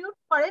আনমিউট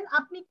করেন।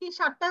 আপনি কি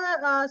 7টা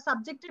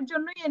সাবজেক্টের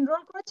জন্যই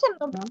এনরোল করেছেন?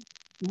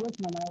 Yes,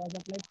 ma'am. I was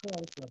applied for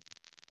all classes.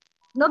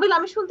 Nobel,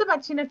 আমি শুনতে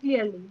পাচ্ছি না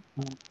clearly.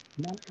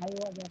 Ma'am, I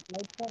was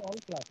applied for all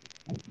classes.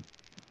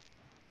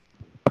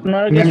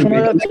 আপনার কি শোনা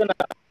যাচ্ছে না?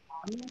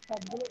 আমি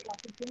সবগুলো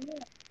ক্লাসের জন্য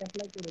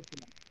অ্যাপ্লাই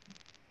করেছিলাম।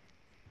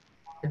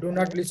 I do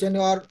not listen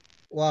your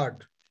word.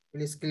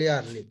 Please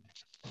clearly.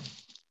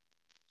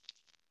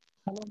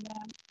 Hello,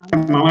 ma'am.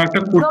 আমার একটা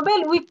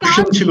নোবেল, we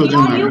কোশ্চেন can't ছিল যে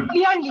hear you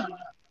clearly.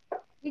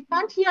 We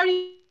can't hear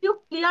you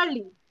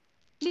clearly.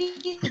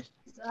 Please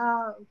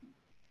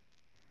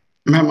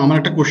ma'am আমার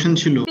একটা কোশ্চেন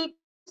ছিল speak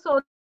so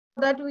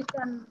that we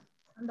can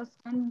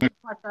understand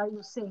what are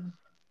you saying.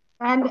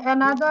 And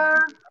another,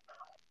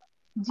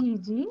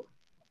 G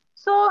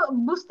so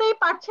বুঝতেই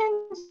পারছেন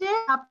যে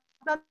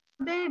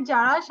আপনাদের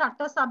যারা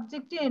 7টা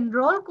সাবজেক্টে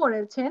এনরোল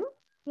করেছেন,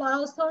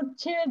 প্লাস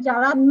হচ্ছে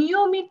যারা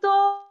নিয়মিত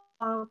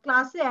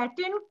ক্লাসে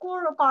অ্যাটেন্ড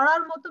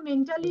করার মতো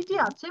মেন্টালিটি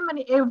আছে,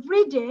 মানে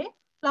everyday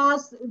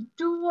plus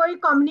two way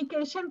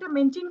কমিউনিকেশনটা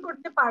maintain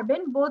করতে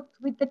পারবেন both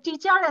with the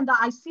teacher and the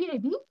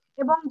ICAB,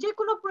 এবং যে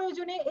কোনো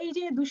প্রয়োজনে এই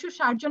যে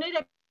 260 জনের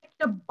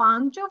একটা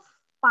বাঞ্চ অফ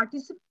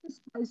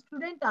পার্টিসিপেন্ট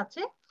স্টুডেন্ট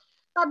আছে,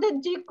 তাদের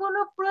যে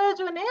কোনো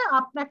প্রয়োজনে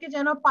আপনাকে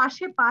যেন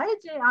পাশে পায়,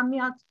 যে আমি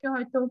আজকে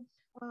হয়তো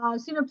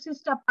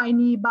সিনপসিসটা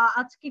পাইনি, বা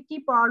আজকে কি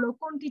পড়ালো,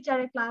 কোন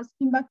টিচারের ক্লাস,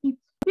 কিংবা কি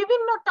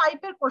বিভিন্ন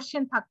টাইপের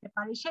কোশ্চেন থাকতে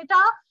পারে, সেটা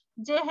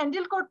যে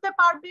হ্যান্ডেল করতে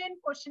পারবেন,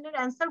 কোশ্চেনের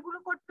অ্যান্সার গুলো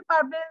করতে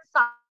পারবেন,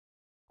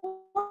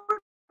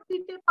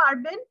 দিতে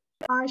পারবেন,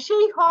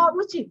 সেই হওয়া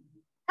উচিত।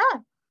 হ্যাঁ,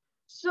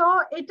 সো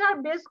এটার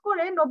বেস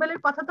করে নোবেলের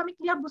কথা তো আমি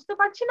ক্লিয়ার বুঝতে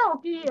পারছি না ও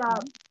কি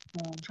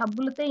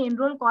সবগুলোতে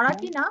এনরোল করা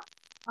কিনা।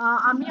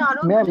 আমি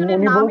আরো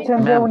দুজনের নাম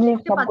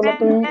দেখতে পাচ্ছি।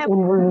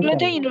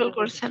 এনরোল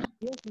করছেন।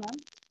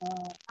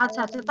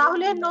 আচ্ছা,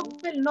 তাহলে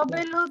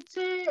নোবেল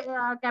হচ্ছে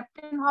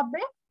ক্যাপ্টেন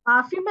হবে।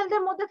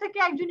 ফিমেলদের মধ্যে থেকে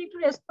একজন একটু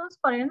রেসপন্স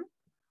করেন।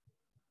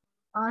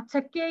 আচ্ছা,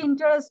 কে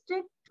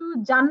ইন্টারেস্টেড? টু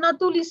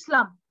জান্নাতুল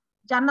ইসলাম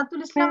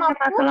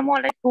আপু, আসসালামু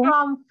আলাইকুম।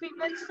 from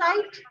female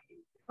side.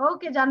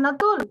 Okay,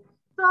 Jannatul,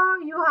 so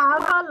you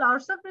have a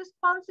lots of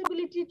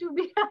responsibility to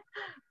be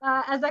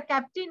as a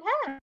captain,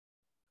 huh?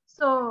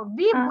 So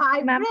be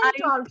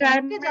vibrant all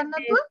time, okay,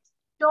 Jannatul?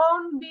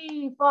 Don't be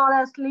fall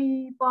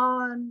asleep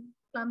on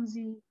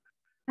clumsy.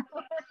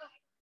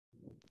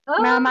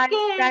 Ma'am, I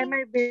Okay, try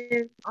my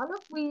best. all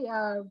of we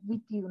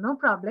with you, no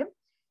problem.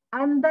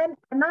 And then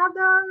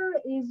another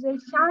is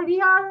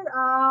Shahriar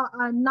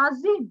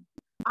Nazim.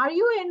 Are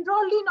you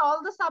enrolled in all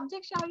the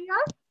subjects,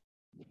 Shahriar?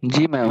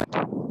 Ji ma'am.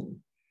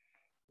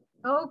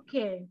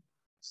 Okay,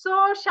 so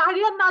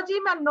Shahriar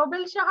Nazim and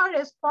Nobel Shah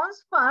response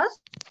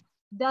first,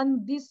 then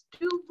these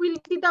two will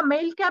be the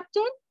male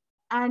captain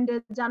and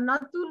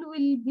Jannatul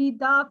will be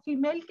the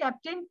female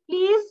captain.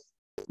 Please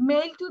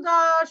mail to the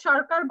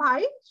Sarkar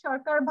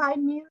Bhai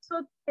means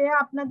হচ্ছে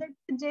আপনাদের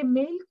যে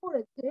mail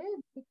করেছে,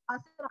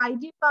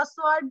 ID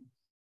password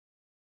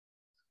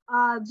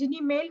যিনি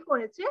mail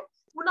করেছে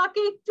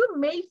উনাকে একটু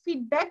mail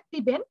feedback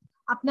দিবেন।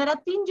 আপনারা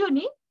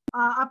তিনজনই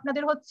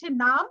আপনাদের হচ্ছে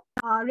নাম,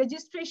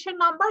 রেজিস্ট্রেশন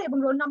নাম্বার এবং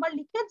রোল নাম্বার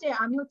লিখে যে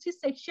আমি হচ্ছে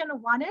সেকশন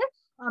 1 এর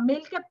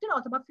মেল ক্যাপ্টেন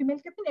অথবা ফিমেল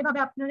ক্যাপ্টেন, এভাবে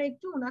আপনারা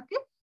একটু উনাকে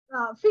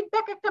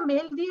ফিডব্যাক একটা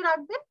মেল দিয়ে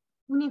রাখবেন,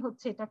 উনি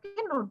হচ্ছে এটাকে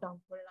নোট ডাউন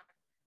করে রাখবেন,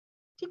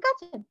 ঠিক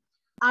আছে?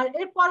 আর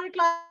এর পরের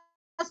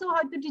ক্লাসে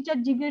হয়তো টিচার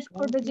জিজ্ঞেস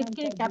করবে যে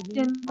কে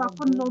ক্যাপ্টেন,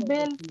 তখন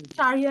নোবেল,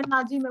 শাহরিয়ার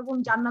নাজিম এবং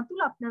জান্নাতুল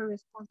আপনার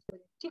রেসপন্স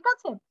করবে, ঠিক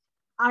আছে?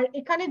 আর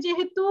এখানে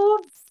যেহেতু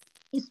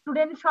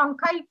স্টুডেন্ট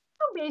সংখ্যা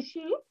একটু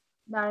বেশি,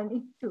 দাঁড়ান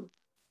একটু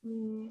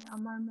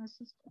আমার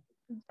মেসেজটা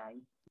একটু যাই।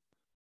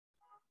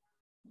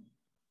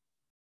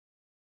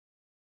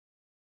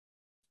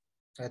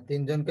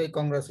 তিনজনকেই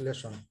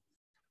কংগ্রাচুলেশন।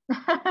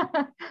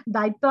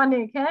 দায়িত্ব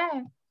অনেক। হ্যাঁ,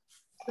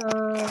 তো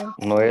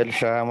নোয়েল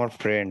শাহ আমার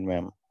ফ্রেন্ড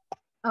ম্যাম।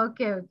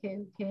 ওকে,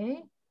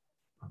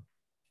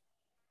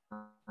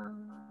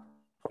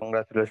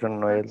 কংগ্রাচুলেশন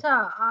নোয়েল। আচ্ছা,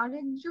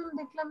 আরেকজন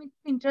দেখলাম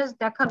একটু ইন্টারেস্ট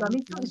দেখালো, আমি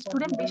একটু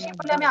স্টুডেন্ট বেশি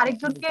বলে আমি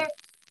আরেকজনকে,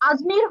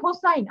 আজমির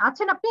হোসাইন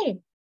আছেন আপনি?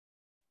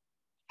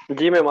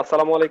 জি ম্যাম,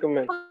 আসসালামু আলাইকুম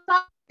ma'am.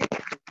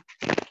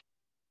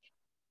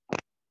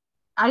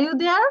 Are you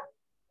there?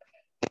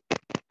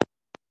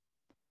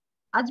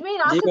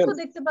 Ajmer আছে তো,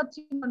 দেখতে পাচ্ছি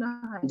মনে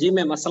হয়। জি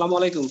ম্যাম, আসসালামু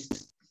আলাইকুম।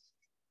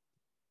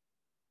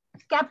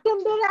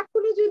 ক্যাপ্টেনদের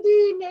এখনই যদি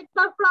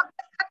নেটওয়ার্ক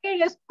প্রবলেম থাকে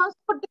রেসপন্স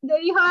করতে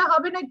দেরি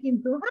হবে না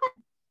কিন্তু। হ্যাঁ,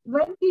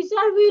 when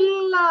teacher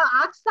will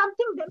ask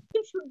something, then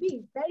you should be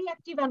very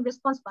active and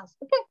response fast.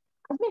 Okay,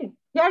 Ajmer,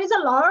 there is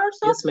a lots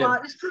of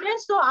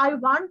students, so I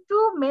want to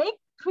make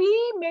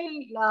 3 male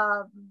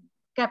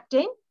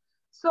captain,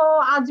 so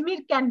Ajmer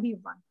can be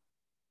one.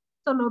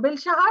 So Nobel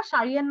Shah,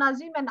 Shahriar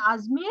Nazim and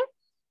Ajmer,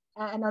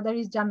 another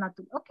is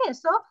Jannatul. Okay,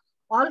 so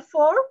all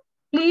 4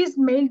 please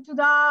mail to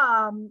the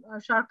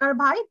Sarkar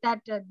Bhai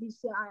that this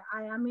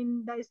I am in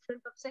the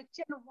student of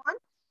section 1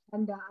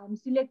 and I'm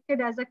selected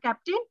as a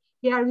captain.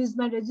 Here is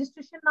my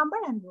registration number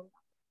and roll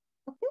number.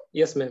 Okay?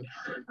 Yes, ma'am.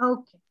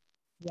 Okay.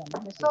 Yeah,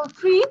 so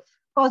 3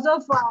 because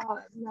of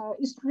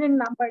student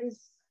number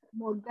is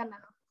more than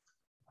enough.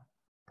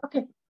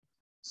 Okay,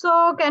 so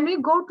can we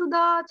go to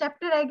the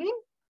chapter again?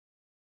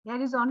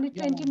 There is only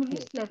 20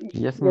 minutes left.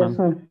 Yes,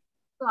 ma'am.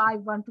 So I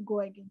want to go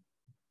again.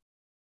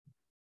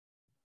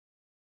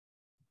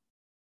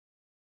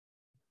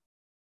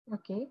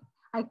 Okay,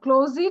 I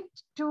close it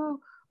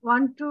to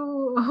want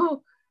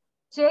to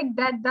check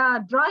that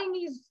the drawing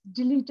is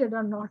deleted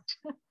or not.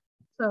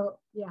 So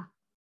yeah,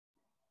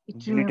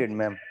 Deleted,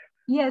 ma'am.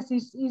 Yes,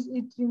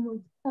 it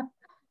removed.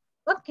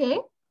 Okay,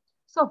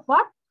 so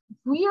what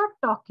we are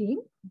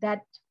talking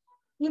that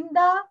in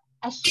the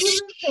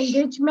assurance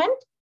engagement,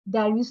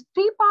 there is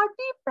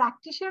three-party: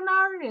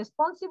 practitioner,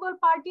 responsible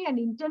party, and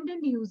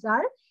intended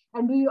user.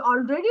 And we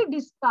already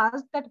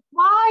discussed that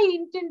why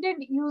intended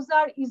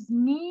user is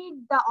need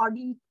the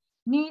audit,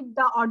 need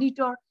the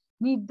auditor,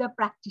 need the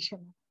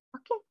practitioner.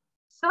 Okay,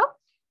 so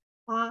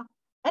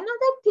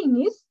another thing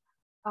is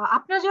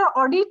আপনারা যারা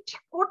audit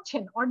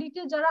করছেন,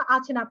 অডিটে যারা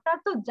আছেন, আপনারা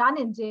তো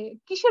জানেন যে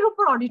কিসের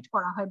উপর অডিট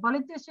করা হয়।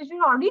 বলেন তো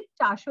সেই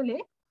অডিটটা আসলে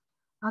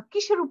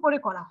কিসের উপরে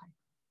করা হয়?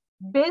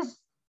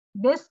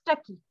 বেসটা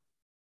কি?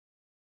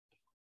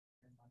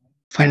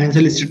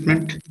 Financial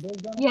statement.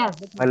 Yes.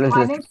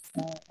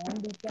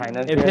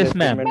 Financial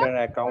statement and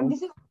account.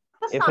 This is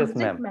the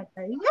subject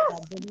matter. Yes.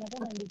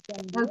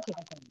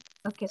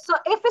 Okay. So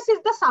FS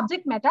is the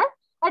subject matter,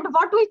 and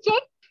what we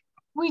check?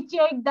 We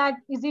check that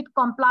is it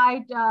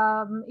complied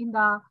in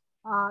the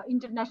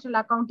international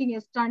accounting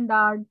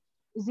standard?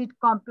 Is it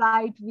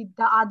complied with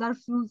the other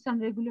rules and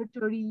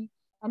regulatory?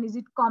 And is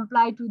it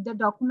complied with the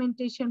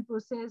documentation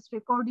process,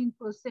 recording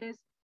process?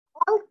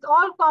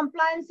 All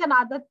compliance and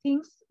other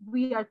things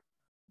we are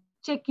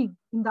checking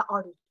in the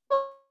audit.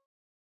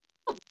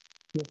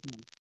 Yes,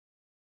 ma'am.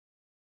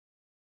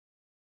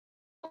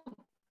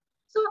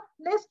 So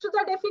let's do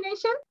the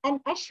definition. An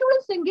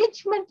assurance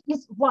engagement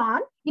is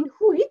one in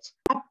which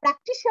a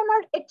practitioner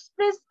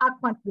express a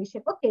contribution.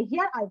 Okay,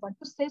 here I want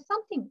to say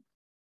something.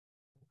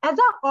 As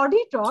an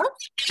auditor,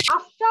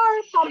 after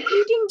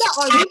completing the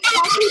audit,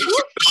 what we do?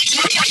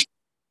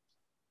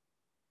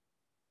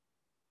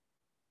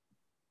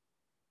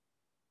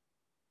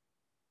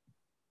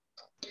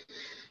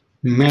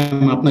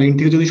 Ma'am আপনার in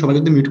থেকে যদি সবাই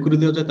যদি mute করে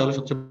দেওয়া যায় তাহলে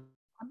সবচেয়ে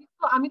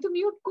আমি তো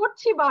মিউট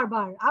করছি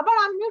বারবার, আবার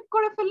আনমিউট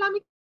করে ফেললে আমি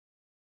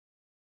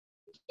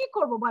কি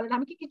করব বলেন?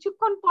 আমি কি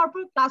কিছুক্ষণ পর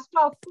পর ক্লাসটা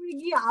অফ করে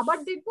গিয়ে আবার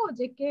দেখবো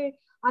যে কে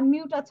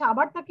আনমিউট আছে,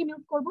 আবার তাকে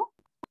মিউট করব?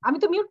 আমি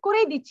তো মিউট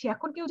করেই দিচ্ছি।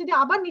 এখন কেউ যদি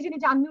আবার নিজে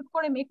নিজে আনমিউট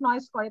করে মেক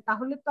নয়েজ করে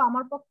তাহলে তো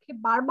আমার পক্ষে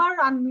বারবার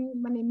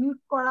মানে মিউট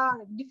করা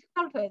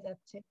ডিফিকাল্ট হয়ে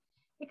যাচ্ছে।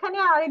 এখানে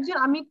আরেকজন,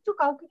 আমি একটু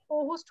কাউকে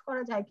কো-হোস্ট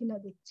করা যায় কিনা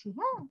দেখছি।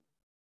 হ্যাঁ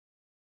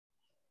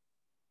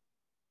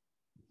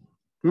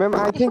ম্যাম,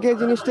 আই থিংক এই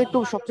জিনিসটা একটু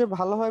সবচেয়ে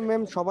ভালো হয়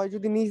ম্যাম, সবাই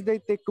যদি নিজ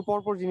দায়িত্বে একটু পর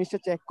পর জিনিসটা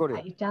চেক করে।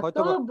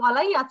 হয়তো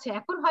বলাই আছে,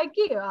 এখন হয়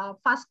কি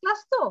ফার্স্ট ক্লাস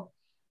তো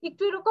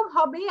একটু এরকম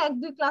হবে, এক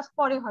দুই ক্লাস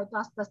পরে হয়তো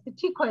আস্তে আস্তে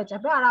ঠিক হয়ে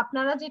যাবে। আর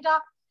আপনারা যেটা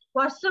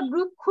হোয়াটসঅ্যাপ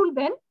গ্রুপ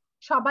খুলবেন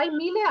সবাই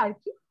মিলে আর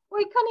কি,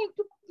 ওইখানে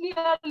একটু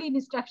ক্লিয়ারলি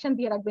ইনস্ট্রাকশন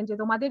দিয়ে রাখবেন যে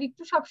তোমাদের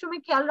একটু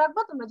সবসময় খেয়াল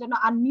রাখবা তোমরা যেন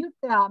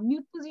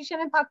মিউট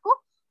পজিশনে থাকো।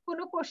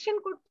 কোনো কোশ্চেন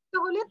করতে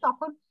হলে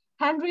তখন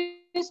হ্যান্ড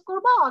রেজ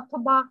করবা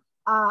অথবা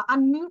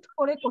আনমিউট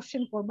করে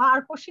কোশ্চেন করবা।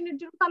 আর কোশ্চেনের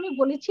জন্য আমি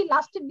বলেছি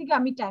লাস্টের দিকে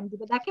আমি টাইম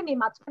দিব। দেখেন এই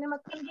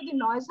মাঝখানে যদি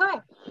নয়েজ হয়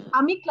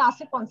আমি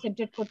ক্লাসে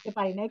কনসেন্ট্রেট করতে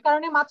পারি না, এই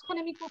কারণে মাঝখানে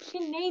আমি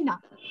কোশ্চেন নেই না,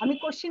 আমি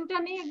কোশ্চেনটা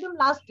নেই একদম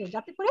লাস্টে,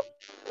 যাতে করে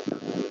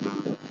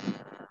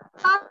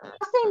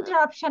ক্লাসে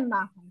ইন্টারাপশন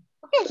না হয়।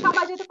 ওকে,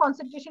 সবাই যাতে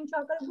কনসেন্ট্রেশন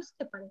সহকারে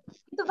বুঝতে পারে।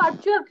 কিন্তু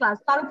ভার্চুয়াল ক্লাস,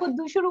 তার উপর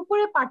 200-র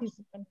উপরে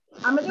পার্টিসিপেন্ট।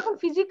 আমরা যখন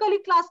ফিজিক্যালি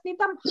ক্লাস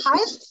নিতাম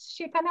হাইস্ট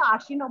সেখানে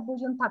 80-90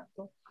 জন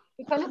থাকতো,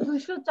 এখানে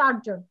 204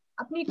 জন।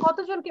 আপনি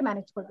কতজনকে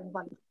ম্যানেজ করবেন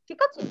বলেন? ঠিক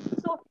আছে,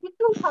 সো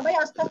একটু সবাই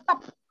আস্তে আস্তে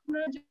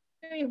আপনারা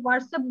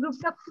হোয়াটসঅ্যাপ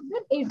গ্রুপটা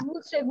খুলবেন, এই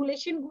রুলস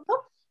রেগুলেশন গুলো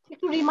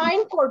একটু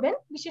রিমাইন্ড করবেন,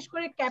 বিশেষ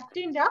করে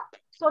ক্যাপ্টেনরা,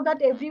 so that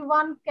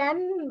everyone can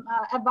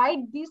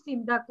avoid this in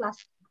the class.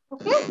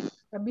 ওকে,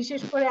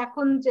 বিশেষ করে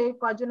এখন যে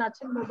কয়জন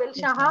আছেন, Nobel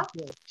Saha,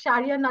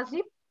 sharia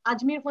Najib,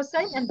 Ajmer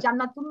Hossain and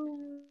জান্নাতুল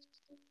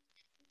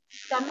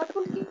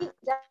কি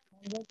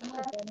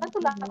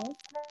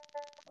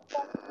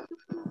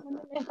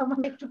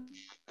একটু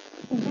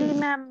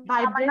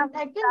ভাইব্রেন্ট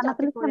থাকেন,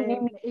 যাতে করে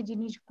এই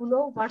জিনিসগুলো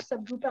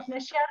হোয়াটসঅ্যাপ গ্রুপে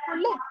আপনারা শেয়ার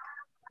করলে।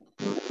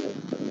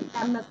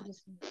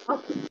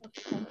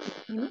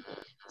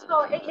 তো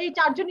এই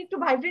চারজন একটু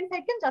ভাইব্রেন্ট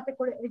থাকেন যাতে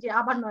করে, এই যে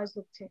আবার নয়েজ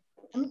হচ্ছে,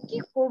 আমি কি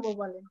করব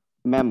বলেন?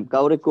 ম্যাম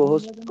কাউরে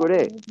কো-হোস্ট করে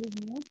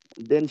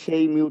দেন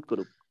সেই মিউট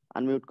করুক,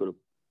 আনমিউট করুক।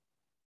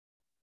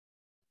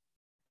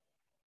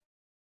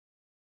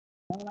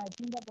 I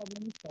think the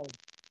problem is solved.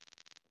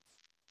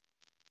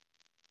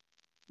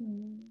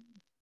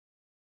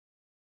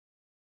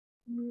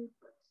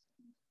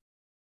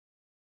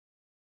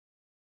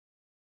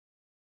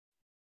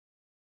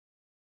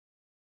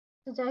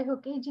 যাই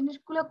হোক, এই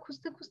জিনিসগুলো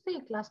খুঁজতে খুঁজতে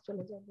ক্লাস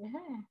চলে যাবে।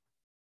 হ্যাঁ,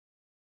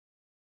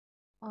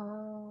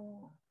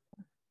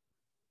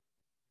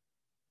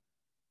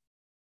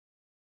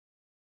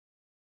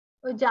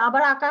 ওই যে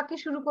আবার আঁকাআঁকি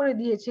শুরু করে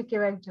দিয়েছে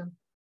কেউ একজন।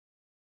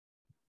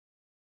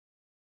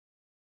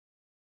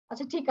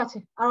 আচ্ছা ঠিক আছে,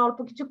 আর অল্প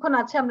কিছুক্ষণ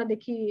আছে, আমরা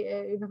দেখি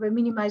এইভাবে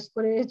মিনিমাইজ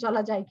করে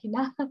চলা যায়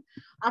কিনা।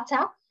 আচ্ছা,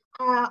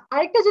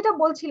 আরেকটা যেটা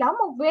বলছিলাম,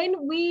 when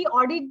we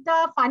audit the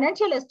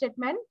financial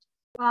statement,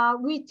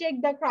 we check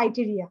the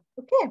criteria.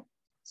 Okay,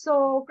 so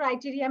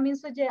criteria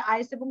means যে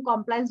আইএস এবং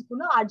কমপ্লায়েন্স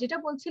গুলো। আর যেটা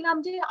বলছিলাম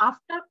যে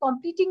আফটার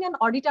কমপ্লিটিং অ্যান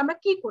অডিট আমরা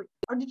কি করি,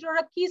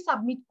 অডিটররা কি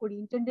সাবমিট করি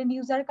ইন্টেন্ডেড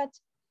ইউজার কাছে?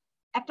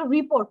 একটা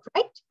রিপোর্ট,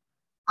 রাইট?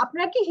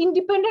 আপনারা কি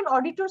ইন্ডিপেন্ডেন্ট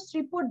অডিটরস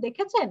রিপোর্ট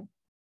দেখেছেন?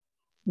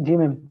 জি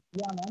ম্যাম।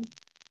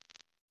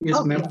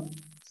 Yes ma'am.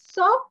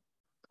 সো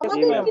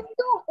আমাদের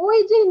কিন্তু ওই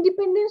যে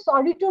ইন্ডিপেন্ডেন্স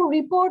অডিটর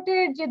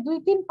রিপোর্টের যে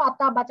 2-3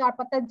 পাতা বা 4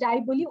 পাতা যাই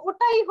বলি,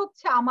 ওটাই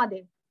হচ্ছে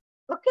আমাদের।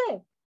 ওকে,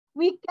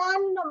 we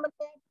can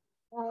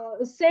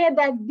say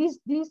that this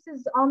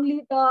is only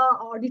the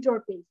auditor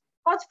page,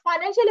 because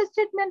financial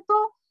statement তো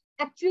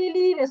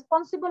actually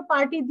responsible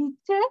party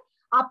দিচ্ছে,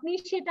 আপনি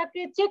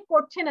সেটাকে চেক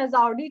করছেন as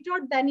auditor,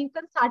 then you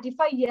can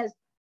certify yes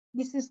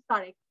this is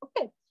correct.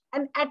 Okay,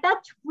 and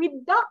attach with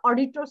the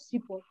auditor's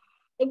report.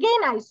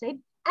 Again I said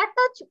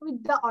attach with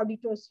the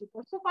auditor's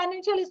report. So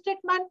financial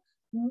statement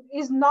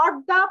is not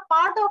the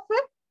part of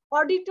it.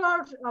 Auditor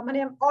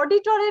মানে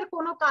অডিটরের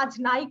কোনো কাজ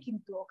নাই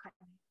কিন্তু ওখানে।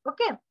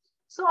 ওকে,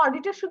 so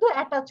auditor শুধু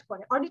attach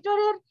করে।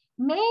 অডিটরের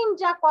main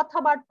যা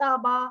কথাবার্তা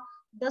বা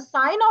the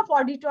sign of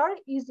auditor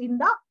is in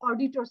the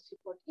auditor's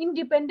report,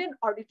 independent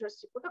auditor's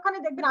report. ওখানে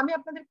দেখবেন আমি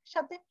আপনাদের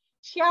সাথে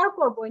শেয়ার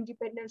করব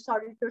independent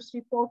auditor's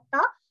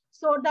reportটা,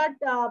 so that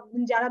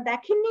যারা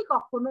দেখেননি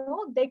কখনো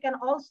they can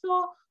also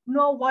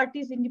know what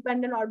is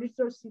independent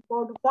auditor's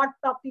report, what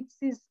topics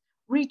is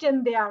written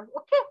there.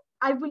 Okay,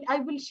 I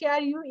will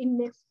share you in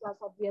next class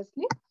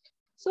obviously.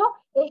 So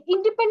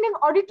independent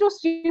auditor's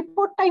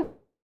reportটাই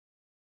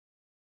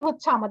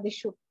হচ্ছে আমাদের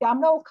শক্তি।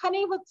 আমরা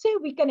ওখানেই হচ্ছে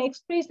we can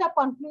express a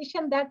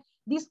conclusion that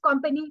this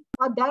company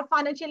or their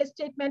financial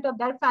statement or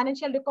their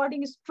financial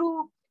recording is true,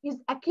 is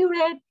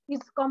accurate,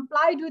 is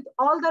complied with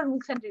all the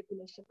rules and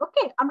regulations.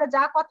 Okay, আমরা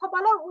যা কথা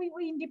বলার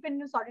ওই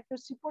independent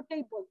auditor's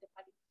reportটাই বলতে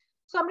পারি।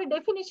 So আমরা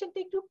definitionটা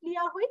একটু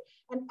clear হই।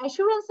 And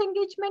assurance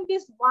engagement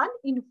is one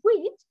in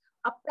which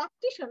a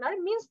practitioner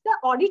means the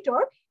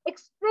auditor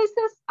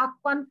expresses a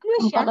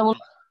conclusion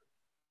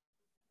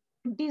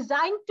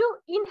designed to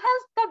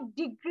enhance the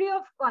degree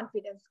of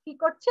confidence. কি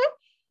করছে?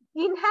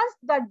 Enhance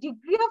the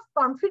degree of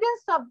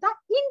confidence of the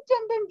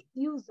intended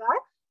user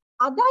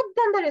other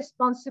than the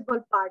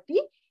responsible party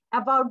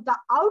about the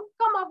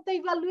outcome of the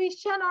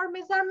evaluation or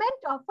measurement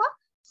of a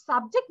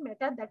subject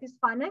matter, that is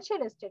financial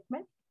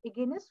statement,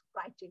 against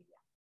criteria.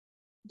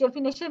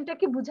 ডেফিনেশনটা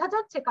কি বোঝা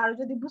যাচ্ছে? কারো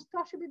যদি বুঝতে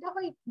অসুবিধা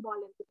হয়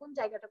বলেন, কোন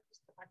জায়গাটা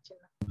বুঝতে পারছেন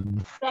না?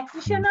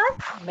 প্র্যাকটিশনার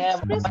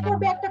এক্সপ্রেস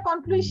করবে একটা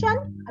কনক্লুশন,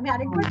 আমি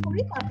আরেকবার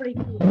করি তারপরে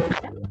একটু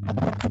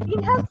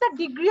enhance the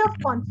degree of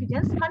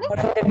confidence, মানে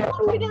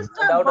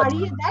কনফিডেন্সটা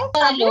বাড়িয়ে দেয়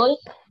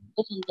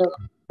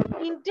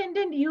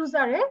intended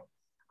user এর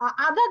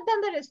other than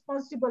the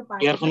responsible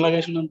party. Earphone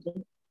লাগাই শুনুন তো,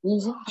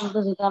 নিজে শুনতে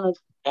যেতাম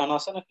গান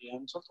আছে নাকি?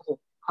 আমি চলতেছে।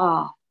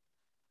 হ্যাঁ,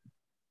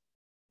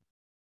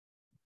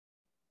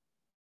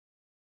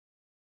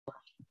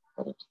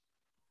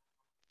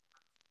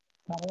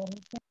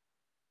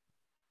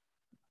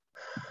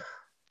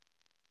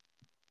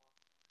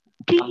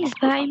 প্লিজ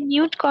ভাই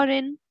মিউট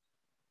করেন।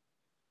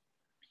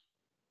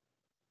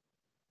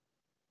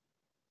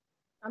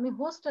 আমি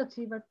হোস্ট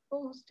আছি, বাট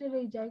হোস্টের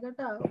এই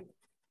জায়গাটা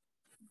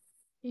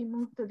এই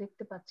মুহূর্তে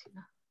দেখতে পাচ্ছি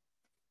না।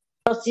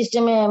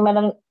 সিস্টেমে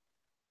ম্যাডাম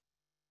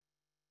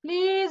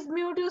প্লিজ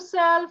মিউট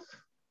ইউরসেলফ।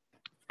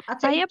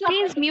 আচ্ছা ভাইয়া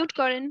প্লিজ মিউট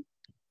করেন।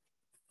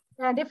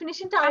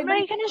 ডেফিনিশনটা আমরা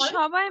এখানে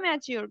সবাই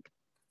ম্যাচিউরড।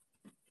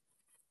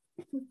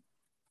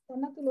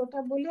 না তো ওটা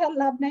বলি আর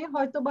লাভ নাই,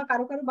 হয়তো বা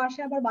কারো কারো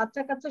বাসায় আবার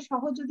বাচ্চা কাচ্চা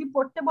সহ যদি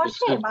পড়তে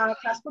বসে বা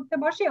ক্লাস করতে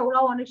বসে,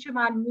 ওরাও অনেক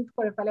সময় আনমিউট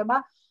করে ফেলে, বা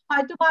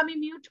হয়তো বা আমি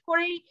মিউট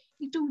করেই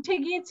একটু উঠে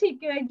গিয়েছি,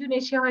 কেউ একজন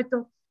এসে হয়তো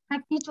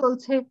হ্যাঁ কি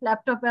চলছে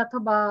ল্যাপটপে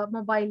অথবা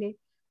মোবাইলে,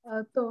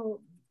 তো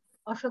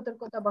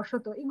অসতর্কতা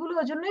বশত এগুলো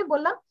ওই জন্যই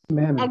বললাম।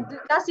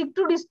 ক্লাস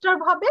একটু ডিস্টার্ব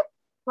হবে,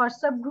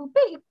 হোয়াটসঅ্যাপ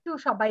গ্রুপে একটু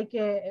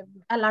সবাইকে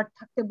অ্যালার্ট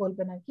থাকতে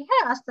বলবেন আর কি।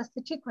 হ্যাঁ, আস্তে আস্তে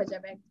ঠিক হয়ে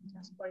যাবে একদিন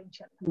ক্লাস পর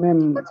ইনশাআল্লাহ।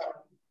 ঠিক আছে?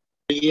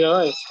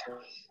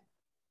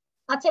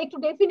 আচ্ছা, একটু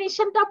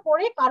ডেফিনিশনটা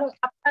পড়ে, কারণ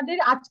আপনাদের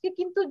আজকে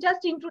কিন্তু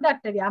জাস্ট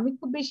ইন্ট্রোডাক্টরি, আমি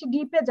খুব বেশি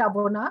ডিপে যাব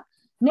না।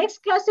 নেক্সট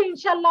ক্লাসে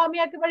ইনশাআল্লাহ আমি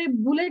একেবারে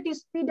বুলেট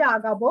স্পিডে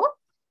আগাবো।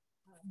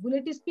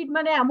 বুলেট স্পিড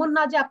মানে এমন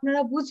না যে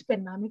আপনারা বুঝবেন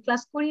না, আমি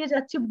ক্লাস করিয়ে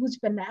যাচ্ছি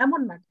বুঝবেন না,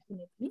 এমন না।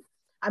 ডেফিনেটলি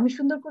আমি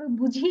সুন্দর করে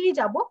বুঝিয়েই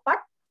যাব, বাট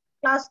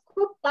ক্লাস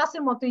খুব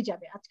ক্লাসের মতোই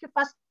যাবে। আজকে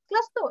ফার্স্ট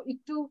ক্লাস তো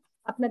একটু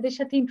আপনাদের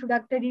সাথে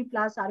ইন্ট্রোডাক্টরি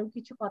প্লাস আরো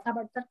কিছু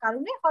কথাবার্তার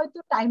কারণে হয়তো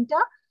টাইমটা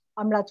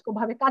আমরা আজকে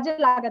ভাবে কাজে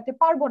লাগাতে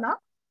পারবো না,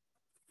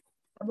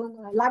 এবং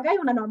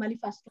লাগাইও না নরমালি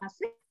ফার্স্ট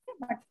ক্লাসে,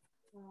 বাট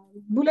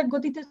বুলেট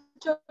গতিতে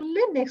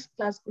চললে নেক্সট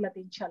ক্লাসগুলোতে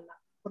ইনশাআল্লাহ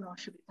কোনো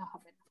অসুবিধা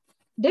হবে না।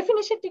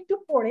 ডেফিনিশনটা একটু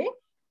পড়ে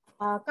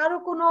কারো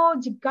কোনো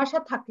জিজ্ঞাসা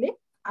থাকলে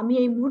আমি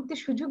এই মুহূর্তে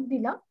সুযোগ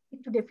দিলাম,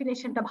 একটু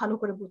ডেফিনেশনটা ভালো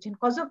করে বুঝেন।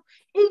 কজ অফ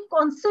এই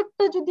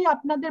কনসেপ্টটা যদি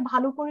আপনাদের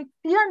ভালো করে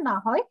ক্লিয়ার না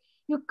হয়,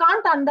 you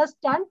can't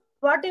understand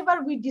what ever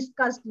we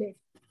discussed late.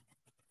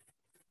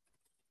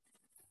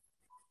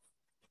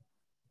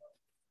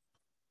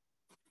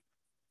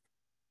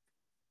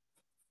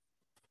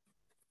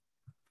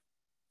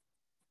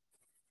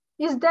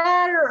 Is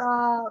there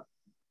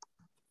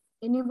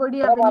anybody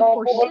have any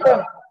question?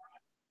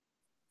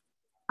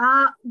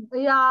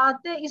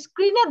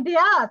 স্ক্রিনে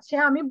দেয়া আছে,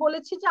 আমি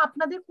বলেছি যে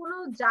আপনাদের কোনো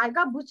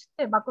জায়গা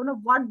বুঝতে বা কোনো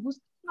ওয়ার্ড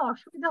বুঝতে কোনো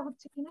অসুবিধা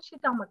হচ্ছে কিনা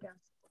সেটা আমাকে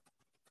answer.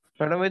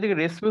 Madam, I think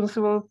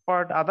responsible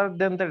part, other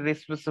than the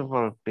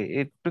responsibility,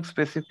 it took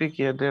specific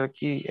here. There are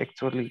key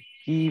actually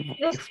key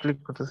explain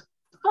করতেছে।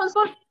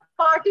 Responsible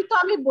party তো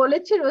আমি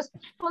বলেছি,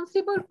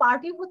 রেসপন্সিবল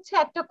পার্টি হচ্ছে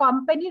একটা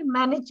কোম্পানির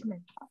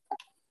ম্যানেজমেন্ট।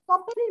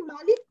 কোম্পানির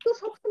মালিক তো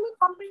সবসময়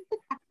কোম্পানিতে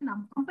থাকে না,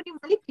 কোম্পানির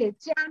মালিককে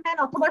চেয়ারম্যান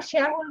অথবা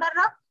শেয়ার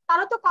হোল্ডাররা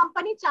তারা তো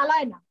কোম্পানি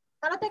চালায় না,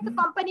 তারা তো একটা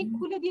কোম্পানি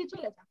খুলে দিয়ে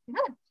চলে যাচ্ছে।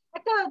 হ্যাঁ,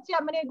 একটা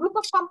মানে গ্রুপ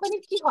অফ কোম্পানি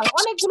কি হয়,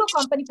 অনেকগুলো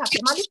কোম্পানি থাকে,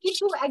 মালিক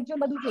কিন্তু একজন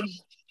বা দুজন,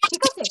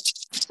 ঠিক আছে?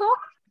 সো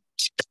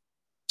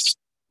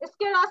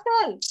এসকে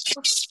রাসেল,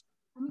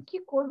 আমি কি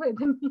করবো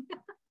এদের নিয়ে?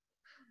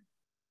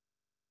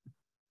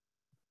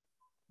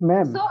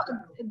 সো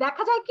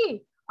দেখা যায় কি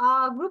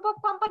গ্রুপ অফ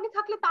কোম্পানি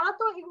থাকলে তারা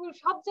তো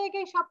সব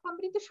জায়গায় সব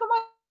কোম্পানিতে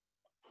সময়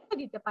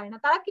দিতে পারে না,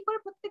 তারা কি করে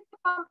প্রত্যেকটা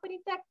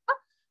কোম্পানিতে একটা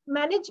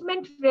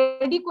ম্যানেজমেন্ট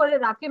রেডি করে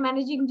রাখে,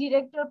 managing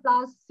director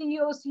plus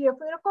CEO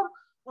CFO এরকম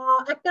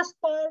একটা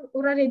স্তর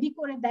ওরা রেডি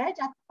করে দেয়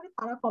যাতে করে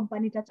তারা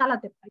কোম্পানিটা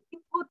চালাতে পারে।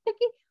 কিন্তু হচ্ছে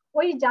কি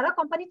ওই যারা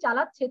কোম্পানি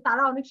চালাচ্ছে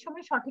তারা অনেক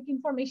সময় সঠিক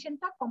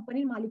ইনফরমেশনটা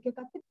কোম্পানির মালিকের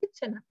কাছে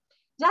দিচ্ছে না,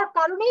 যার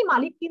কারণেই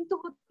মালিক কিন্তু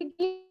হচ্ছে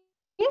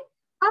গিয়ে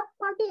থার্ড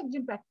পার্টি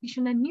একজন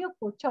প্র্যাকটিশনার নিয়োগ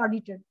করছে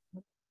অডিটর।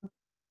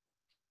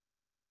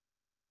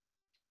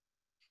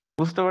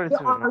 বুঝতে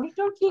পারছি।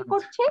 অডিটর কি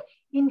করছে,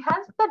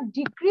 enhance the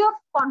degree of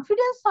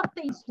confidence of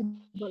the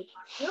responsible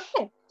party.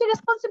 Okay, the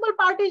responsible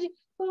party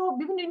তো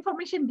বিভিন্ন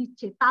ইনফরমেশন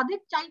দিচ্ছে, তাদের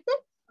চাইতে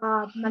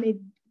মানে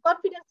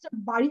কনফিডেন্স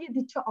বাড়িয়ে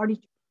দিচ্ছে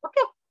auditor.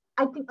 Okay,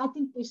 I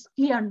think it's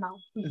clear now.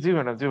 G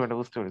madam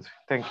বুঝতে পেরেছি,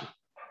 thank you.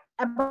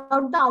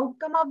 About the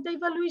outcome of the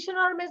evaluation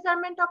or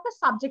measurement of a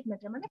subject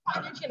matter, মানে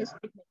financial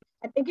statement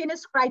and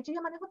against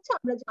criteria, মানে হচ্ছে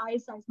আমরা যে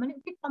আইএসআই মানে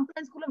কি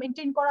কমপ্লায়েন্স গুলো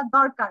মেইনটেইন করা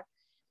দরকার,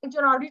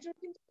 একজন অডিটর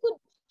কিন্তু খুব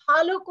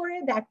ভালো করে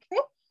দেখে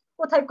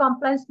কোথায়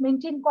কমপ্লায়েন্স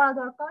মেইনটেইন করা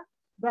দরকার,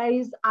 where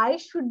is I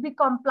should be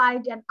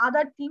complied and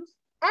other things,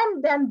 and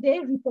then they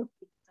report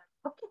it.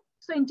 Okay,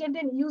 so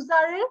intended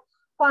user এর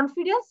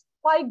কনফিডেন্স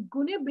কয়েক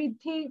গুণে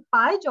বৃদ্ধি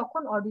পায়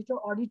যখন অডিটর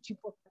অডিট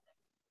রিপোর্ট দেয়।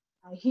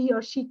 He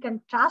or she can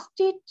trust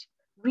it,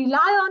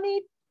 rely on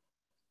it,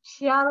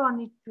 share on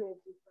it to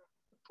everyone.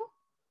 Okay,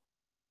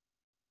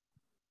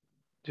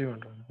 G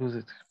madam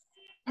বুঝেছি।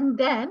 And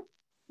then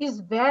is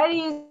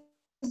very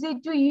easy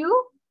to you.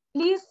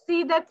 Please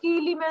see the key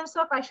elements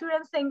of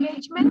assurance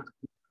engagement.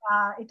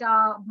 Eta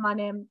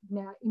mane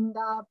in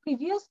the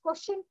previous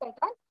question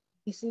pattern,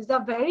 this is a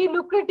very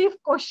lucrative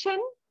question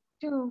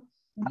to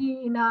be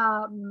in a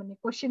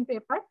question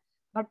paper,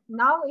 but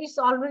now it's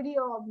already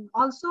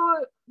also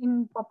in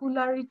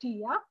popularity.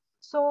 Yeah,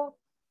 so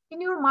in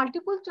your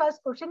multiple choice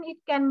question, it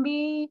can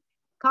be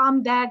come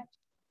that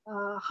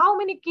how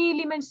many key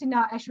elements in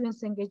a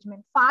assurance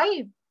engagement?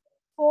 5,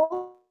 4,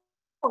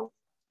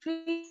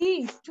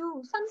 3,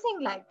 2, something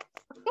like that.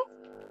 Okay,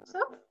 so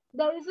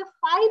there is a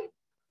 5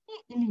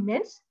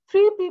 elements.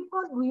 3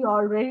 people we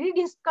already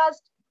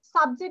discussed,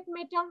 subject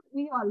matter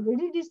we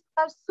already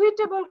discussed,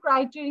 suitable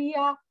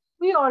criteria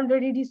we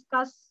already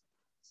discussed,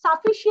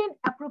 sufficient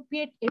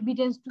appropriate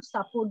evidence to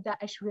support the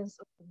assurance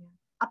opinion.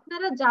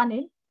 আপনারা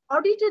জানেন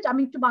অডিটে,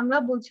 আমি একটু বাংলা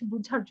বলছি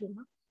বোঝার জন্য,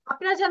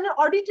 আপনারা জানেন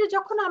অডিটে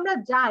যখন আমরা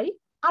যাই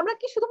আমরা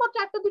কি শুধুমাত্র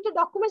একটা দুটো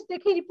ডকুমেন্টস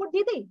দেখে রিপোর্ট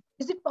দিয়ে দেই?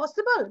 Is it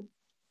possible?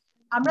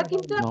 আমরা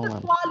কিন্তু একটা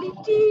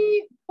কোয়ালিটি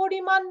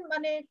পরিমাণ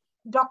মানে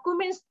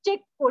ডকুমেন্টস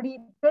চেক করি,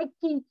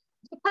 দেখি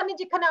যেখানে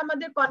যেখানে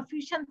আমাদের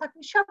কনফিউশন থাকে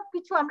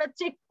সবকিছু আমরা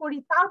চেক করি,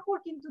 তারপর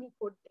কিন্তু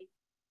রিপোর্ট দেই।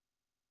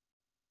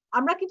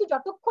 আমরা কিন্তু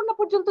যতক্ষণ না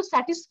পর্যন্ত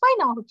স্যাটিসফাই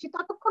না হচ্ছি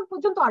ততক্ষণ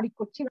পর্যন্ত অডিট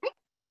করছি, রাইট?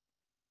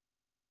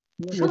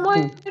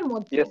 সময়ের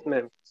মধ্যে।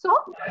 সো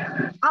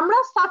আমরা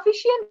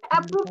sufficient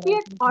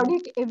appropriate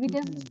audit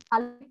evidence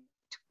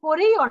collect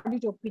করেই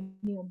অডিট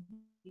ওপিনিয়ন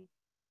দিই।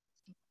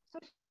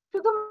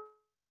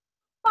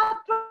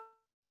 শুধুমাত্র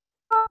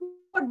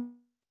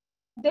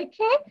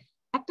দেখে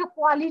একটা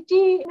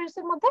কোয়ালিটি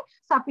এর মধ্যে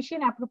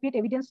সাফিসিয়েন্ট অ্যাপ্রোপ্রিয়েট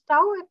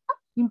এভিডেন্সটাও একটা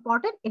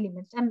important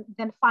elements. And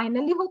then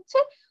finally হচ্ছে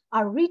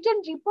are written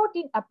report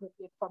in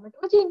appropriate format,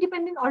 ওই যে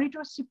ইন্ডিপেন্ডেন্ট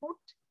অডিটরস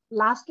রিপোর্ট।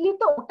 লাস্টলি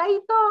তো ওটাই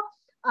তো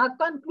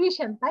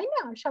কনক্লুশন, তাই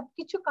না?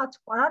 সবকিছু কাজ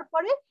করার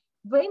পরে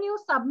when you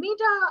submit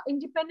a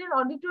independent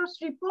auditor's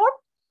report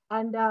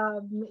and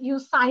you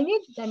sign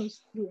it, then it's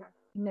clear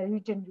in a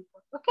written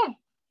report. Okay,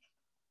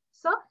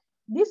 so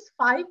these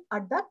 5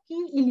 are the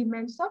key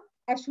elements of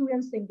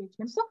assurance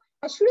engagement. So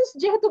assurance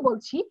যেহেতু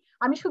বলছি,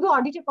 আমি শুধু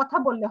অডিটের কথা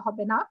বললে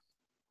হবে না,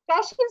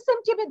 ক্যাশ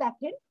ইনসেনটিভে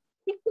দেখেন,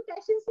 একটু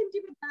ক্যাশ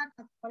ইনসেনটিভে যারা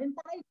কাজ করেন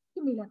তারা একটু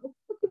মিলান,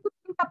 কিন্তু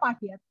 3টা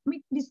পার্টি আছে, আমি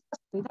ডিসকাস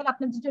করি তাহলে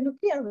আপনাদের জন্য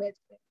ক্লিয়ার হয়ে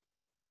যাবে।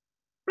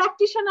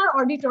 প্র্যাকটিশনার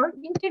অডিটর,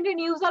 ইন্টেন্ডেড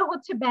ইউজার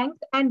হচ্ছে ব্যাংক,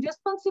 এন্ড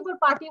রেসপন্সিবল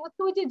পার্টি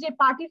হচ্ছে ওই যে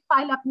পার্টির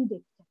ফাইল আপনি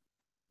দেখছেন,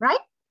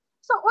 রাইট?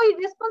 সো ওই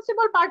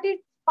রেসপন্সিবল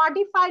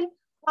পার্টি ফাইল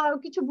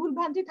কিছু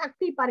ভুলভ্রান্তি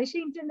থাকতেই পারে,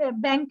 সেই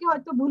ব্যাংকে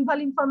হয়তো ভুলভাল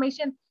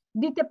ইনফরমেশন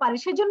দিতে পারে,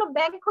 সেজন্য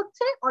ব্যাংক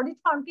হচ্ছে অডিট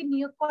ফার্মকে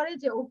নিয়োগ করে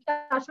যে ওকে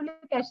আসলে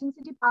ক্যাশ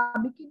ইনসেনটিভ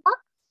পাবে কিনা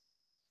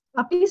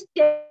please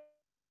check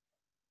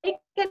they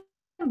can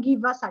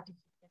give a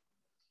certificate.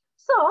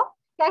 So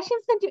cash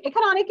incentive,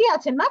 এখানে অনেকেই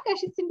আছেন না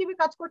ক্যাশ ইনসেন্টিভে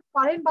কাজ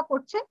করেন বা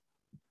করছেন?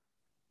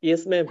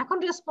 Yes ma'am. এখন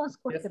রেসপন্স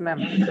করতে ম্যাম।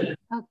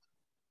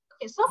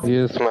 ওকে, সো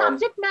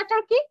সাবজেক্ট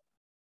ম্যাটার কি?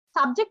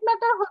 সাবজেক্ট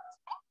ম্যাটার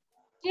হচ্ছে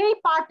যেই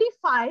পার্টি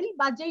ফাইল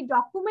বা যেই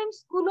ডকুমেন্টস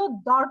গুলো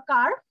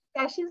দরকার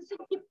ক্যাশ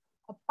ইনসেন্টিভ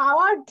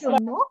পাওয়ার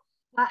জন্য,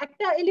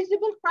 একটা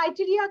এলিজিবল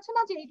ক্রাইটেরিয়া আছে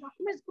না যে এই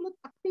ডকুমেন্টস গুলো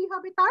থাকতেই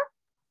হবে তার,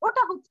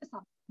 ওটা হচ্ছে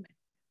সাবজেক্ট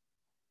ম্যাটার।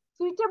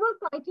 সুইটেবল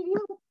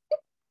ক্রাইটেরিয়া হচ্ছে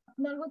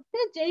আপনার হচ্ছে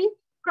যেই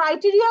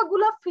ক্রাইটেরিয়া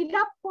গুলো ফিল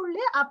আপ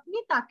করলে আপনি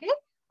তাকে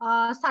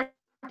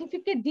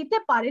সার্টিফিকেট দিতে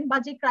পারেন, বা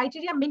যে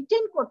ক্রাইটেরিয়া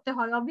মেনটেন করতে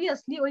হয়,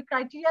 অবভিয়াসলি ওই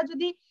ক্রাইটেরিয়া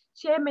যদি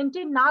সে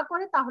মেনটেন না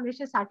করে তাহলে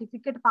সে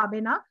সার্টিফিকেট পাবে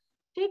না।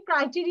 সেই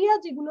ক্রাইটেরিয়া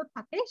যেগুলো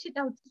থাকে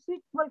সেটা হচ্ছে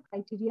সুইটেবল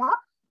ক্রাইটেরিয়া।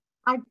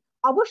 আর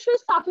অবশ্যই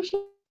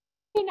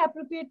সাফিসিয়েন্ট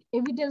অ্যাপ্রোপ্রিয়েট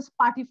এভিডেন্স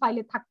পার্টি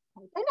ফাইলে থাকতে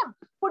হয়, তাই না?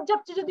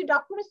 পর্যাপ্ত যদি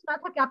ডকুমেন্টস না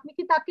থাকে আপনি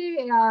কি তাকে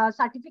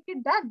সার্টিফিকেট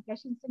দেন,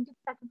 ক্যাশ ইনসেন্টিভ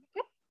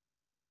সার্টিফিকেট?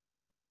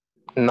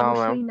 না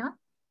অবশ্যই ম্যাম। না,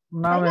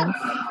 তাই না?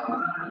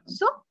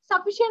 So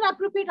sufficient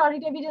appropriate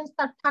audit evidence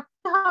তার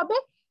থাকতে হবে।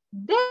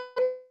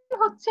 দেন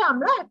হচ্ছে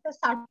আমরা একটা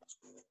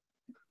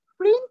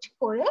প্রিন্ট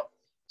করে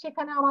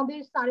সেখানে আমাদের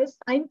স্যারের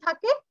সাইন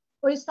থাকে,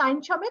 ওই সাইন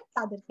সমেত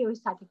তাদেরকে ওই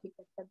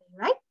সার্টিফিকেটটা দেয়,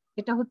 রাইট?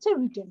 এটা হচ্ছে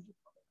রিটেন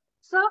রিপোর্ট।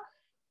 সো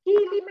কি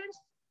এলিমেন্টস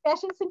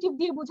ক্যাশ ইনসেন্টিভ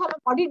দিয়ে বুঝালাম,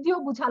 অডিট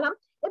দিয়েও বুঝালাম।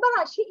 এবার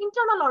আসি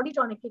ইন্টারনাল অডিট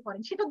অনেকে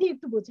করেন, সেটা দিয়ে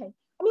একটু বোঝাই।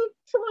 আমি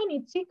সময়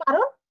নিচ্ছি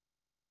কারণ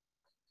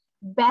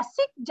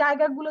বেসিক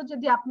জায়গাগুলো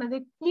যদি আপনাদের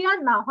ক্লিয়ার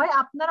না হয়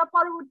আপনারা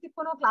পরবর্তী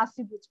কোনো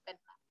ক্লাসে বুঝবেন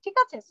না, ঠিক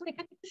আছে? সো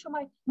এখানে একটু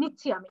সময়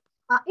নিচ্ছি আমি।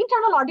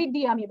 ইন্টারনাল অডিট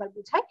দিয়ে আমি এবার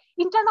বুঝাই।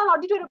 ইন্টারনাল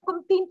অডিট এরকম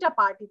তিনটা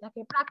পার্টি থাকে।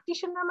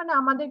 প্র্যাকটিশনার মানে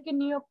আমাদেরকে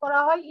নিয়োগ করা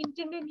হয়,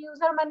 ইন্টেন্ডেড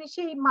ইউজার মানে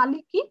সেই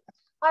মালিকই,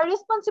 আর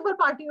রেসপন্সিবল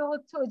পার্টিও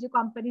হচ্ছে ওই যে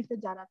কোম্পানিতে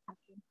যারা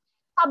থাকে।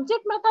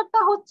 সাবজেক্ট ম্যাটারটা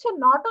হচ্ছে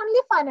not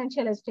only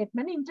financial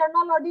statement,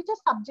 internal অডিটে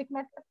subject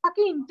matter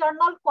থাকে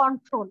ইন্টারনাল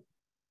কন্ট্রোল,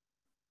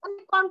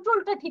 মানে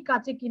কন্ট্রোলটা ঠিক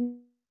আছে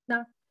কিনা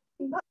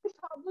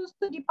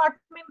সমস্ত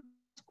ডিপার্টমেন্ট,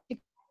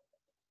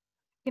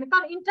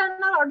 কারণ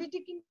ইন্টারনাল অডিটে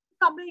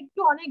কিন্তু আমরা একটু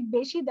অনেক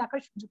বেশি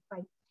দেখার সুযোগ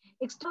পাই।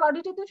 এক্সটার্নাল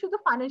অডিটে তো শুধু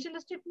ফাইন্যান্সিয়াল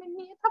স্টেটমেন্ট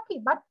নিয়ে থাকি,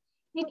 but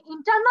in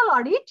internal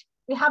audit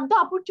we have the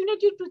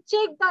opportunity to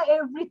check the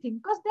everything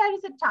because there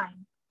is a time.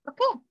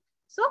 Okay,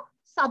 so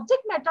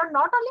subject matter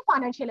not only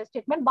financial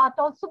statement but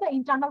also the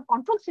internal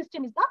control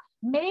system is the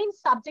main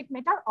subject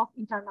matter of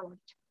internal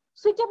audit.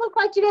 Suitable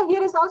criteria,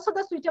 here is also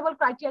the suitable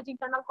criteria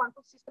internal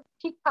control system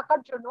ঠিক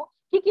থাকার জন্য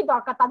কি কি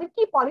দরকার, তাদের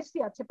কি policy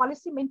আছে,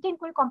 policy maintain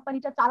করে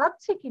কোম্পানিটা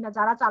চালাচ্ছে কিনা,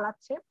 যারা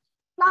চালাচ্ছে,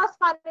 plus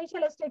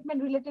financial statement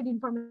related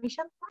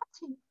information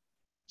আছে।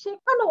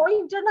 সেখানে ওই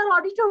ইন্টারনাল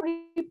অডিটর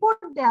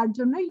রিপোর্ট দেওয়ার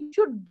জন্য you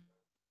should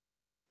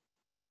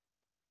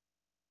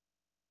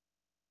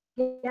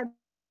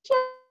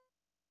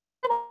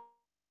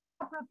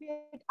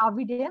appropriate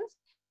evidence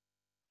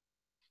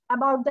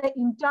about the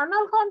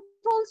internal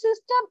control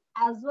system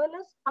as well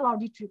as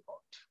audit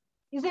report,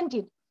 isn't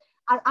it?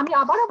 আর আমি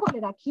আবারও বলে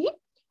রাখি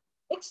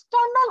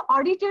এক্সটার্নাল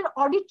অডিটের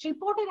অডিট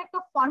রিপোর্টের একটা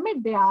ফরম্যাট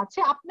দেয়া আছে।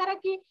 আপনারা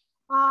কি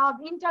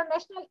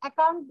ইন্টারন্যাশনাল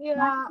অ্যাকাউন্ট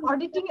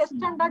অডিটিং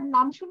স্ট্যান্ডার্ড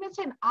নাম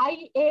শুনেছেন?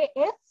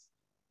 IAS?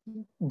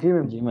 জি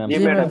ম্যাম। জি ম্যাম।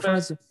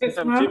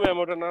 জি ম্যাম,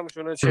 ওটার নাম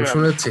শুনেছি।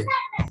 শুনেছি।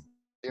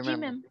 জি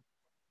ম্যাম।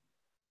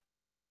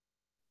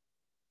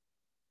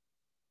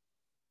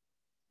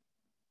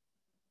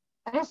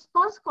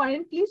 রেসপন্স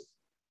করেন প্লিজ।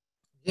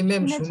 জি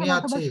ম্যাম, শুনে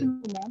আছি।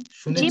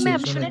 জি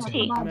ম্যাম, শুনেছি।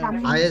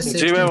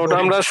 জি ম্যাম, ওটা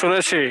আমরা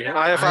শুনেছি।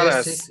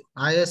 IFRS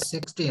IS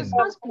 16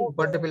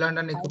 property plant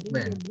and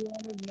equipment.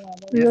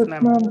 Yes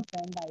ma'am.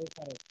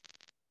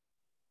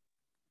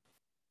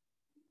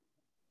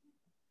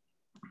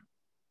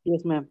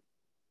 Yes ma'am.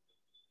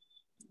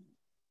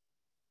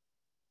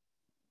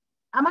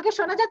 আমাকে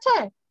শোনা যাচ্ছে?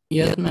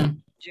 Yes ma'am.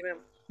 জি ma'am.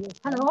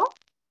 Hello?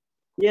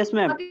 Yes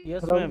ma'am.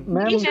 Yes ma'am.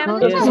 Yes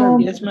ma'am.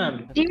 Yes ma'am.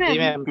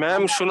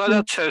 Ma'am, শোনা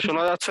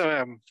যাচ্ছে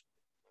ma'am.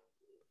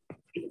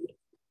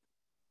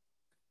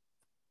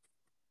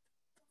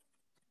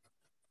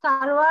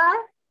 Sarwar,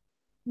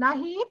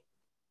 Nahid?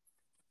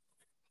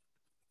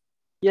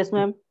 Yes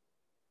ma'am.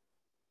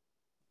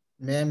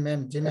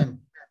 Ma'am, জি ম্যাম।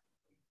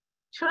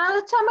 শোনা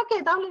যাচ্ছে আমাকে?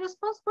 তাহলে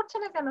রেসপন্স করছে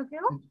না কেন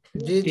কেউ?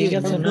 জি জি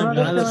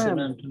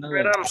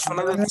ম্যাডাম,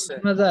 শোনা যাচ্ছে।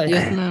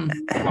 Yes ma'am.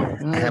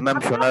 হ্যাঁ ম্যাম,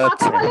 শোনা কথা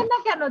যাচ্ছে। বলেন না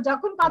কেন?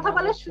 যখন কথা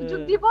বলার সুযোগ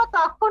দিব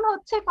তখন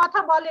হচ্ছে কথা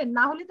বলেন,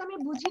 না হলে তো আমি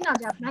বুঝি না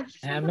যে আপনার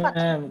শুনতে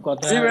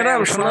পাচ্ছেন। জি ম্যাডাম,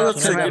 শোনা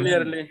যাচ্ছে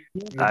ক্লিয়ারলি।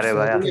 আরে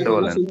ভাই আসতে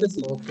বলেন।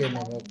 ওকে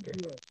ম্যাম, ওকে।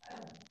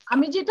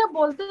 আমি যেটা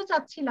বলতে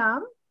চাচ্ছিলাম,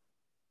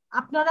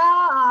 আপনারা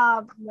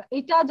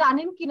এটা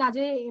জানেন কিনা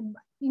যে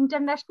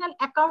ইন্টারন্যাশনাল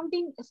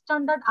অ্যাকাউন্টিং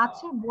স্ট্যান্ডার্ড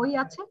আছে, বই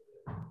আছে?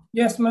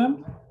 Yes ma'am.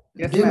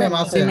 জি ম্যাম,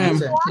 আছে।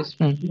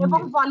 এবং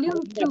ভলিউম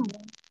 2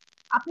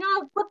 আপনারা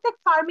প্রত্যেক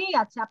ফার্মেই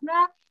আছে।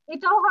 আপনারা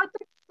এটাও হয়তো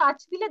সার্চ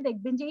দিলে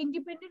দেখবেন যে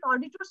ইন্ডিপেন্ডেন্ট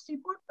অডিটরস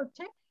রিপোর্ট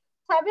হচ্ছে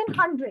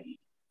 700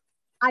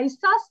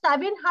 আইসা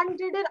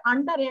 700 এর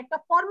আন্ডারে একটা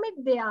ফরম্যাট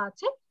দেয়া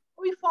আছে।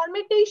 ওই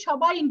ফরম্যাটেই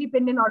সবাই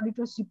ইন্ডিপেন্ডেন্ট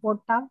অডিটরস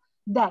রিপোর্টটা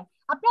দেয়।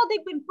 আপনারা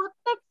দেখবেন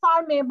প্রত্যেক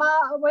ফার্মে বা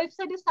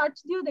ওয়েবসাইটে সার্চ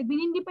দিয়েও দেখবেন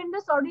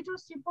ইন্ডিপেন্ডেন্ট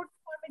অডিটরস রিপোর্ট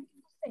ফরম্যাট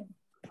কিন্তু সেম।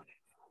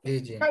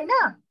 তাই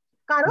না?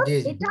 কারণ জি,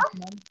 জি। এটা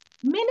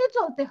মেনে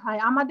চলতে হয়,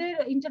 আমাদের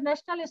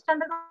ইন্টারন্যাশনাল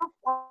স্ট্যান্ডার্ড অফ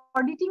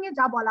অডিটিং এ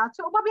যা বলা আছে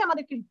ওভাবে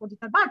আমাদেরকে রিপোর্ট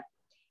দিতে হয়। বাট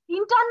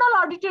ইন্টারনাল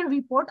অডিটের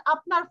রিপোর্ট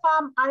আপনার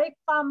ফার্ম আরেক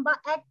ফার্ম বা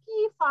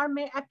একই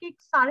ফার্মে এক এক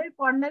স্যারের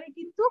কর্নারে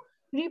কিন্তু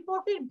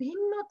রিপোর্টের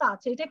ভিন্নতা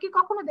আছে। এটা কি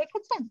কখনো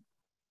দেখেছেন?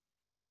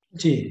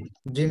 জি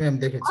জি ম্যাম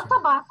দেখেছি।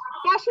 অথবা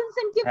ক্যাশ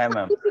ইনসেনটিভ হ্যাঁ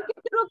ম্যাম।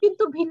 সার্টিফিকেটেরও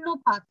কিন্তু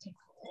ভিন্নতা আছে।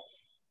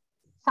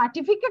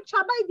 সার্টিফিকেট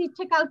সবাই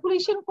দিচ্ছে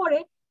ক্যালকুলেশন করে,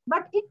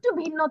 বাট একটু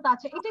ভিন্নতা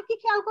আছে। এটা কি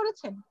খেয়াল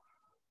করেছেন?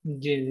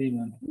 জি জি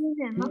ম্যাম।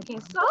 ওকে,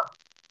 সো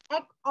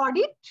এক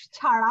অডিট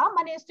ছাড়া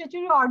মানে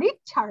স্ট্যাচুটরি অডিট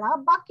ছাড়া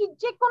বাকি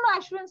যে কোনো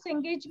অ্যাসুরেন্স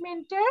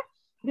এনগেজমেন্টের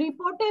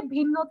রিপোর্টে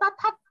ভিন্নতা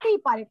থাকতেই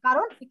পারে,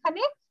 কারণ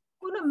এখানে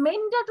কোনো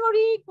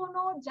ম্যান্ডেটরি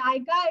কোনো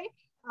জায়গায়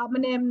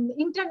মানে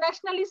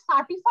ইন্টারন্যাশনালি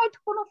সার্টিফাইড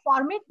কোনো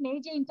ফরম্যাট নেই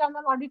যে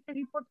ইন্টারনাল অডিটের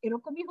রিপোর্ট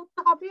এরকমই হতে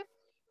হবে,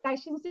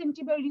 ক্যাশ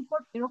ইনসেনটিভের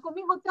রিপোর্ট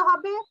এরকমই হতে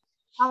হবে,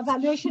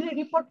 ভ্যালুয়েশনের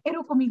রিপোর্ট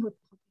এরকমই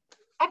হতে হবে।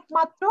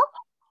 একমাত্র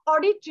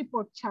অডিট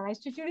রিপোর্ট ছাড়া,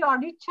 স্ট্যাচুটরি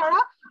অডিট ছাড়া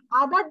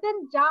আদার দেন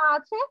যা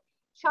আছে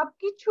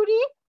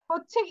সবকিছুরই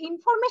হচ্ছে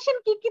ইনফরমেশন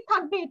কি কি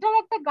থাকবে এটার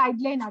একটা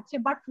গাইডলাইন আছে,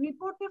 বাট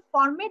রিপোর্টের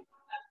ফরম্যাট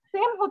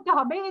সেম হতে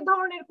হবে এই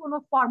ধরনের কোনো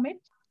ফরম্যাট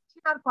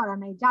শেয়ার করা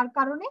নাই, যার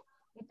কারণে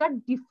এটার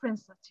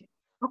ডিফারেন্স আছে।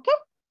 ওকে,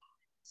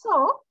 সো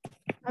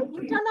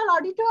ইন্টারনাল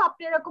অডিটও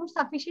আপনি এরকম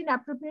sufficient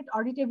appropriate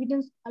audit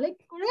evidence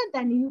collect করে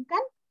দেন you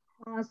can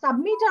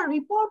submit a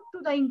report to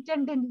the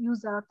intended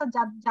user, অর্থাৎ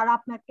যারা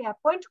আপনাকে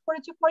অ্যাপয়েন্ট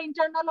করেছে for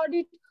internal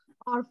audit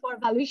or for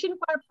valuation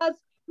purpose,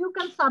 you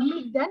can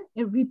submit then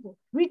a report,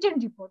 written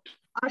report.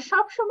 আর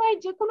সব সময়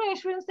যে কোনো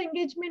অ্যাসুরেন্স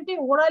এনগেজমেন্টে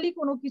ওরালি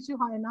কোনো কিছু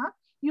হয় না,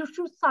 you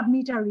should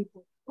submit a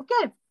report.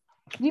 ওকে,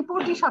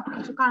 রিপোর্টই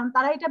সবকিছু, কারণ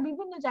তারা এটা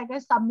বিভিন্ন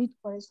জায়গায় সাবমিট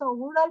করে, সো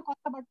ওরাল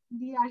কথাবার্তা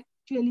দিয়ে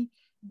actually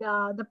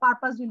the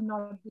purpose will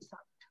not be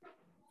served.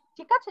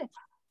 ঠিক আছে?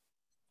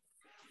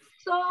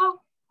 সো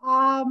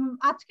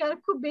আজকে আর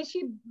খুব বেশি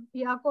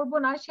ইয়া করব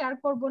না, শেয়ার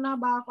করব না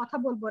বা কথা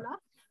বলবো না।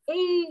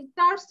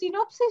 এইটার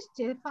সিনপসিস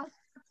যে ফার্স্ট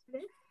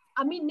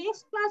আমি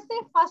নেক্সট ক্লাসে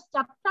ফার্স্ট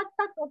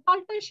চ্যাপ্টারটা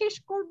টোটালটা শেষ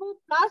করব,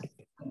 প্লাস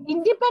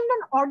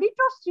ইন্ডিপেন্ডেন্ট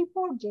অডিটরস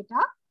রিপোর্ট যেটা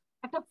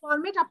একটা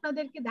ফরম্যাট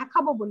আপনাদেরকে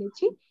দেখাবো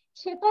বলেছি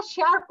সেটা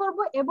শেয়ার করব,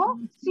 এবং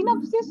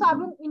সিনপসিস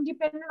এবং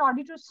ইন্ডিপেন্ডেন্ট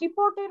অডিটরস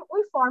রিপোর্টের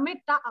ওই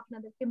ফরম্যাটটা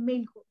আপনাদেরকে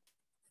মেইল করব।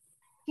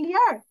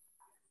 ক্লিয়ার?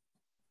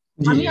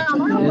 আমি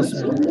আবারও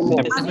বলছি,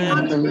 আমি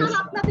আজকাল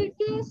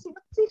আপনাদেরকে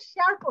সিনপসিস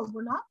শেয়ার করব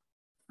না,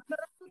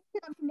 আপনারা হচ্ছে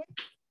আমি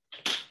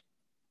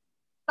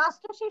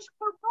ক্লাসটা শেষ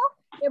করব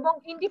এবং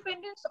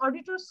ইন্ডিপেন্ডেন্স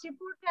অডিটরস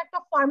রিপোর্টে একটা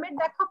ফরম্যাট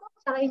দেখাবো।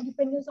 যারা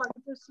ইন্ডিপেন্ডেন্স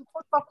অডিটরস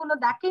রিপোর্ট কখনো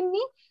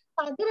দেখেননি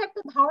তাদের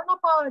একটা ধারণা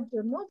পাওয়ার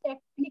জন্য যে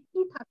অ্যাকচুয়ালি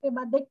কি থাকে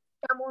বা দেখতে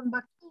কেমন বা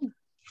কি,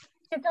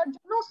 সেটার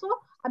জন্য। সো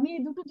আমি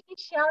এই দুটো জিনিস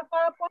শেয়ার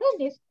করার পরে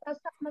নেক্সট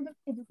ক্লাসে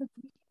আপনাদেরকে এই দুটো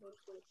জিনিস শেয়ার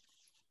করব।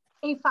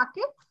 এই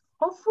ফাঁকে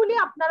হোপফুলি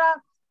আপনারা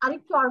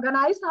আরেকটু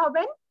অর্গানাইজ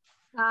হবেন,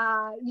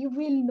 you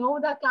will know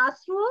the class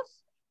rules,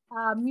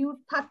 mute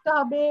থাকতে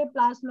হবে,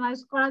 প্লাস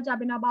নয়েজ করা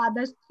যাবে না বা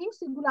আদার্স থিংস,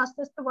 এগুলো আস্তে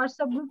আস্তে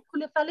হোয়াটসঅ্যাপ গ্রুপ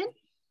খুলে ফেলেন।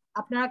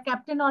 আপনারা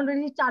ক্যাপ্টেন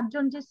অলরেডি 4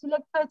 জন যে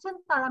সিলেক্ট হয়েছেন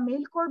তারা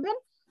মেইল করবেন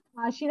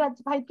সিরাজ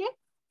ভাইকে,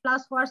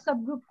 প্লাস হোয়াটসঅ্যাপ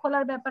গ্রুপ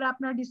খোলার ব্যাপারে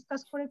আপনারা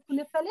ডিসকাস করে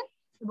খুলে ফেলেন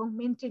এবং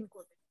মেনটেন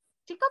করবেন।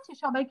 ঠিক আছে?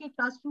 সবাইকে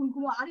ক্লাস রুল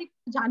গুলো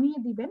আরেকটু জানিয়ে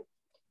দিবেন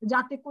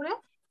যাতে করে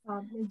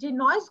যে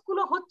নয়েজ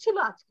গুলো হচ্ছিল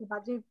আজকে বা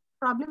যে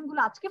প্রবলেম গুলো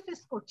আজকে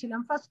ফেস করছিলাম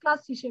ফার্স্ট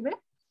ক্লাস হিসেবে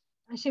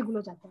সেগুলো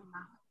যাতে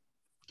না হয়।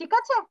 ঠিক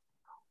আছে?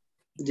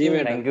 জি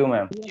madam. Thank you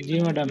ma'am. G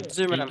madam.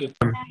 G madam.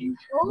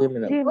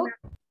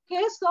 Okay,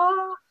 so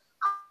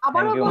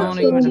আবারও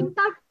বলছি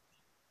চিন্তার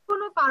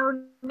কোনো কারণ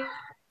নেই,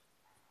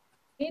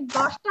 এই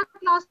 10টা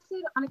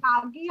ক্লাসের অনেক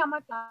আগেই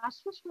আমার ক্লাস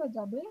শেষ হয়ে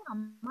যাবে,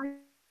 আমার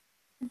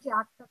যে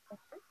 8টা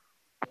ক্লাসে,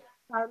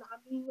 কারণ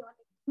আমি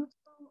অনেক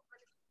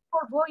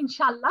করবো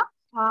ইনশাআল্লাহ।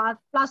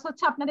 প্লাস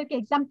হচ্ছে আপনাদেরকে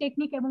এক্সাম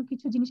টেকনিক এবং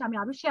কিছু জিনিস আমি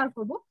আরো শেয়ার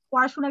করব,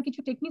 পড়াশোনার কিছু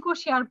টেকনিকও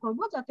শেয়ার করব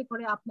যাতে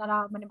করে আপনারা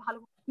মানে ভালো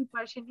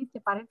প্রিপারেশন নিতে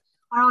পারেন।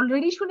 আর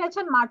অলরেডি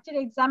শুনেছেন মার্চের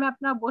এক্সামে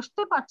আপনারা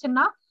বসতে পারছেন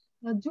না,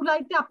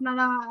 জুলাইতে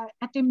আপনারা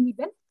অ্যাটেম্প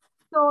নেবেন,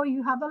 so you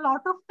have a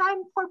lot of time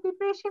for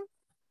preparation.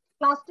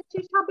 ক্লাসটা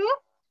শেষ হবে,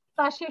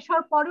 ক্লাস শেষ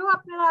হওয়ার পরেও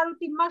আপনারা আরো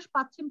 3 মাস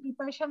পাচ্ছেন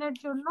প্রিপারেশনের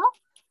জন্য,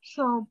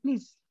 সো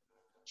প্লিজ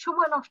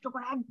সময় নষ্ট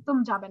করা একদম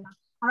যাবে না।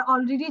 আর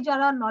অলরেডি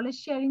যারা নলেজ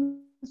শেয়ারিং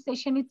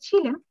সেশনে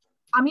ছিলেন,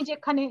 আমি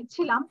যেখানে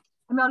ছিলাম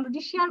আমি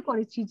অলরেডি শেয়ার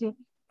করেছি যে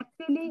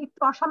অ্যাকচুয়ালি একটু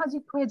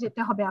অসামাজিক হয়ে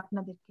যেতে হবে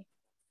আপনাদেরকে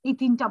এই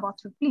 3টা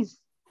বছর। প্লিজ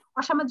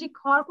অসামাজিক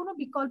হওয়ার কোনো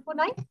বিকল্প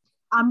নাই,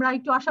 আমরা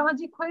একটু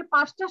অসামাজিক হয়ে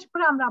পাশ টাশ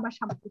করে আমরা আবার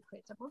সামাজিক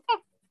হয়ে যাবো। ওকে,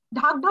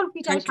 ঢাক ঢোল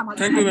পিটায়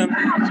সামাজিক,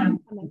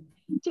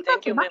 ঠিক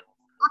আছে?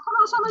 এখন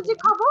অসামাজিক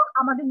হবো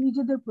আমাদের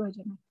নিজেদের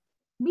প্রয়োজনে,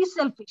 B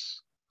shellfish,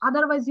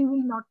 otherwise you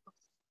will not.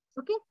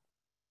 ওকে,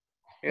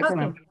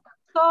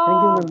 তো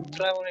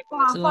আসসালামু আলাইকুম।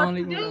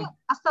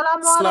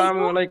 আসসালামু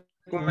আলাইকুম।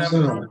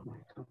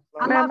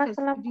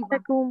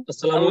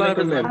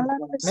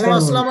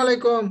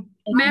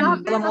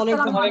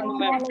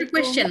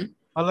 Question.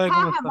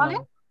 হ্যাঁ,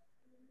 বলেন।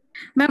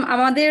 ম্যাম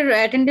আমাদের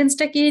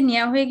অ্যাটেন্ডেন্সটা কি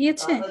নেওয়া হয়ে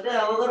গিয়েছে?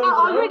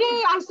 অলরেডি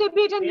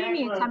আইসিবি এটা নিয়ে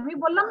নিয়েছে। আমি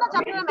বললাম না যে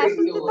আপনারা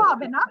মেসেজ দিতে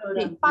হবে না,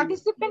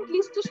 পার্টিসিপেন্ট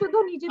লিস্টে শুধু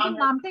নিজেদের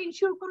নামটা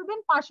ইনশিওর করবেন,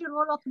 পাশের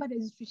রোল অথবা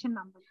রেজিস্ট্রেশন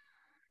নাম্বার।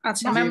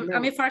 আচ্ছা ম্যাম,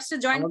 আমি ফার্স্টে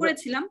জয়েন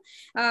করেছিলাম,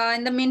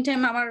 ইন দ্য মিন টাইম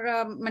আমার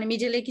মানে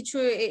মিডলে কিছু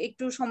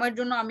একটু সময়ের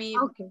জন্য আমি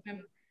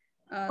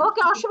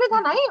ওকে, অসুবিধা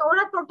নাই,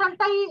 ওরা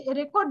টোটালটাই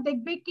রেকর্ড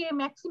দেখবে কে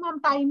ম্যাক্সিমাম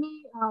টাইমই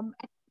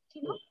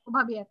ছিল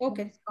ওভাবে।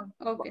 ওকে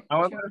ওকে।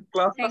 আমাদের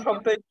ক্লাসটা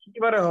সপ্তাহে কি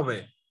বারে হবে?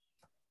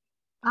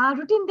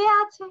 রুটিন দেয়া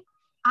আছে,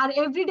 আর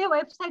এভরিডে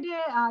ওয়েবসাইটে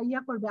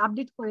ইয়া করবে,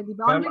 আপডেট করে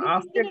দিবে। অলরেডি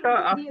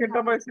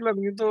আজকেরটা পাইছিলাম,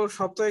 কিন্তু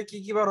সপ্তাহে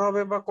কি বার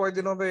হবে বা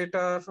কয়দিন হবে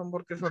এটা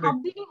সম্পর্কে সঠিক সব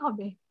দিনই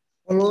হবে।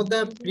 Follow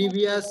the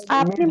previous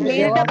আপনি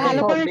মেলটা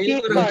ভালো করে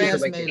চেক করেন,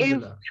 এই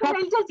সব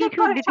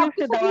কিছু ডিটেইলস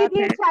দেওয়া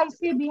আছে।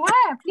 আইসিবি,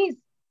 হ্যাঁ please,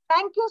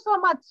 thank you so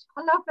much,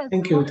 আল্লাহ হাফেজ।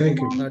 Thank you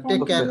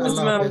Take care,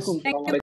 Allah Hafiz.